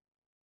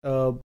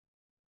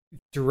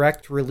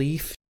Direct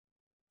Relief,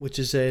 which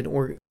is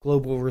an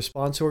global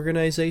response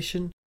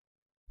organization.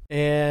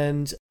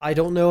 And I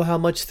don't know how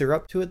much they're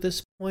up to at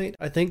this point.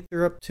 I think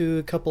they're up to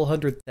a couple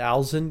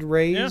 100,000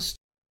 raised. Yeah.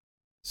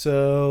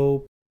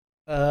 So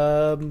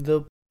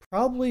they'll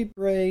probably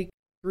break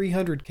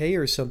 300K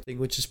or something,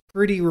 which is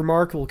pretty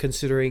remarkable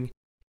considering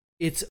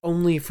it's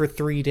only for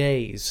 3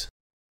 days.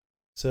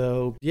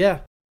 So, yeah.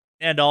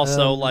 And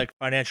also,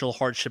 financial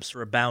hardships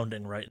are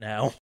abounding right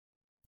now.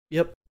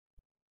 Yep.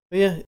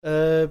 Yeah,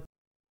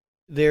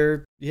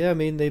 they're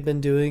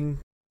doing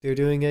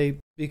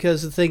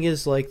because the thing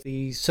is, like,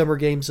 the Summer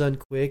Games Done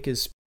Quick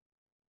is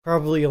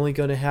probably only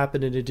going to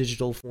happen in a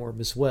digital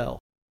form as well.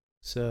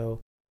 So,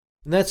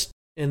 that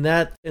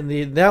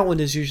one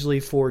is usually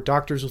for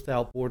Doctors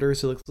Without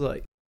Borders. It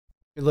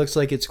looks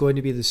like it's going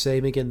to be the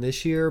same again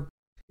this year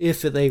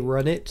if they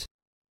run it,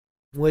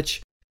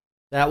 which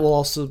that will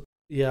also,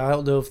 I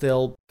don't know if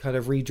they'll kind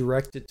of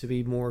redirect it to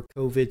be more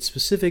COVID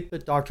specific,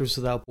 but Doctors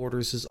Without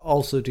Borders is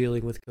also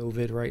dealing with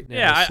COVID right now.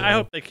 Yeah, I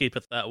hope they keep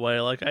it that way.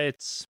 Like, I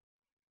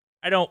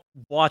don't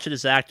watch it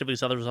as actively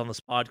as others on this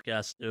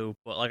podcast do,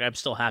 but like, I'm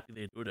still happy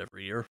they do it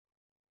every year.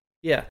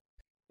 Yeah.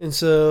 And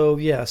so,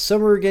 yeah,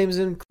 summer games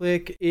in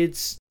quick.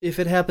 It's if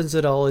it happens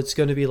at all, it's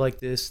going to be like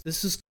this.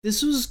 This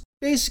was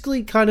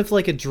basically kind of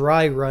like a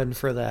dry run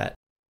for that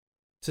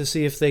to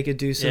see if they could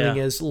do something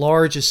as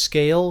large a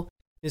scale.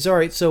 Is all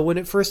right. So when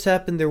it first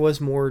happened, there was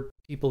more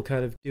people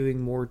kind of doing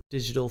more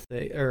digital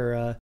thing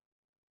or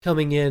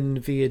coming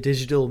in via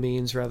digital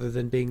means rather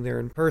than being there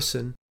in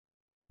person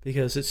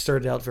because it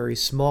started out very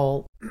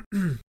small.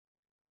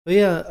 But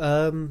yeah,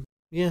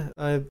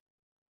 but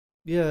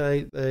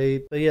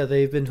yeah,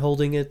 they've been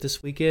holding it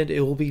this weekend.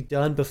 It will be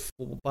done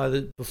before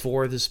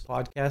this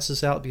podcast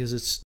is out because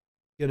it's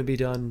going to be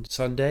done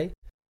Sunday.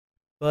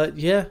 But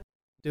yeah,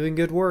 doing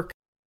good work.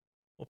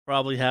 We'll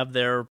probably have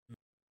their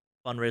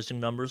fundraising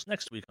numbers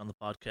next week on the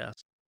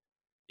podcast.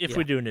 If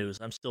we do news.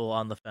 I'm still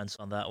on the fence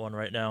on that one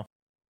right now.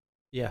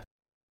 Yeah.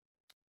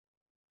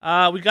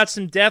 We got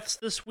some deaths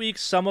this week.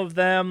 Some of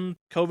them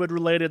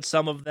COVID-related,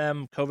 some of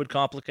them COVID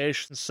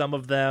complications, some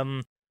of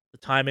them the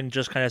timing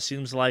just kind of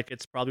seems like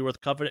it's probably worth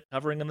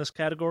covering in this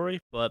category,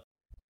 but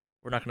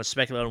we're not going to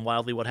speculate on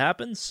wildly what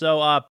happens.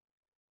 So,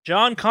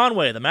 John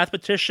Conway, the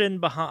mathematician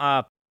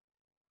behind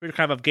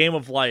kind of a Game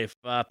of Life,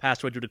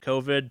 passed away due to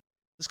COVID.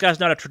 This guy's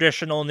not a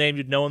traditional name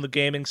you'd know in the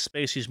gaming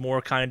space. He's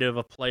more kind of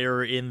a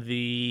player in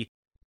the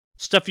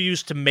stuff you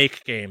use to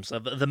make games,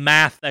 the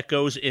math that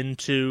goes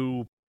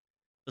into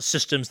the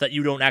systems that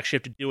you don't actually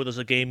have to deal with as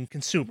a game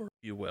consumer,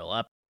 if you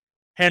will.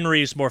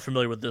 Henry's more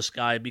familiar with this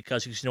guy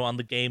because he's on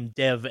the game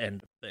dev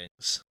end of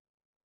things.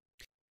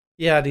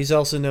 Yeah, and he's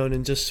also known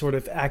in just sort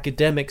of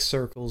academic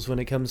circles when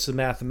it comes to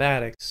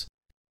mathematics,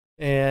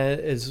 and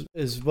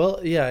as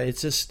well. Yeah,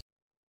 it's just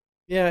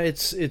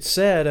it's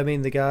sad. I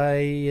mean, the guy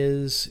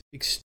is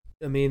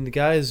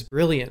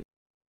brilliant.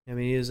 I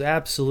mean, he is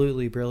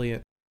absolutely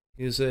brilliant.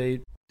 He was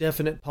a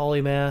definite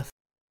polymath.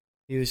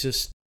 He was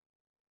just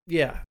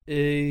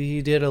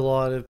he did a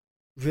lot of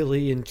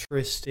really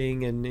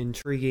interesting and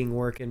intriguing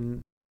work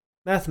in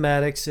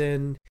mathematics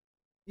and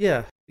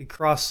a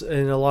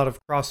lot of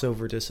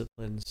crossover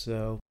disciplines.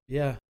 So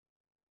yeah,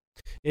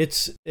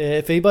 it's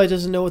if anybody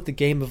doesn't know what the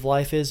Game of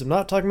Life is, I'm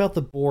not talking about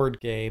the board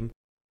game.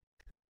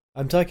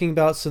 I'm talking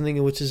about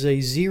something which is a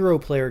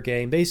 0-player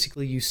game.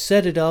 Basically, you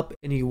set it up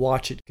and you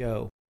watch it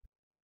go,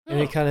 and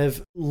it kind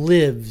of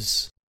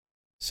lives.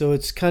 So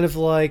it's kind of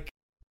like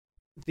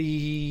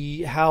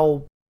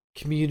how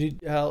in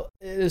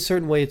a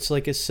certain way it's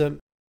like it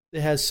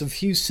has some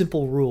few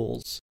simple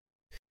rules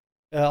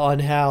on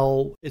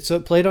how it's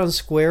certain on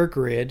square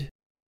grid,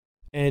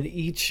 and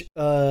each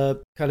kind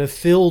of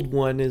filled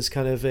one is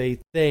kind of a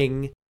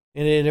thing,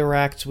 and it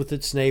interacts with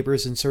its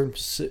neighbors in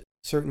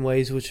certain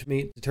ways, which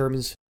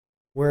determines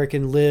where it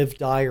can live,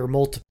 die, or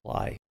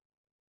multiply.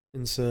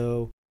 And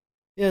so,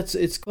 yeah,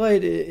 it's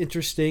quite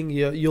interesting.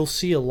 You'll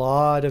see a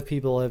lot of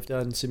people have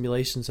done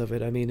simulations of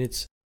it.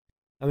 It's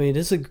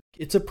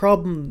a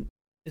problem.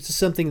 It's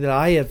something that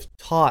I have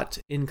taught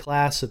in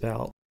class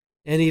about,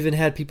 and even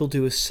had people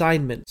do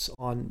assignments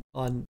on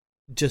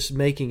just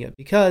making it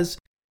because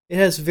it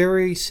has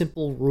very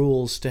simple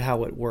rules to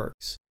how it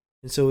works.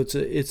 And so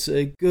it's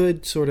a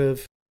good sort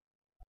of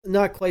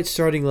not quite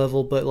starting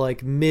level, but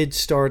like mid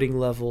starting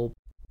level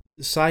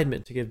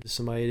assignment to give to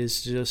somebody. It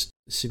is to just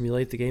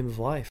simulate the Game of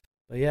Life.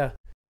 But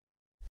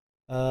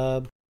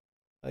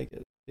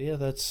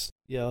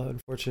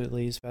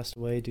unfortunately he's passed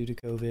away due to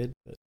COVID.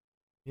 But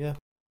yeah.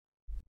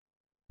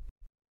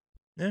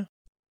 Yeah.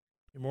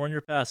 You're more in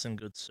your passing,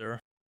 good sir.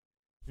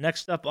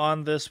 Next up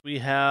on this, we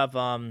have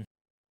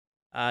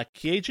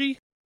Keiji.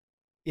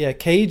 Yeah,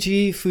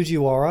 Keiji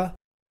Fujiwara.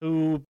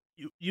 Who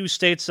you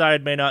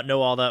stateside may not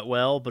know all that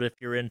well, but if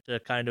you're into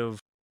kind of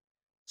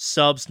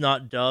subs,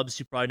 not dubs,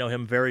 you probably know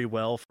him very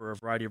well for a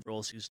variety of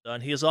roles he's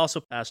done. He has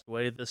also passed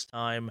away this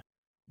time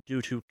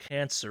due to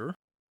cancer.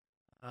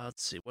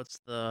 Let's see, what's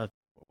the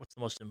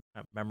most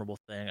memorable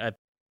thing?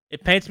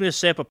 It pains me to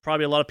say it, but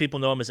probably a lot of people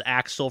know him as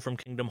Axel from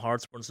Kingdom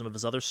Hearts or some of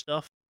his other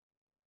stuff.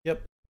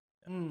 Yep.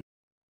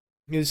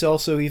 He was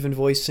also even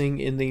voicing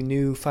in the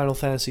new Final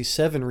Fantasy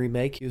VII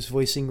remake. He was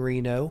voicing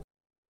Reno.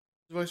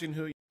 Voicing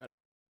who?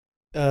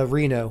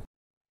 Reno.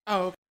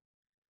 Oh, okay.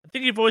 I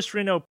think he voiced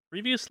Reno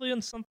previously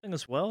in something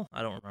as well.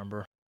 I don't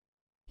remember.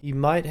 He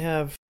might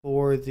have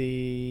for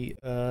the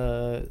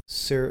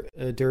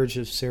Dirge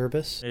of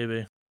Cerberus.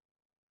 Maybe.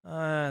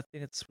 I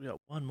think we got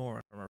one more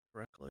if I remember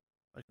correctly.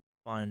 If I can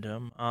find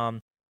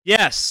him.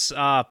 Yes.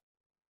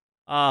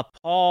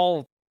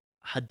 Paul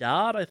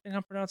Haddad, I think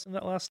I'm pronouncing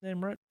that last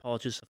name right.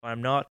 Apologies if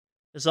I'm not.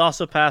 Has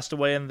also passed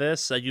away in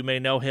this. You may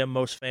know him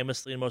most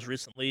famously and most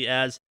recently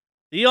as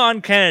Leon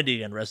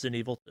Kennedy in Resident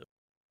Evil 2,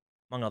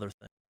 among other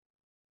things.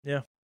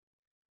 Yeah.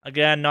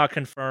 Again, not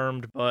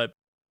confirmed, but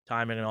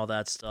timing and all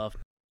that stuff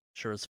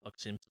sure as fuck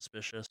seems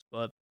suspicious.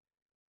 But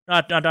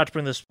not to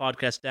bring this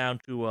podcast down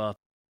to a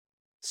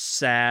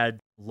sad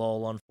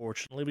lull,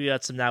 unfortunately. We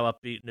got some now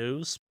upbeat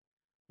news.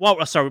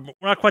 Well, sorry,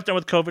 we're not quite done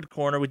with COVID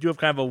Corner. We do have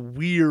kind of a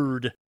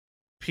weird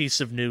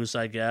piece of news,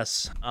 I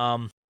guess.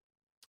 Sony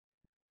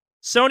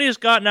has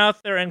gotten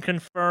out there and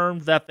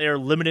confirmed that they are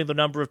limiting the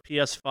number of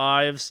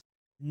PS5s,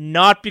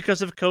 not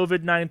because of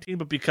COVID-19,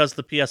 but because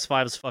the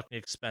PS5 is fucking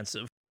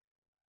expensive.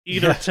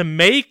 either to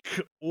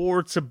make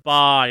or to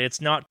buy.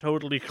 It's not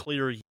totally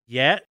clear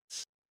yet,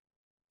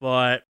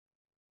 but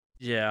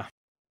yeah.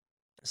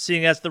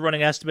 Seeing as the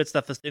running estimates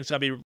that this thing's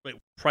going to be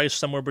priced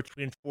somewhere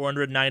between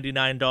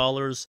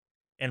 $499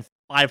 and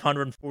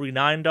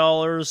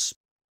 $549.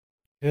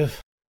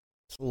 It's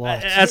a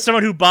lot. As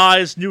someone who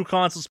buys new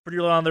consoles pretty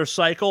early on their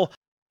cycle,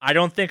 I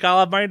don't think I'll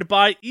have money to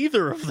buy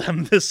either of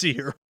them this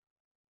year.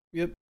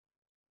 Yep.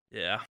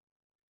 Yeah.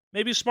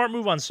 Maybe a smart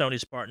move on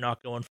Sony's part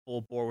not going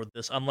full bore with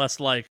this, unless,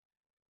 like,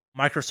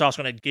 Microsoft's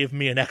going to give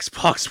me an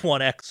Xbox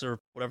One X or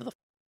whatever the...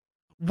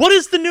 What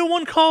is the new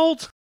one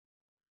called?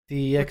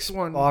 The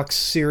Xbox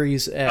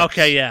Series X.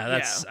 Okay, yeah,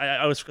 that's... Yeah. I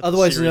always forget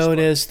otherwise the Series known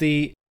part. as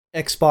the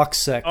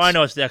Xbox X. Oh, I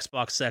know it's the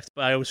Xbox X,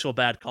 but I always feel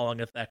bad calling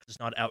it that because it's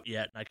not out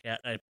yet, and I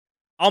can't...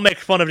 I'll make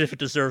fun of it if it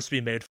deserves to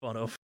be made fun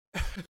of.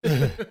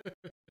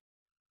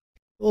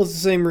 Well, it's the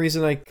same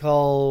reason I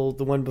call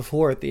the one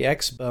before it the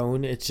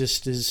X-Bone. It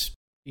just is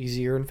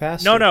easier and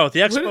faster. No,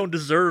 the X-Bone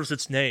deserves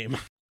its name.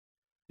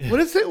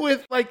 What is it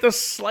with, like, the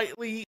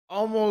slightly,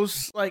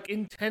 almost, like,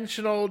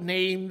 intentional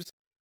names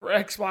for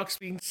Xbox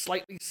being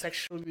slightly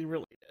sexually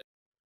related?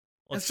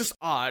 It's just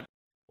odd.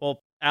 Well,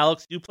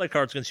 Alex, you play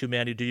Cards Against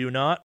Humanity, do you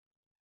not?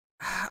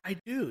 I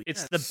do,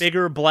 It's yes. the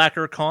bigger,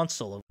 blacker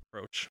console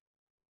approach.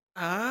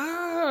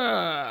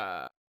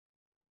 Ah.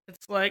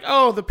 It's like,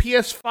 oh, the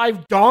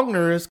PS5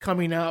 Dongner is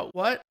coming out.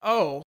 What?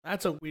 Oh,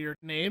 that's a weird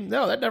name.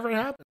 No, that never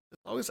happens.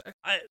 It's always...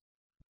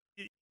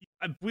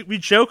 We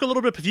joke a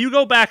little bit, but if you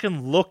go back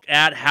and look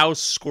at how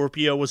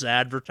Scorpio was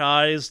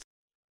advertised,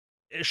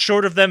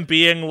 short of them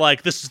being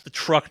like, this is the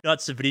truck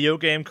nuts of video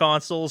game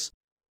consoles,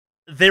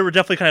 they were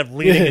definitely kind of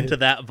leaning into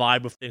that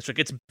vibe of things. Like,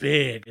 it's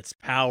big, it's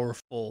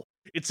powerful,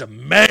 it's a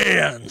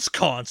man's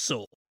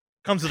console.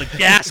 Comes with a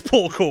gas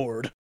pull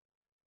cord.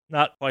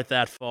 Not quite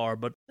that far,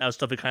 but that was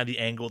definitely kind of the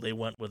angle they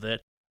went with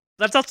it.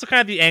 That's also kind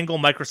of the angle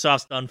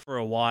Microsoft's done for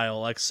a while.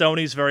 Like,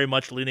 Sony's very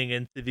much leaning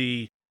into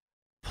the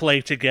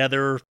play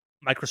together.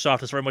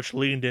 Microsoft has very much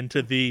leaned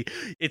into the,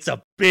 it's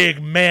a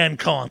big man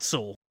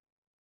console.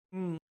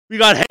 We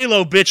got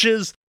Halo,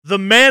 bitches! The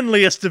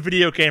manliest of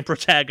video game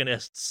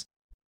protagonists.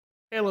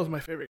 Halo's my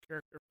favorite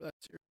character for that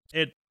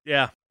series.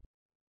 Yeah.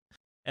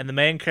 And the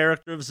main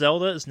character of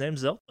Zelda is named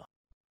Zelda.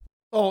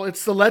 Oh,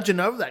 it's the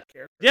legend of that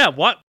character. Yeah,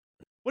 what?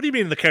 What do you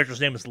mean the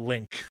character's name is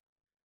Link?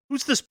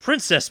 Who's this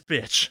princess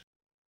bitch?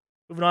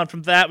 Moving on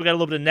from that, we got a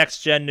little bit of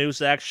next-gen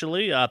news,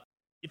 actually.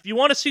 If you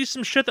want to see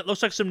some shit that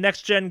looks like some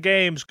next-gen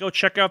games, go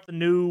check out the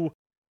new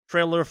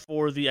trailer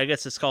for the, I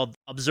guess it's called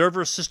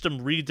Observer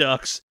System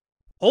Redux.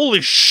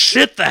 Holy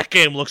shit, that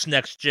game looks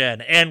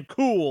next-gen, and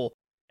cool,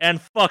 and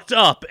fucked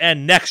up,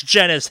 and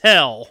next-gen as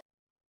hell.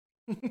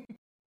 It's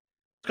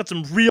got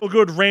some real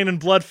good rain and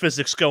blood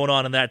physics going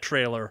on in that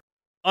trailer.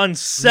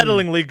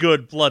 Unsettlingly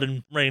good blood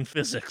and rain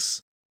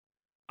physics.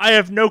 I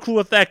have no clue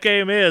what that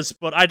game is,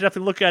 but I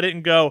definitely look at it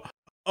and go,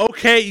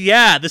 okay,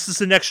 yeah, this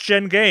is a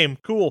next-gen game.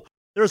 Cool.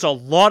 There's a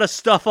lot of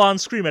stuff on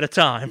screen at a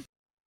time.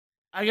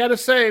 I gotta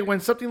say, when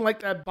something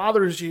like that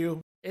bothers you,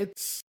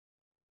 it's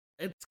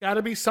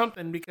gotta be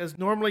something, because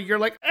normally you're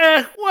like,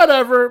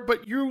 whatever,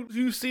 but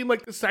you seem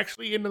like this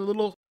actually in a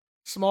little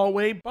small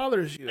way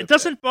bothers you. It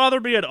doesn't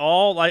bother me at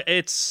all. Like,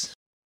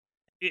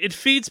 it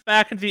feeds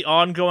back into the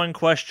ongoing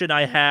question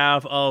I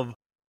have of,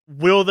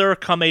 will there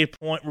come a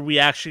point where we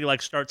actually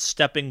like start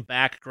stepping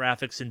back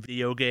graphics in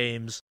video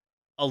games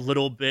a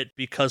little bit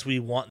because we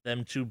want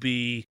them to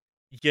be,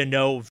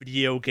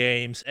 video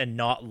games and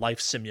not life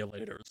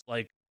simulators?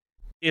 Like,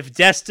 if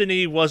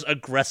Destiny was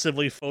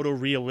aggressively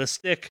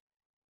photorealistic,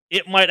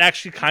 it might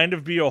actually kind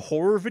of be a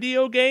horror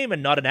video game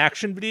and not an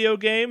action video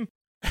game,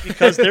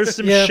 because there's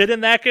some shit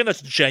in that game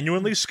that's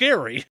genuinely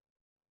scary.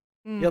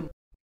 Yep.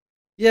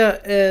 Yeah,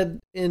 and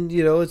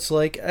it's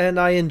like, and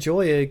I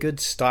enjoy a good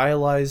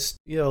stylized,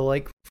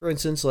 like, for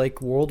instance,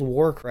 like World of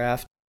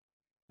Warcraft.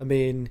 I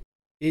mean,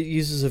 it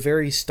uses a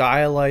very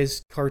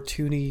stylized,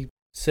 cartoony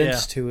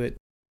sense to it,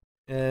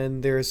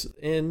 and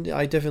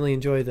I definitely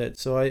enjoy that.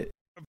 So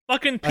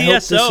fucking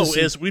PSO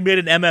is we made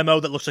an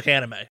MMO that looks like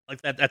anime.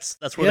 Like that's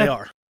where they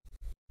are.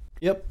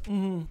 Yep.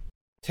 Mm-hmm.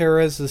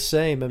 Terra's the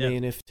same. I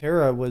mean, if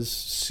Terra was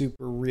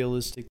super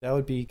realistic, that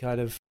would be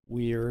kind of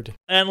weird.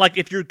 And, like,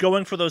 if you're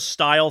going for those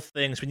style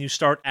things, when you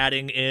start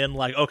adding in,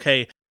 like,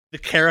 okay, the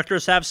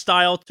characters have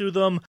style to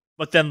them,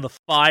 but then the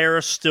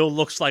fire still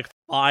looks like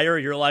fire,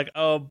 you're like,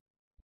 oh,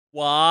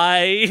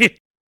 why?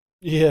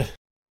 Yeah.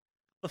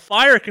 The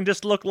fire can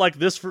just look like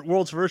this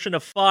world's version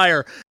of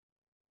fire.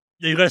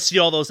 You gotta see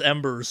all those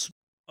embers.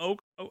 Oh,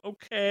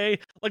 okay.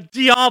 Like,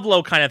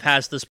 Diablo kind of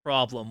has this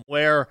problem,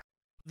 where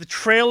the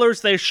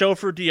trailers they show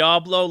for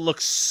Diablo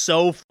look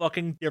so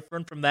fucking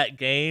different from that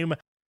game.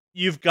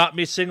 You've got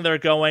me sitting there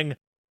going,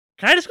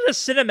 can I just get a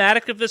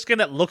cinematic of this game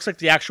that looks like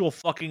the actual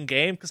fucking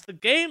game? Because the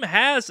game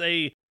has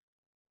a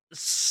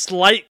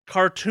slight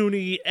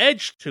cartoony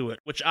edge to it,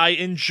 which I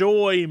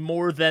enjoy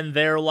more than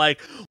their, like,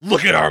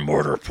 look at our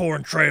murder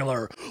porn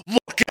trailer!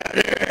 Look at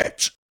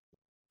it!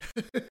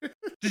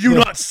 Do you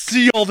not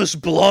see all this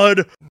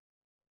blood?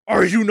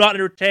 Are you not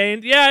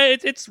entertained? Yeah,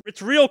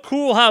 it's real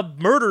cool how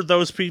murdered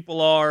those people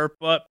are,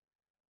 but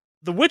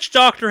the witch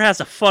doctor has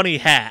a funny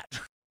hat.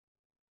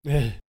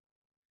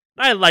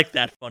 I like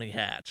that funny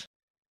hat.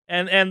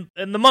 And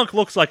the monk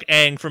looks like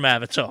Aang from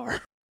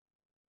Avatar.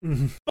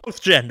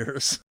 Both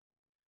genders.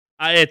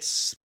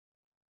 It's...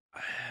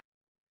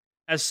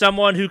 As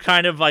someone who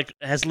kind of, like,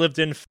 has lived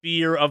in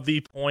fear of the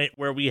point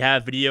where we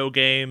have video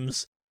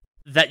games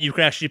that you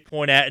can actually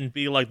point at and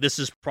be like, this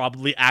is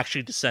probably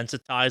actually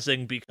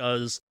desensitizing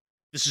because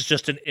this is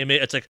just an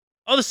image. It's like,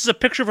 oh, this is a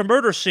picture of a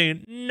murder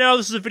scene. No,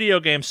 this is a video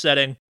game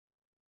setting.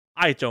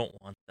 I don't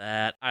want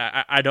that.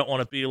 I don't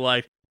want to be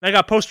like, I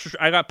got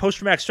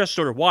post-traumatic stress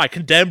disorder. Why?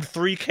 Condemned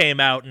 3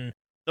 came out and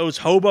those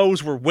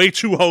hobos were way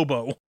too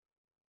hobo.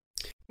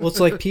 Well, it's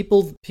like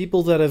people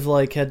that have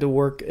like had to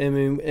work. I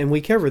mean, and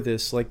we cover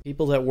this, like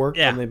people that worked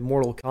on the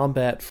Mortal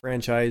Kombat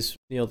franchise,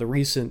 the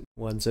recent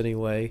ones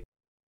anyway,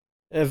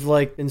 have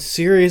like been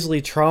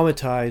seriously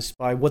traumatized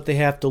by what they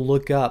have to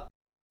look up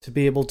to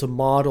be able to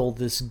model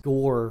this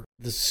gore,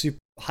 this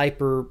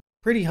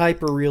pretty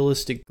hyper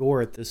realistic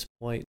gore at this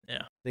point.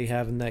 Yeah, they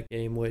have in that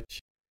game, which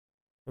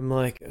I'm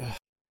like,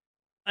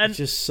 it's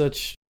just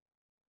such.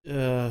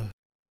 And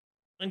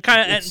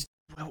kind of.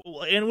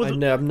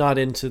 I'm not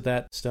into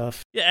that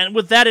stuff. Yeah, and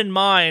with that in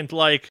mind,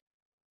 like,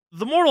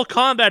 the Mortal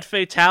Kombat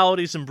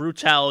fatalities and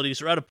brutalities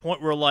are at a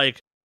point where, like,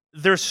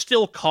 they're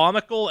still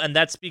comical, and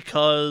that's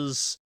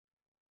because,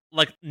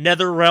 like,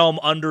 NetherRealm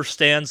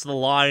understands the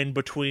line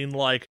between,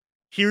 like,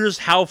 here's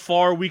how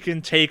far we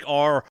can take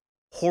our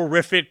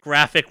horrific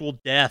graphical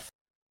death,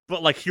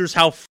 but, like, here's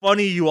how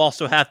funny you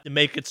also have to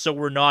make it so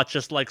we're not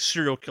just, like,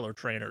 serial killer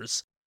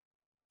trainers.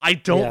 I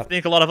don't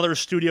think a lot of other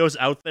studios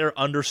out there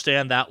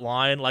understand that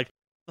line. Like,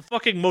 the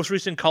fucking most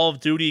recent Call of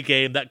Duty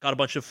game that got a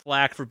bunch of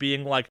flack for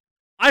being like,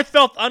 I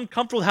felt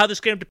uncomfortable with how this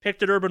game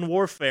depicted urban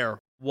warfare.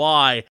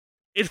 Why?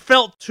 It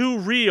felt too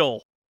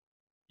real.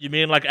 You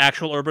mean like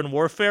actual urban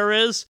warfare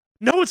is?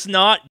 No, it's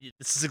not.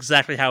 This is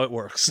exactly how it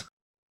works.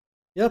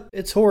 Yep,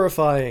 it's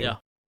horrifying. Yeah.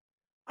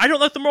 I don't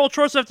like the moral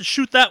choice to have to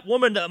shoot that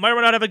woman that might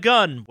not have a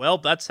gun. Well,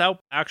 that's how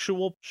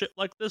actual shit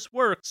like this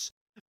works.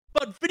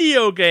 But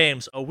video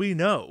games, we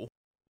know.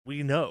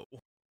 We know.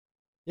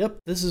 Yep,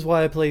 this is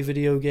why I play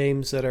video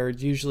games that are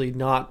usually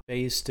not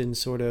based in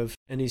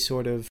any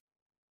sort of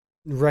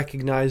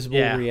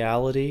recognizable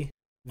reality.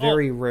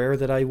 Very rare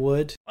that I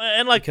would.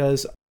 And like,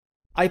 because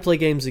I play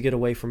games to get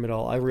away from it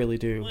all. I really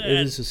do. It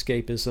is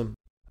escapism.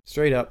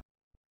 Straight up.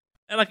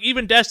 And like,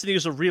 even Destiny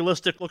is a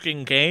realistic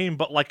looking game,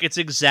 but like, it's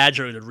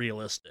exaggerated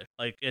realistic.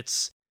 Like,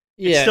 it's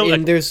still,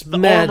 and like, there's the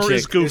magic. armor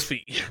is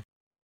goofy.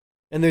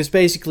 And there's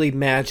basically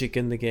magic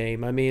in the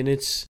game. I mean,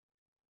 it's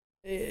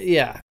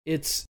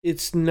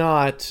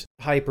not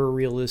hyper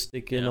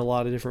realistic in a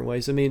lot of different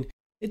ways. I mean,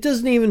 it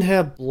doesn't even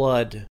have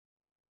blood.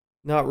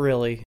 Not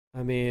really.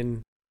 I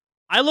mean,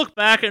 I look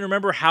back and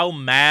remember how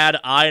mad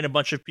I and a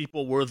bunch of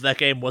people were that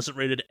game wasn't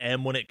rated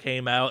M when it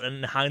came out, and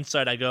in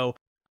hindsight I go,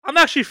 I'm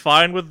actually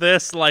fine with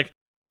this. Like,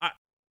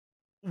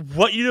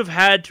 what you'd have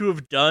had to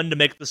have done to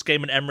make this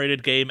game an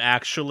M-rated game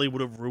actually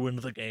would have ruined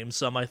the game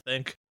some, I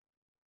think.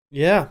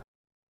 Yeah.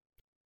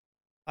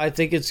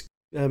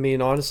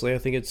 Honestly, I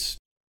think it's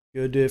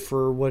good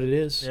for what it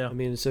is. Yeah. I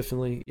mean, it's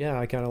definitely,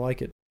 I kind of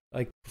like it.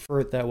 I prefer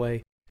it that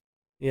way.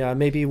 Yeah,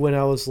 maybe when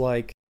I was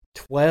like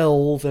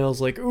 12 and I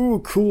was like, ooh,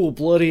 cool,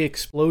 bloody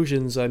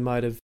explosions, I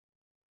might have.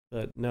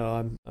 But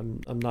no,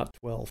 I'm not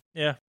 12.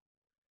 Yeah.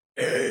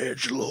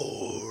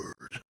 Edgelord.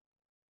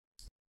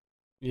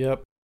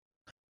 Yep.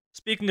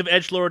 Speaking of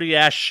edgelordy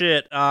ass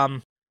shit,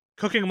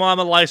 Cooking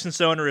Mama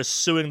license owner is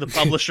suing the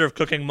publisher of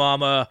Cooking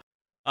Mama,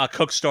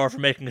 Cookstar, for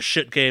making a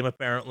shit game,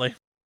 apparently.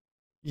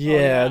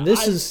 Yeah,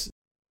 I've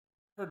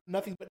heard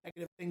nothing but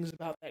negative things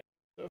about that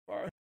so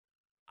far.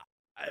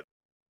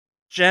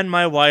 Jen,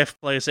 my wife,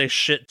 plays a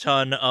shit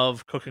ton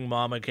of Cooking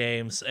Mama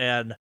games,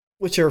 and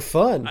which are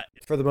fun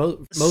for the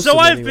most. So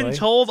I've been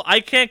told.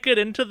 I can't get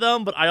into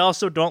them, but I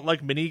also don't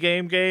like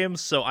minigame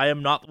games, so I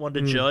am not the one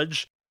to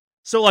judge.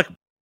 So, like,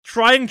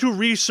 trying to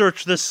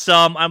research this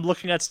some, I'm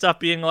looking at stuff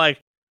being like,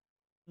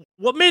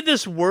 what made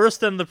this worse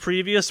than the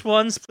previous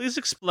ones? Please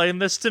explain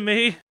this to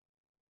me.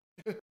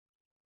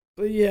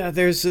 But yeah,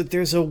 there's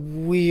a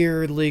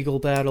weird legal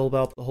battle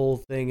about the whole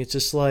thing. It's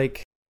just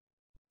like,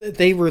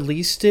 they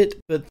released it,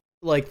 but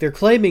like they're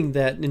claiming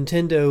that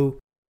Nintendo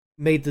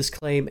made this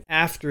claim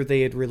after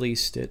they had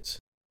released it.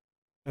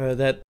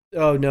 That,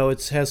 oh no,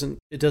 it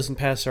doesn't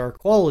pass our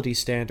quality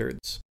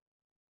standards.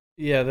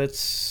 Yeah,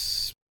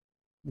 that's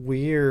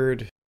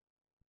weird.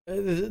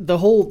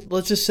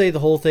 Let's just say the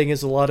whole thing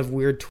has a lot of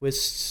weird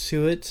twists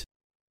to it.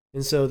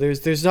 And so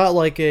there's not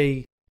like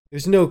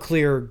there's no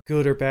clear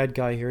good or bad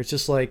guy here. It's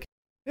just like,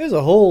 there's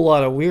a whole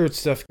lot of weird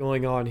stuff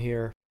going on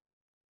here.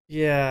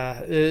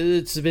 Yeah,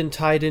 it's been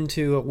tied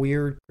into a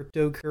weird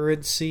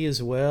cryptocurrency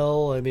as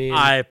well. I mean,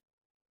 I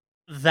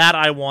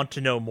want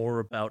to know more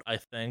about, I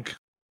think.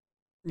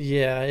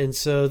 Yeah, and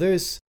so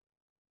there's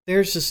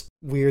just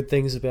weird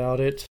things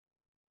about it.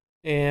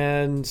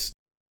 And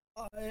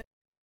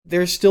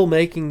they're still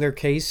making their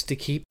case to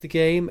keep the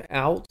game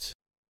out.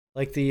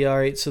 Like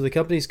alright, so the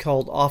company's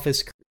called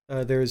Office.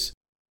 There's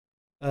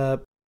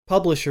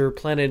publisher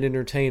Planet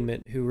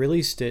Entertainment who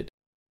released it,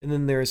 and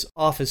then there's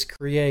Office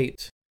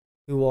Create,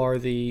 who are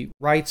the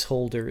rights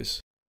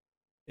holders.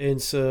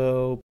 And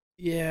so,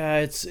 yeah,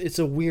 it's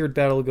a weird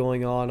battle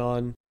going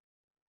on.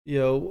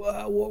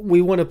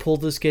 We want to pull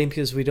this game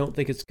because we don't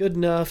think it's good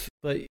enough,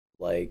 but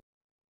like,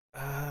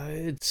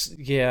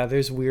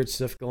 there's weird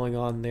stuff going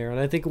on there, and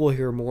I think we'll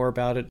hear more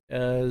about it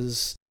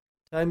as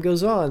time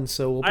goes on.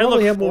 So we'll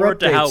probably have more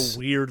updates. I look forward to how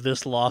weird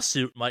this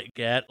lawsuit might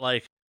get.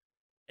 Like,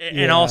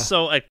 and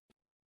also, like,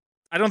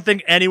 I don't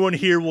think anyone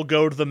here will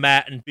go to the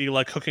mat and be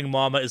like, Cooking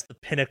Mama is the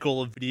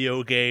pinnacle of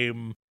video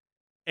game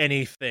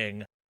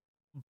anything.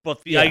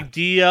 But the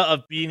idea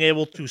of being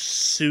able to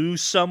sue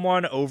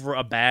someone over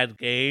a bad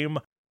game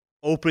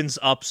opens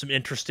up some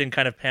interesting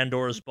kind of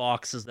Pandora's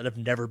boxes that have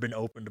never been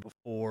opened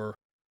before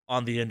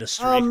on the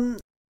industry.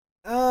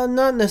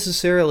 Not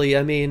necessarily.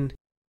 I mean,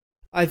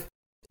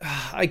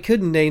 I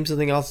couldn't name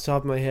something off the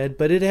top of my head,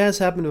 but it has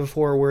happened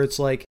before where it's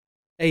like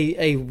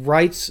a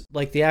rights,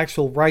 like the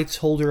actual rights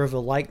holder of a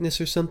likeness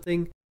or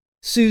something,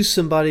 sues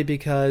somebody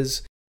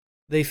because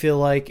they feel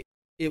like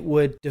it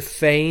would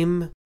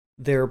defame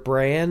their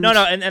brand. No,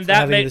 and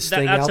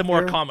that's a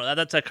more common.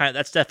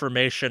 That's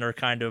defamation or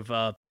kind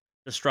of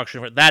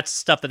destruction. That's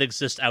stuff that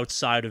exists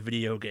outside of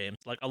video games.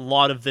 Like, a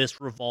lot of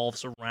this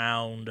revolves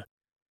around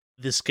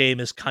this game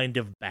is kind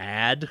of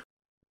bad.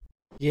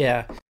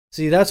 Yeah.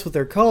 See, that's what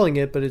they're calling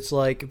it, but it's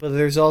like, but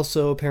there's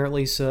also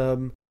apparently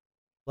some,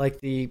 like,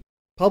 the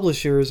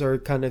publishers are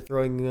kind of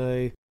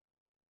throwing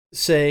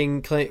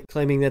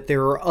claiming that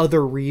there are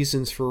other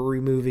reasons for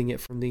removing it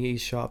from the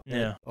eShop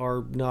that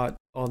are not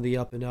on the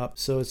up and up.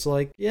 So it's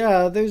like,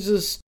 there's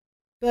this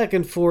back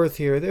and forth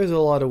here. There's a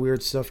lot of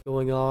weird stuff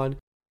going on,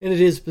 and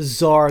it is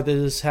bizarre that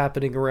this is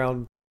happening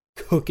around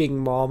Cooking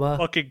Mama.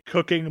 Fucking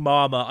Cooking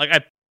Mama.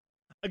 Like,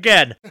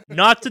 again,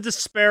 not to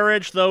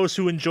disparage those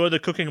who enjoy the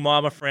Cooking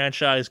Mama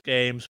franchise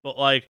games, but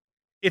like,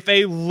 if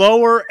a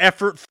lower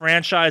effort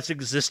franchise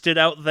existed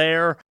out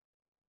there,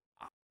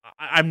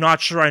 I'm not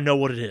sure I know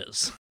what it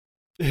is.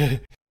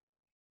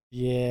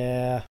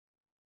 Yeah.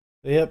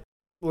 Yep.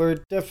 We're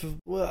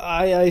definitely.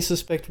 I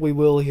suspect we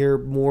will hear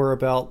more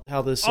about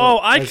how this.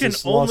 I can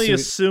only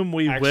assume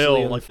we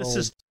will. Like, this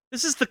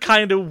is the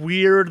kind of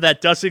weird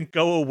that doesn't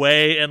go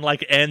away and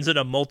like ends in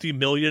a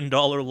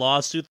multi-million-dollar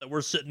lawsuit that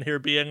we're sitting here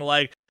being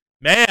like,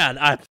 man,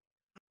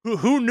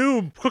 who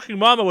knew Cooking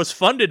Mama was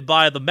funded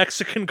by the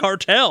Mexican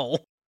cartel?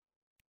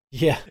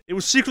 Yeah, it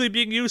was secretly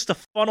being used to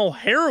funnel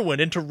heroin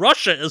into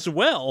Russia as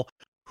well.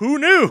 Who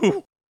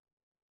knew?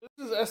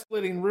 This is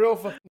escalating real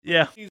fucking.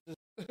 Yeah. Jesus.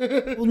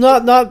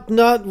 Well,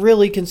 not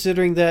really,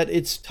 considering that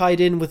it's tied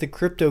in with a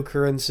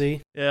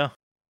cryptocurrency. Yeah.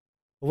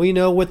 We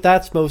know what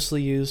that's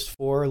mostly used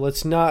for.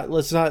 Let's not,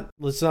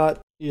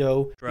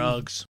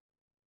 drugs.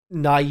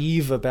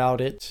 Naive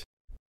about it.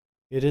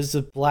 It is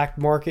a black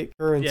market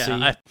currency.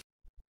 Yeah,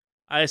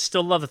 I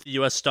still love that the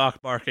U.S.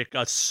 stock market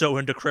got so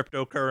into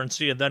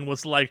cryptocurrency and then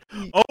was like,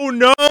 oh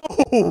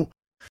no!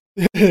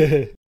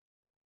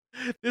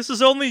 This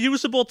is only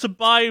usable to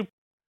buy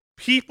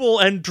people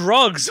and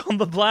drugs on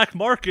the black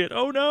market.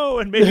 Oh no,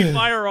 and maybe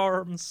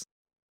firearms.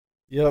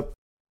 Yep.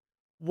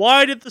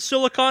 Why did the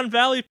Silicon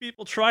Valley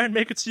people try and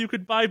make it so you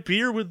could buy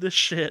beer with this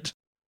shit?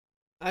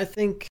 I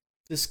think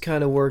this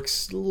kind of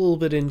works a little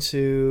bit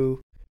into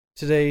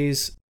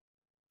this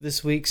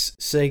week's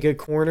Sega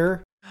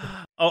Corner.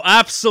 Oh,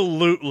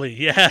 absolutely,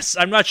 yes.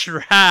 I'm not sure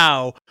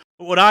how,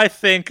 but when I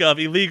think of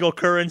illegal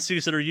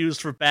currencies that are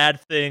used for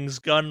bad things,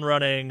 gun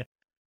running,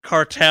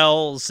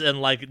 cartels, and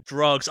like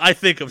drugs, I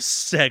think of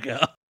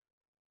Sega.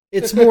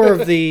 It's more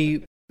of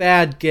the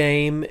bad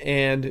game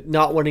and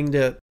not wanting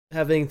to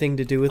have anything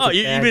to do with it. Oh,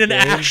 you mean an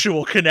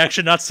actual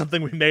connection, not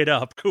something we made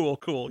up.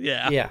 Cool,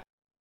 yeah.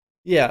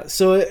 Yeah,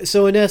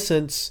 so in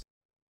essence,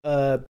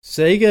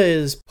 Sega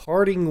is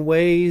parting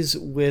ways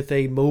with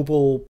a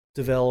mobile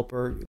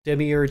developer,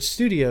 Demiurge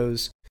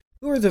Studios,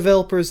 who are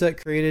developers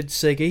that created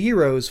Sega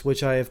Heroes,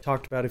 which I have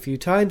talked about a few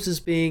times as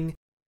being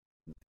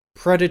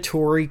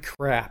predatory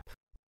crap.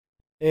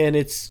 And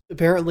it's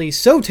apparently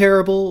so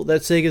terrible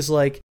that Sega's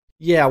like,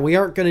 yeah, we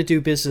aren't going to do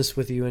business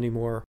with you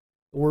anymore.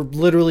 We're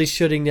literally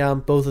shutting down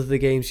both of the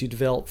games you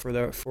developed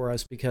for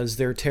us because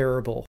they're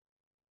terrible.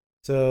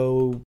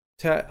 So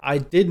I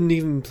didn't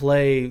even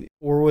play,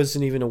 or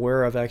wasn't even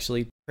aware of,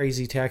 actually,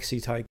 Crazy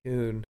Taxi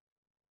Tycoon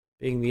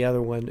being the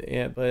other one.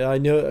 But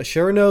I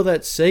sure know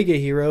that Sega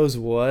Heroes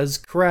was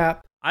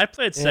crap. I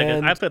played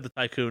Sega. I played the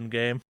Tycoon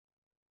game.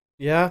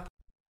 Yeah?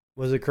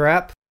 Was it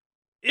crap?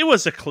 It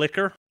was a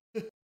clicker.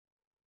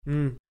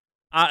 There's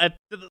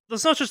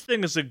no such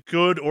thing as a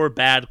good or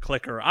bad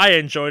clicker. I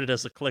enjoyed it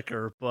as a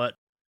clicker, but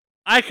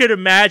I could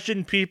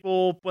imagine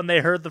people, when they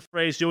heard the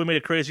phrase, we made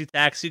a Crazy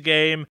Taxi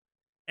game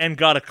and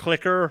got a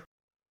clicker,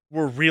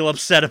 were real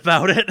upset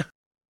about it.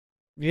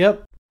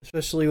 Yep,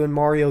 especially when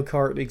Mario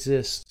Kart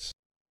exists.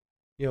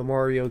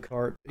 Mario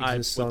Kart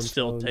exists on I would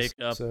still phones, take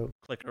a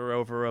clicker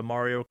over a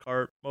Mario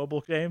Kart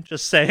mobile game,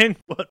 just saying,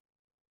 but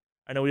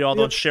I know we all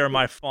don't share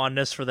my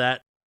fondness for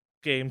that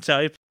game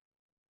type.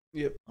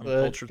 Yep. But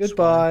Uncultured swine.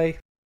 goodbye,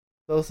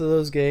 both of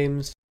those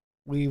games.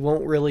 We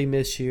won't really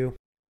miss you.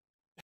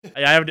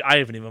 I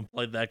haven't even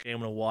played that game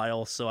in a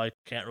while, so I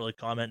can't really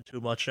comment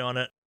too much on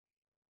it.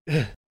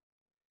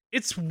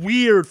 It's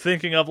weird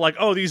thinking of like,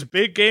 oh, these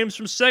big games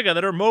from Sega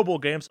that are mobile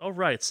games. Oh,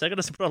 right, Sega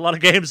doesn't put a lot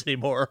of games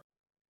anymore.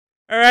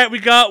 All right, we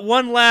got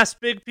one last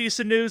big piece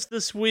of news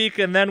this week,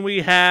 and then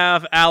we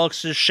have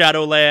Alex's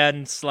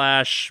Shadowland /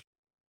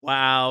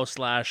 WoW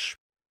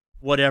 /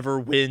 whatever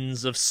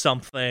wins of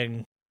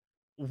something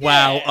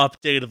WoW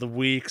update of the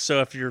week. So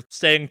if you're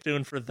staying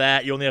tuned for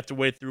that, you only have to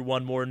wait through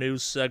one more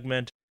news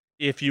segment.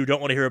 If you don't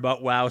want to hear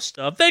about WoW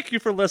stuff, thank you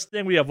for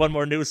listening. We have one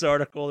more news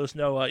article. There's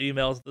no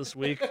emails this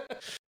week.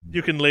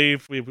 You can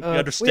leave. We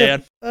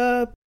understand. We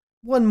have,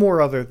 one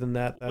more other than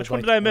that. Which one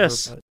did I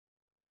miss?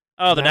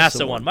 Oh, the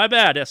NASA one. My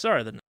bad. Yeah,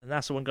 sorry. The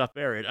NASA one got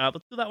buried. Let's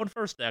do that one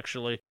first,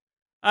 actually.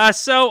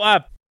 So,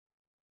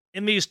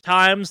 in these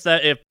times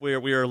that if we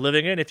are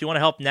living in, if you want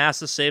to help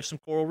NASA save some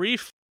coral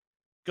reef,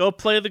 go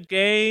play the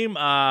game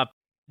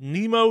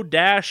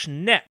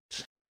Nemo-Net.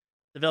 It's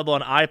available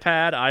on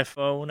iPad,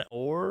 iPhone,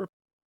 or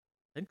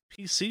I think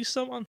PC.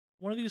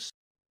 One of these.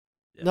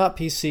 Yeah. Not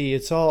PC.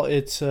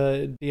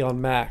 It'd be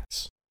on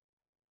Macs.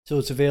 So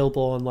it's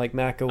available on like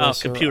Mac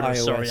OS computer. or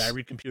iOS. Sorry, I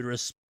read computer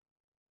as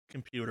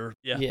computer.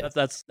 Yeah.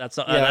 That's yeah,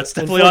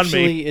 definitely on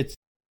me.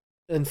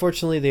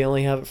 Unfortunately, they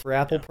only have it for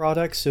Apple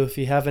products. So if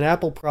you have an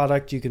Apple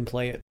product, you can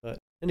play it. But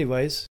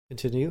anyways,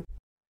 continue.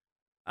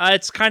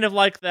 It's kind of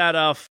like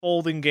that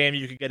folding game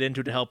you could get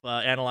into to help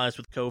analyze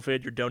with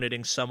COVID. You're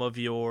donating some of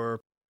your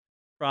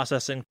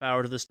processing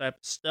power to this type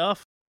of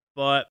stuff.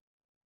 But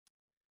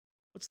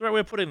what's the right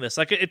way of putting this?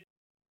 Like it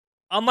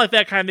unlike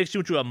that, kind of makes you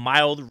into a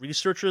mild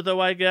researcher,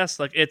 though. I guess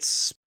like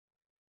it's.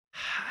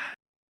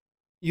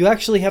 You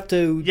actually have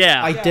to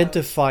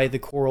identify the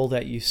coral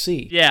that you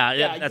see.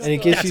 Yeah, that's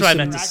what I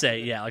meant to say.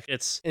 Yeah, like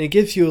it's and it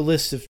gives you a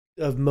list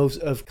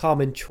of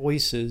common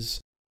choices.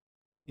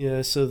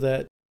 Yeah, so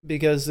that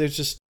because there's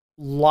just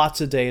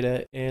lots of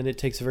data and it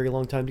takes a very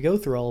long time to go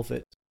through all of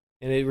it,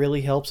 and it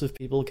really helps if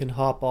people can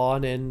hop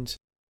on and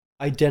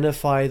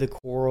identify the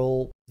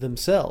coral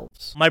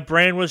themselves. My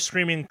brain was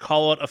screaming,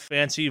 "Call it a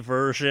fancy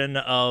version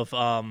of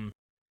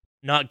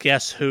not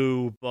Guess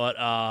Who,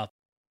 but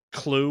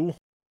Clue."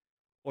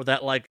 Or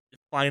that, like,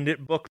 find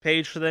it book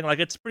page thing. Like,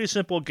 it's a pretty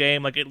simple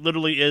game. Like, it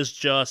literally is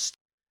just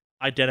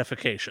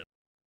identification.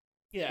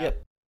 Yeah.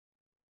 Yep.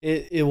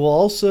 It will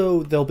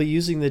also, they'll be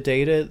using the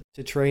data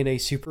to train a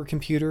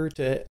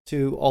supercomputer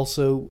to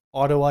also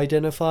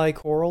auto-identify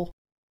coral.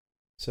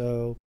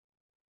 So,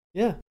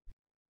 yeah.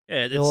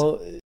 Yeah,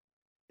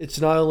 it's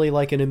not only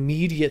like an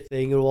immediate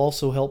thing, it will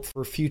also help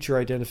for future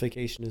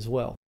identification as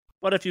well.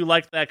 But if you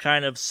like that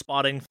kind of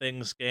spotting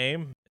things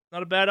game, it's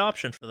not a bad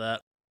option for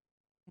that.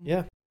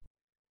 Yeah.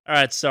 All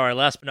right, sorry.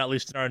 Last but not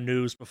least in our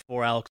news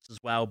before Alex's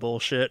WoW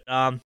bullshit.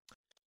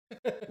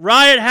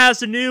 Riot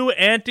has a new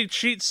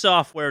anti-cheat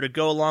software to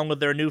go along with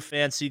their new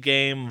fancy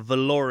game,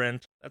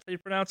 Valorant. That's how you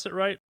pronounce it,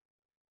 right?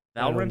 Valorant?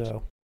 I don't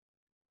know.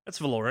 That's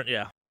Valorant,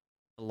 yeah.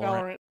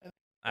 Valorant.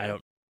 I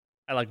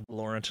like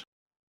Valorant.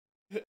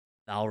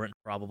 Valorant,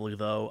 probably,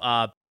 though.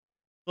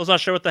 Those not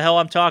sure what the hell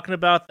I'm talking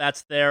about.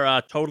 That's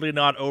their totally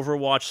not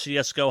Overwatch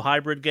CSGO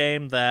hybrid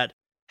game that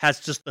has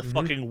just the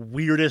fucking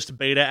weirdest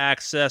beta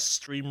access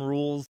stream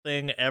rule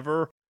thing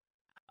ever.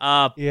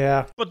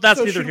 Yeah. But that's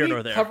neither here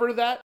nor there. Cover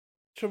that?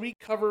 Should we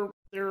cover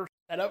their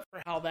setup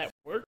for how that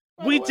works?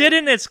 We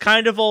didn't. It's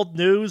kind of old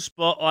news,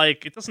 but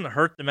like it doesn't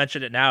hurt to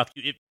mention it now.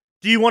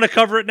 Do you want to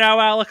cover it now,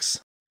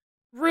 Alex?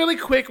 Really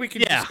quick, we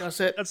can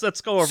discuss it.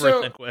 Let's go over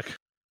it then quick.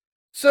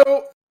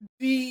 So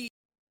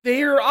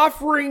they're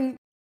offering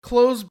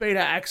closed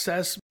beta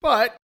access,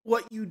 but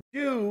what you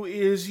do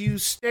is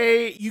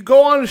you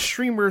go on a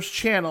streamer's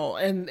channel,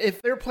 and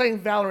if they're playing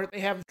Valorant, they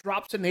have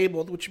drops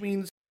enabled, which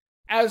means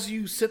as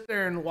you sit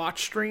there and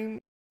watch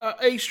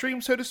a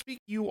stream, so to speak,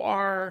 you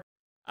are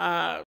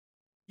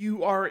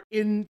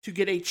in to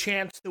get a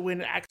chance to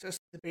win access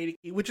to the beta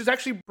key, which has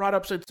actually brought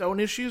up its own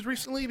issues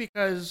recently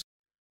because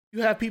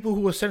you have people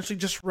who essentially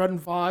just run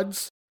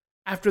VODs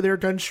after they're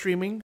done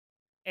streaming,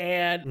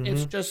 and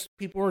it's just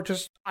people are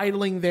just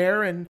idling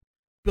there and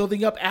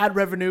building up ad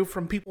revenue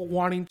from people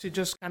wanting to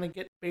just kind of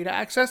get beta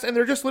access, and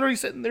they're just literally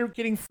sitting there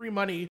getting free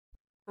money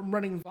from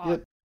running VOD.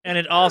 Yep. And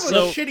it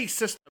also a shitty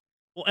system.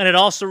 Well, and it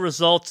also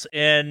results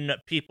in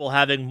people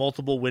having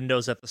multiple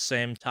windows at the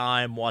same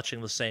time,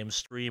 watching the same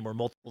stream or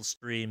multiple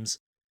streams,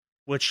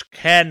 which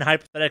can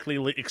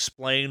hypothetically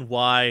explain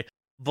why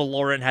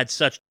Valorant had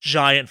such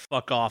giant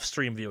fuck-off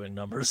stream viewing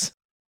numbers.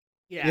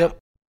 Yeah. Yep.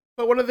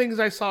 But one of the things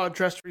I saw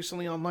addressed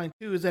recently online,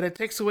 too, is that it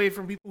takes away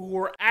from people who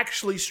are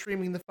actually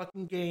streaming the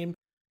fucking game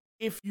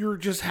if you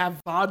just have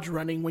VODs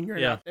running when you're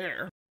not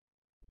there.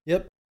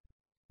 Yep.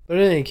 But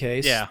in any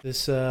case,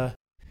 this,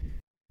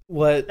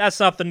 that's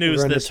not the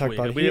news this talk week.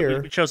 About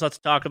we chose not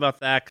to talk about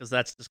that because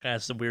that's just kind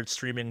of some weird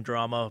streaming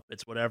drama.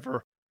 It's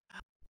whatever.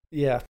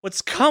 Yeah.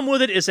 What's come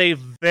with it is a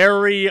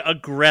very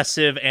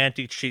aggressive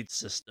anti-cheat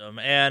system,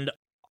 and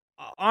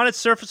on its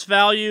surface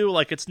value,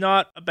 like, it's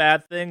not a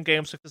bad thing.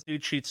 Games like this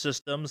need cheat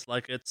systems.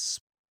 Like, it's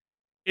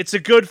it's a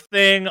good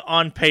thing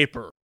on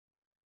paper.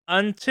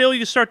 Until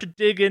you start to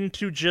dig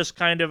into just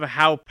kind of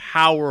how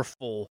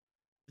powerful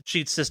the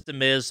cheat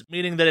system is,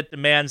 meaning that it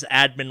demands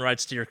admin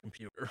rights to your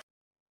computer.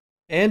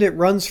 And it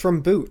runs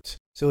from boot,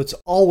 so it's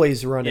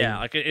always running. Yeah,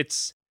 like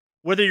it's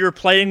whether you're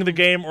playing the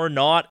game or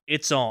not,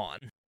 it's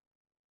on.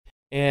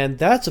 And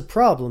that's a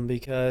problem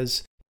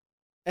because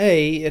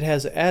it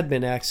has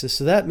admin access,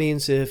 so that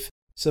means if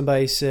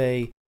somebody,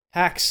 say,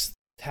 hacks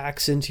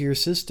into your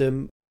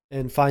system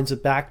and finds a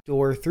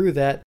backdoor through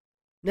that,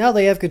 now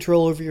they have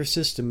control over your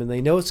system, and they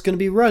know it's going to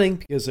be running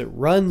because it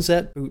runs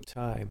at boot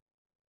time.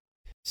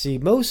 See,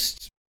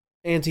 most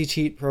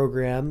anti-cheat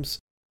programs,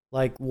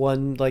 like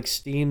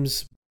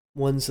Steam's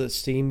ones that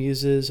Steam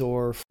uses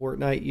or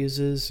Fortnite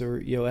uses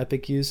or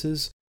Epic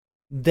uses,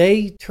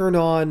 they turn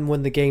on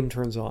when the game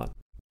turns on.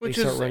 Which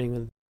they start is running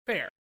when,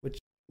 fair.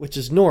 Which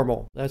is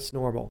normal. That's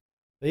normal.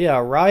 But yeah,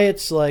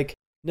 Riot's like,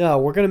 no,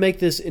 we're going to make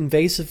this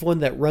invasive one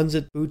that runs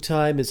at boot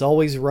time, is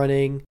always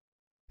running.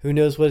 Who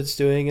knows what it's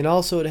doing? And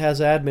also it has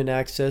admin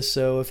access,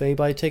 so if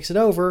anybody takes it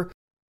over,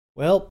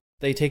 well,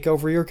 they take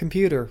over your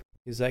computer.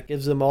 Because that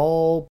gives them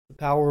all the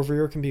power over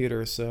your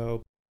computer,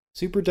 so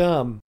super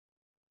dumb.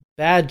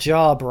 Bad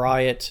job,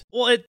 Riot.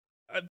 Well,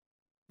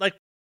 like,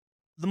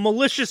 the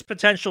malicious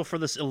potential for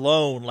this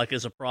alone, like,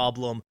 is a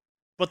problem.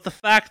 But the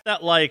fact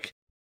that, like,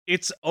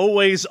 it's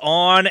always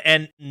on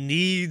and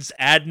needs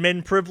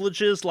admin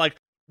privileges, like,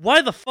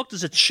 why the fuck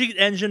does a cheat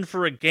engine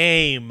for a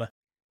game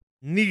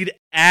need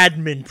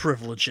admin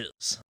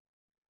privileges?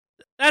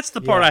 That's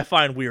the part I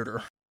find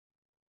weirder.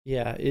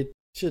 Yeah, it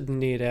shouldn't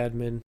need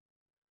admin.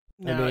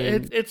 No,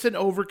 it's an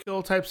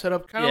overkill type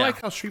setup, kind of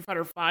like how Street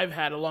Fighter V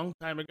had a long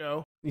time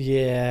ago.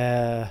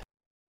 Yeah.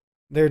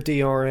 Their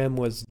DRM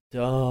was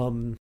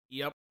dumb.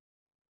 Yep.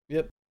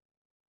 Yeah.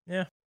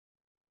 Well,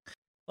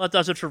 that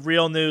does it for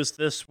real news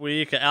this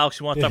week. Alex,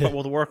 you want to talk about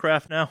World of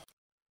Warcraft now?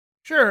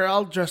 Sure,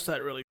 I'll address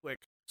that really quick.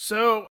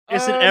 So,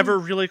 is it ever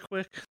really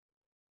quick?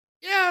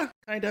 Yeah,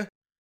 kinda.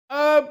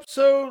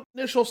 So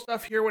initial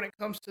stuff here when it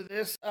comes to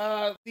this.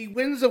 The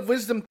Winds of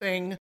Wisdom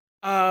thing.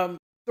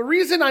 The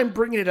reason I'm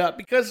bringing it up,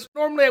 because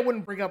normally I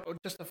wouldn't bring up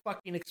just a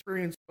fucking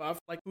experience buff.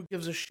 Like, who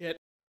gives a shit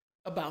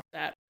about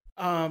that?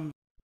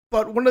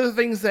 But one of the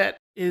things that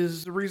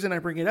is the reason I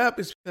bring it up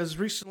is because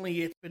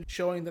recently it's been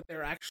showing that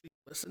they're actually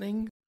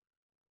listening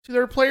to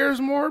their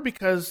players more,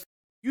 because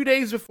a few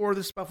days before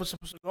this stuff was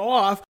supposed to go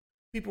off,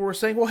 people were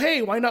saying, well,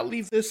 hey, why not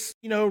leave this,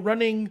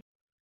 running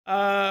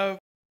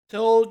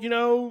till,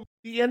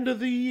 the end of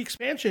the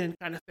expansion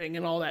kind of thing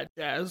and all that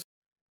jazz.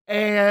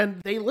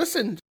 And they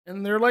listened,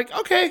 and they're like,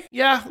 okay,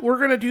 yeah, we're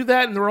going to do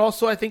that. And they're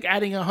also, I think,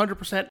 adding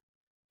 100%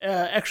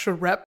 extra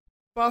rep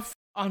buff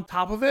on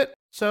top of it.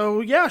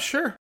 So, yeah,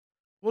 sure.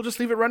 We'll just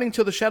leave it running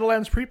till the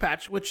Shadowlands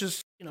pre-patch, which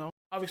is,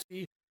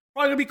 obviously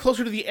probably going to be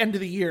closer to the end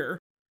of the year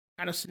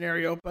kind of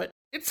scenario. But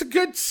it's a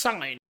good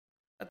sign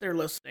that they're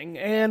listening.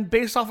 And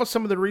based off of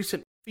some of the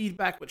recent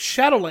feedback with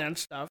Shadowlands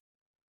stuff,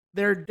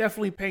 they're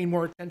definitely paying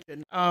more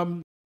attention.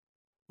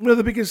 One of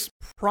the biggest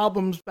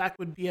problems back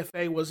when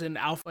BFA was in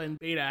alpha and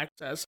beta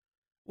access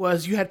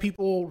was you had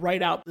people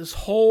write out this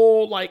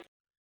whole, like,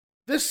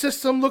 this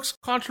system looks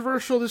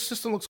controversial, this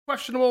system looks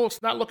questionable,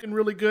 it's not looking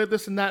really good,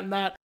 this and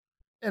that,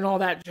 and all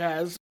that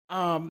jazz.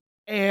 And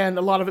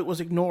a lot of it was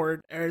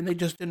ignored, and they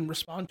just didn't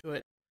respond to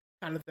it,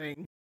 kind of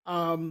thing.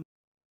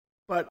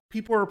 But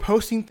people are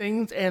posting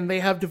things, and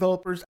they have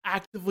developers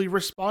actively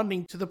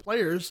responding to the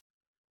players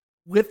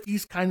with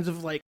these kinds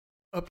of, like,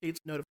 updates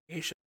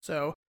notifications.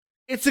 So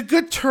it's a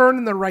good turn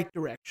in the right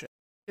direction,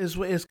 is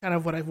kind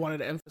of what I wanted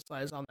to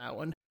emphasize on that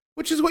one,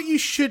 which is what you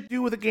should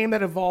do with a game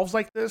that evolves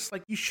like this.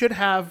 Like, you should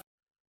have,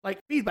 like,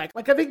 feedback.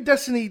 Like, I think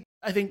Destiny,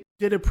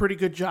 did a pretty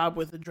good job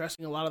with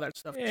addressing a lot of that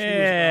stuff too.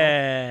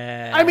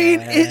 As well. I mean,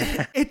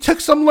 it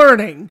took some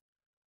learning,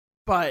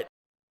 but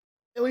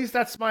at least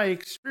that's my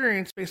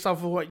experience based off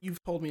of what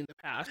you've told me in the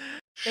past.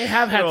 They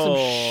have had some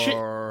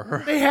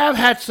shit. They have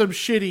had some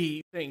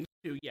shitty things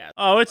too. Yeah.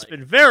 Oh, it's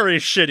been very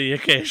shitty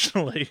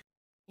occasionally.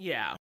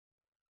 Yeah.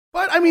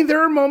 But, I mean,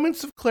 there are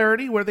moments of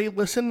clarity where they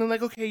listen and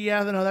like, okay,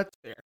 yeah, no, that's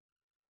fair.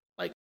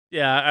 Like,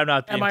 yeah, I'm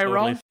not being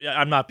wrong?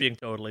 I'm not being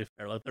totally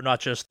fair. Like, they're not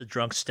just the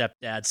drunk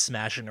stepdad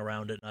smashing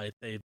around at night.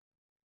 They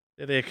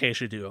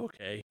occasionally do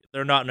okay.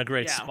 They're not in a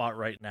great spot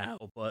right now,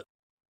 but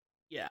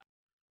yeah.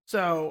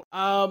 So,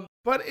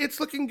 but it's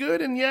looking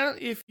good, and yeah,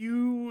 if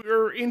you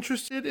are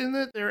interested in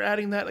it, they're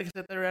adding that. Like I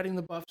said, they're adding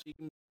the buff so you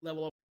can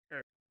level up your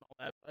character and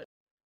all that. But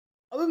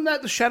other than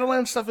that, the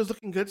Shadowlands stuff is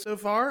looking good so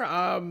far.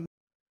 A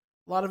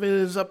lot of it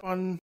is up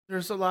on.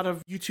 There's a lot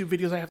of YouTube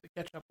videos I have to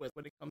catch up with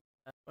when it comes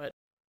to that, but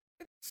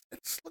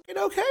it's looking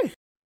okay.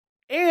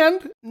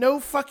 And no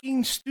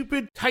fucking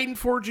stupid Titan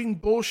forging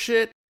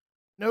bullshit.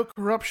 No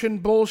corruption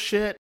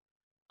bullshit.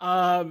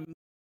 One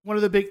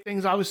of the big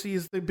things, obviously,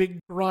 is the big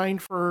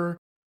grind for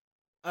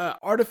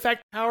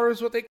artifact power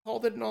is what they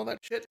called it and all that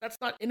shit. That's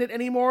not in it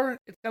anymore.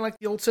 It's kind of like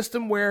the old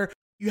system where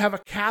you have a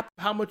cap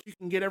of how much you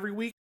can get every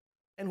week,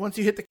 and once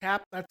you hit the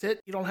cap, that's it.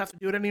 You don't have to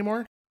do it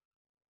anymore,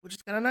 which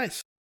is kind of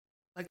nice.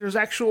 Like, there's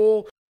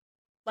actual,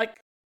 like,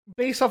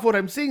 based off what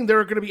I'm seeing, there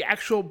are going to be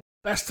actual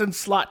best in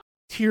slot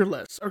tier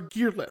lists or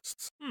gear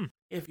lists,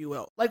 if you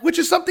will. Like, which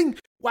is something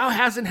WoW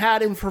hasn't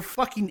had in for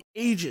fucking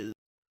ages,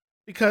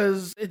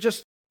 because it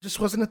just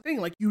wasn't a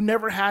thing. Like, you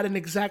never had an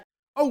exact,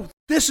 oh,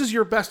 this is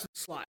your best in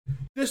slot.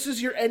 This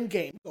is your end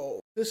game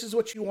goal. This is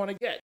what you want to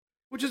get,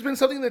 which has been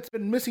something that's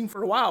been missing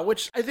for a while,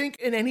 which I think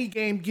in any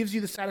game gives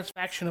you the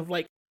satisfaction of,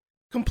 like,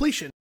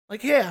 completion.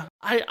 Like, yeah,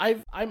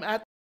 I'm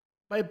at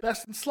my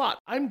best in slot.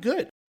 I'm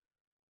good.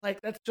 Like,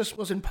 that just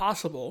wasn't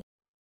possible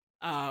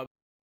for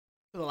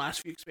the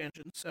last few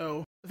expansions.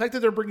 So the fact that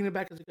they're bringing it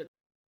back is a good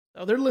thing.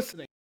 So they're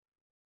listening.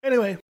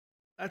 Anyway,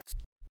 that's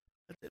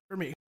it for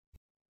me.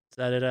 Is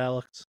that it,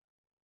 Alex?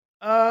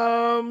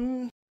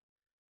 It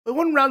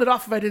wouldn't round it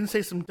off if I didn't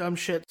say some dumb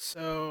shit.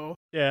 So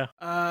Yeah.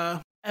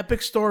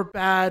 Epic Store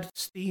bad,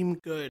 Steam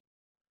good.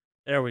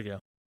 There we go.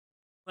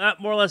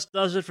 That more or less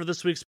does it for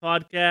this week's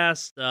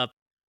podcast.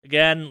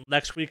 Again,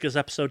 next week is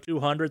episode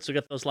 200, so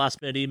get those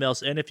last-minute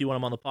emails in if you want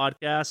them on the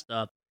podcast.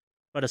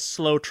 But a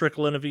slow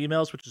trickle in of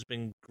emails, which has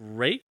been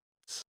great.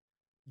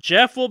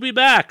 Jeff will be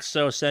back,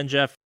 so send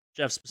Jeff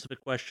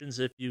specific questions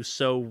if you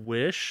so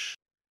wish.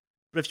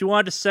 But if you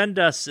wanted to send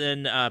us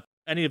in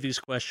any of these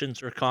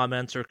questions or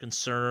comments or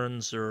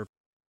concerns or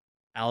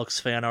Alex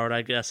fan art,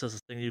 I guess, is a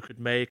thing you could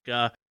make,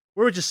 where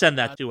would you send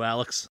that to,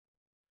 Alex?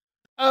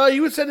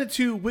 You would send it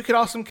to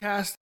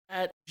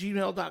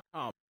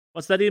wickedawesomecast@gmail.com.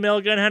 What's that email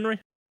again, Henry?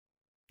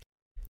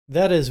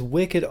 That is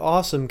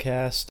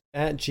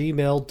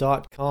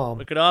wickedawesomecast@gmail.com.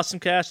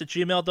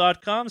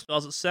 Wickedawesomecast@gmail.com,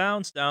 spells it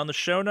sounds, down in the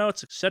show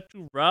notes,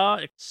 etc.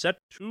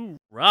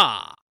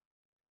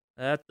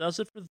 That does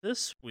it for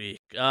this week.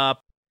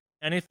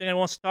 Anything anyone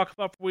wants to talk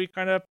about before we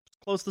kind of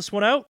close this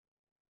one out?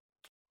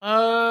 Yeah,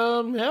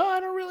 I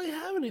don't really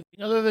have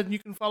anything other than you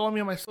can follow me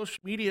on my social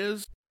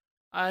medias.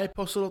 I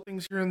post little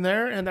things here and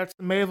there, and that's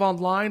the Maeve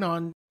Online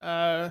on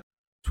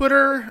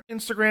Twitter,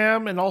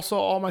 Instagram, and also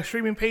all my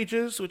streaming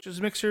pages, which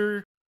is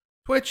Mixer,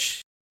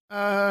 Twitch,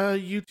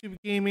 YouTube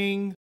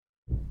Gaming.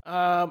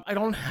 I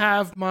don't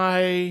have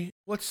my,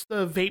 what's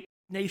the Vape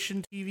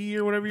Nation TV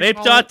or whatever you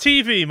call it?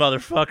 Vape.tv,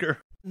 motherfucker.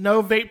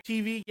 No Vape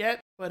TV yet,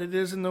 but it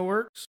is in the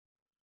works.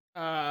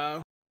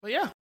 But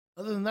yeah,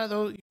 other than that,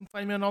 though, you can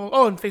find me on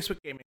all, and Facebook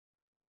Gaming.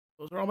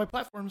 Those are all my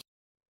platforms.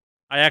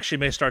 I actually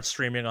may start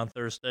streaming on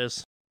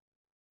Thursdays.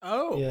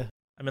 Oh. Yeah.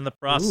 I'm in the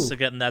process of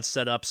getting that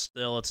set up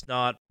still. It's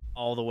not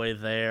all the way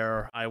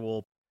there. I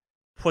will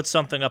put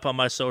something up on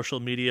my social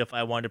media if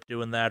I wind up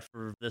doing that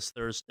for this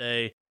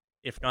Thursday.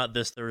 If not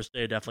this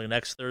Thursday, definitely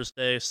next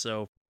Thursday.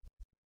 So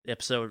the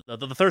episode,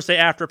 the Thursday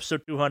after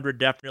episode 200,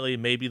 definitely,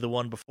 maybe the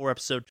one before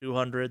episode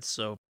 200.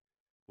 So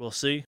we'll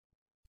see.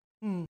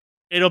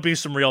 It'll be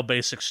some real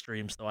basic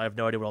streams, though. I have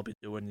no idea what I'll be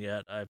doing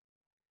yet.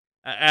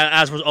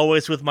 As was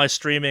always with my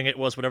streaming, it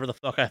was whatever the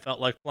fuck I felt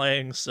like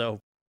playing, so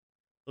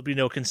there'll be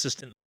no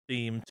consistent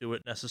theme to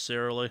it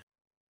necessarily.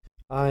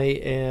 I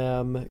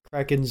am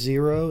Kraken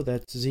Zero,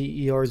 that's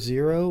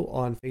ZER0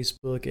 on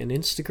Facebook and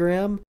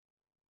Instagram.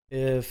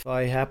 If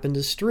I happen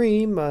to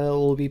stream, I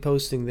will be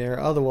posting there.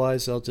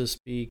 Otherwise, I'll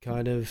just be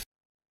kind of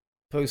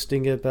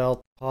posting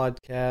about the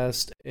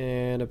podcast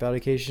and about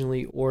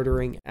occasionally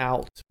ordering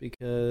out,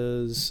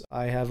 because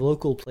I have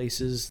local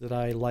places that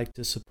I like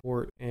to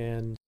support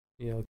and,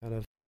 kind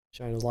of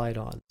shine a light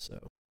on.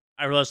 So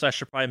I realized I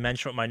should probably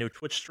mention what my new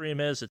Twitch stream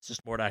is. It's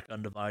just Mordak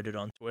Undivided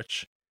on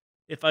Twitch.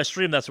 If I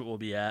stream, that's what we'll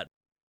be at.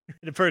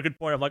 At a very good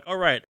point. I'm like, all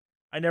right,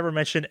 I never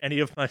mentioned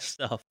any of my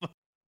stuff.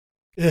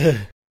 Yeah.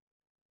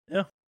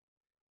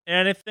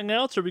 Anything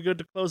else? Or are we good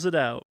to close it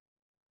out?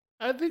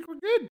 I think we're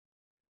good.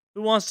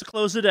 Who wants to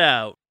close it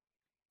out?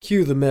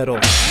 Cue the metal.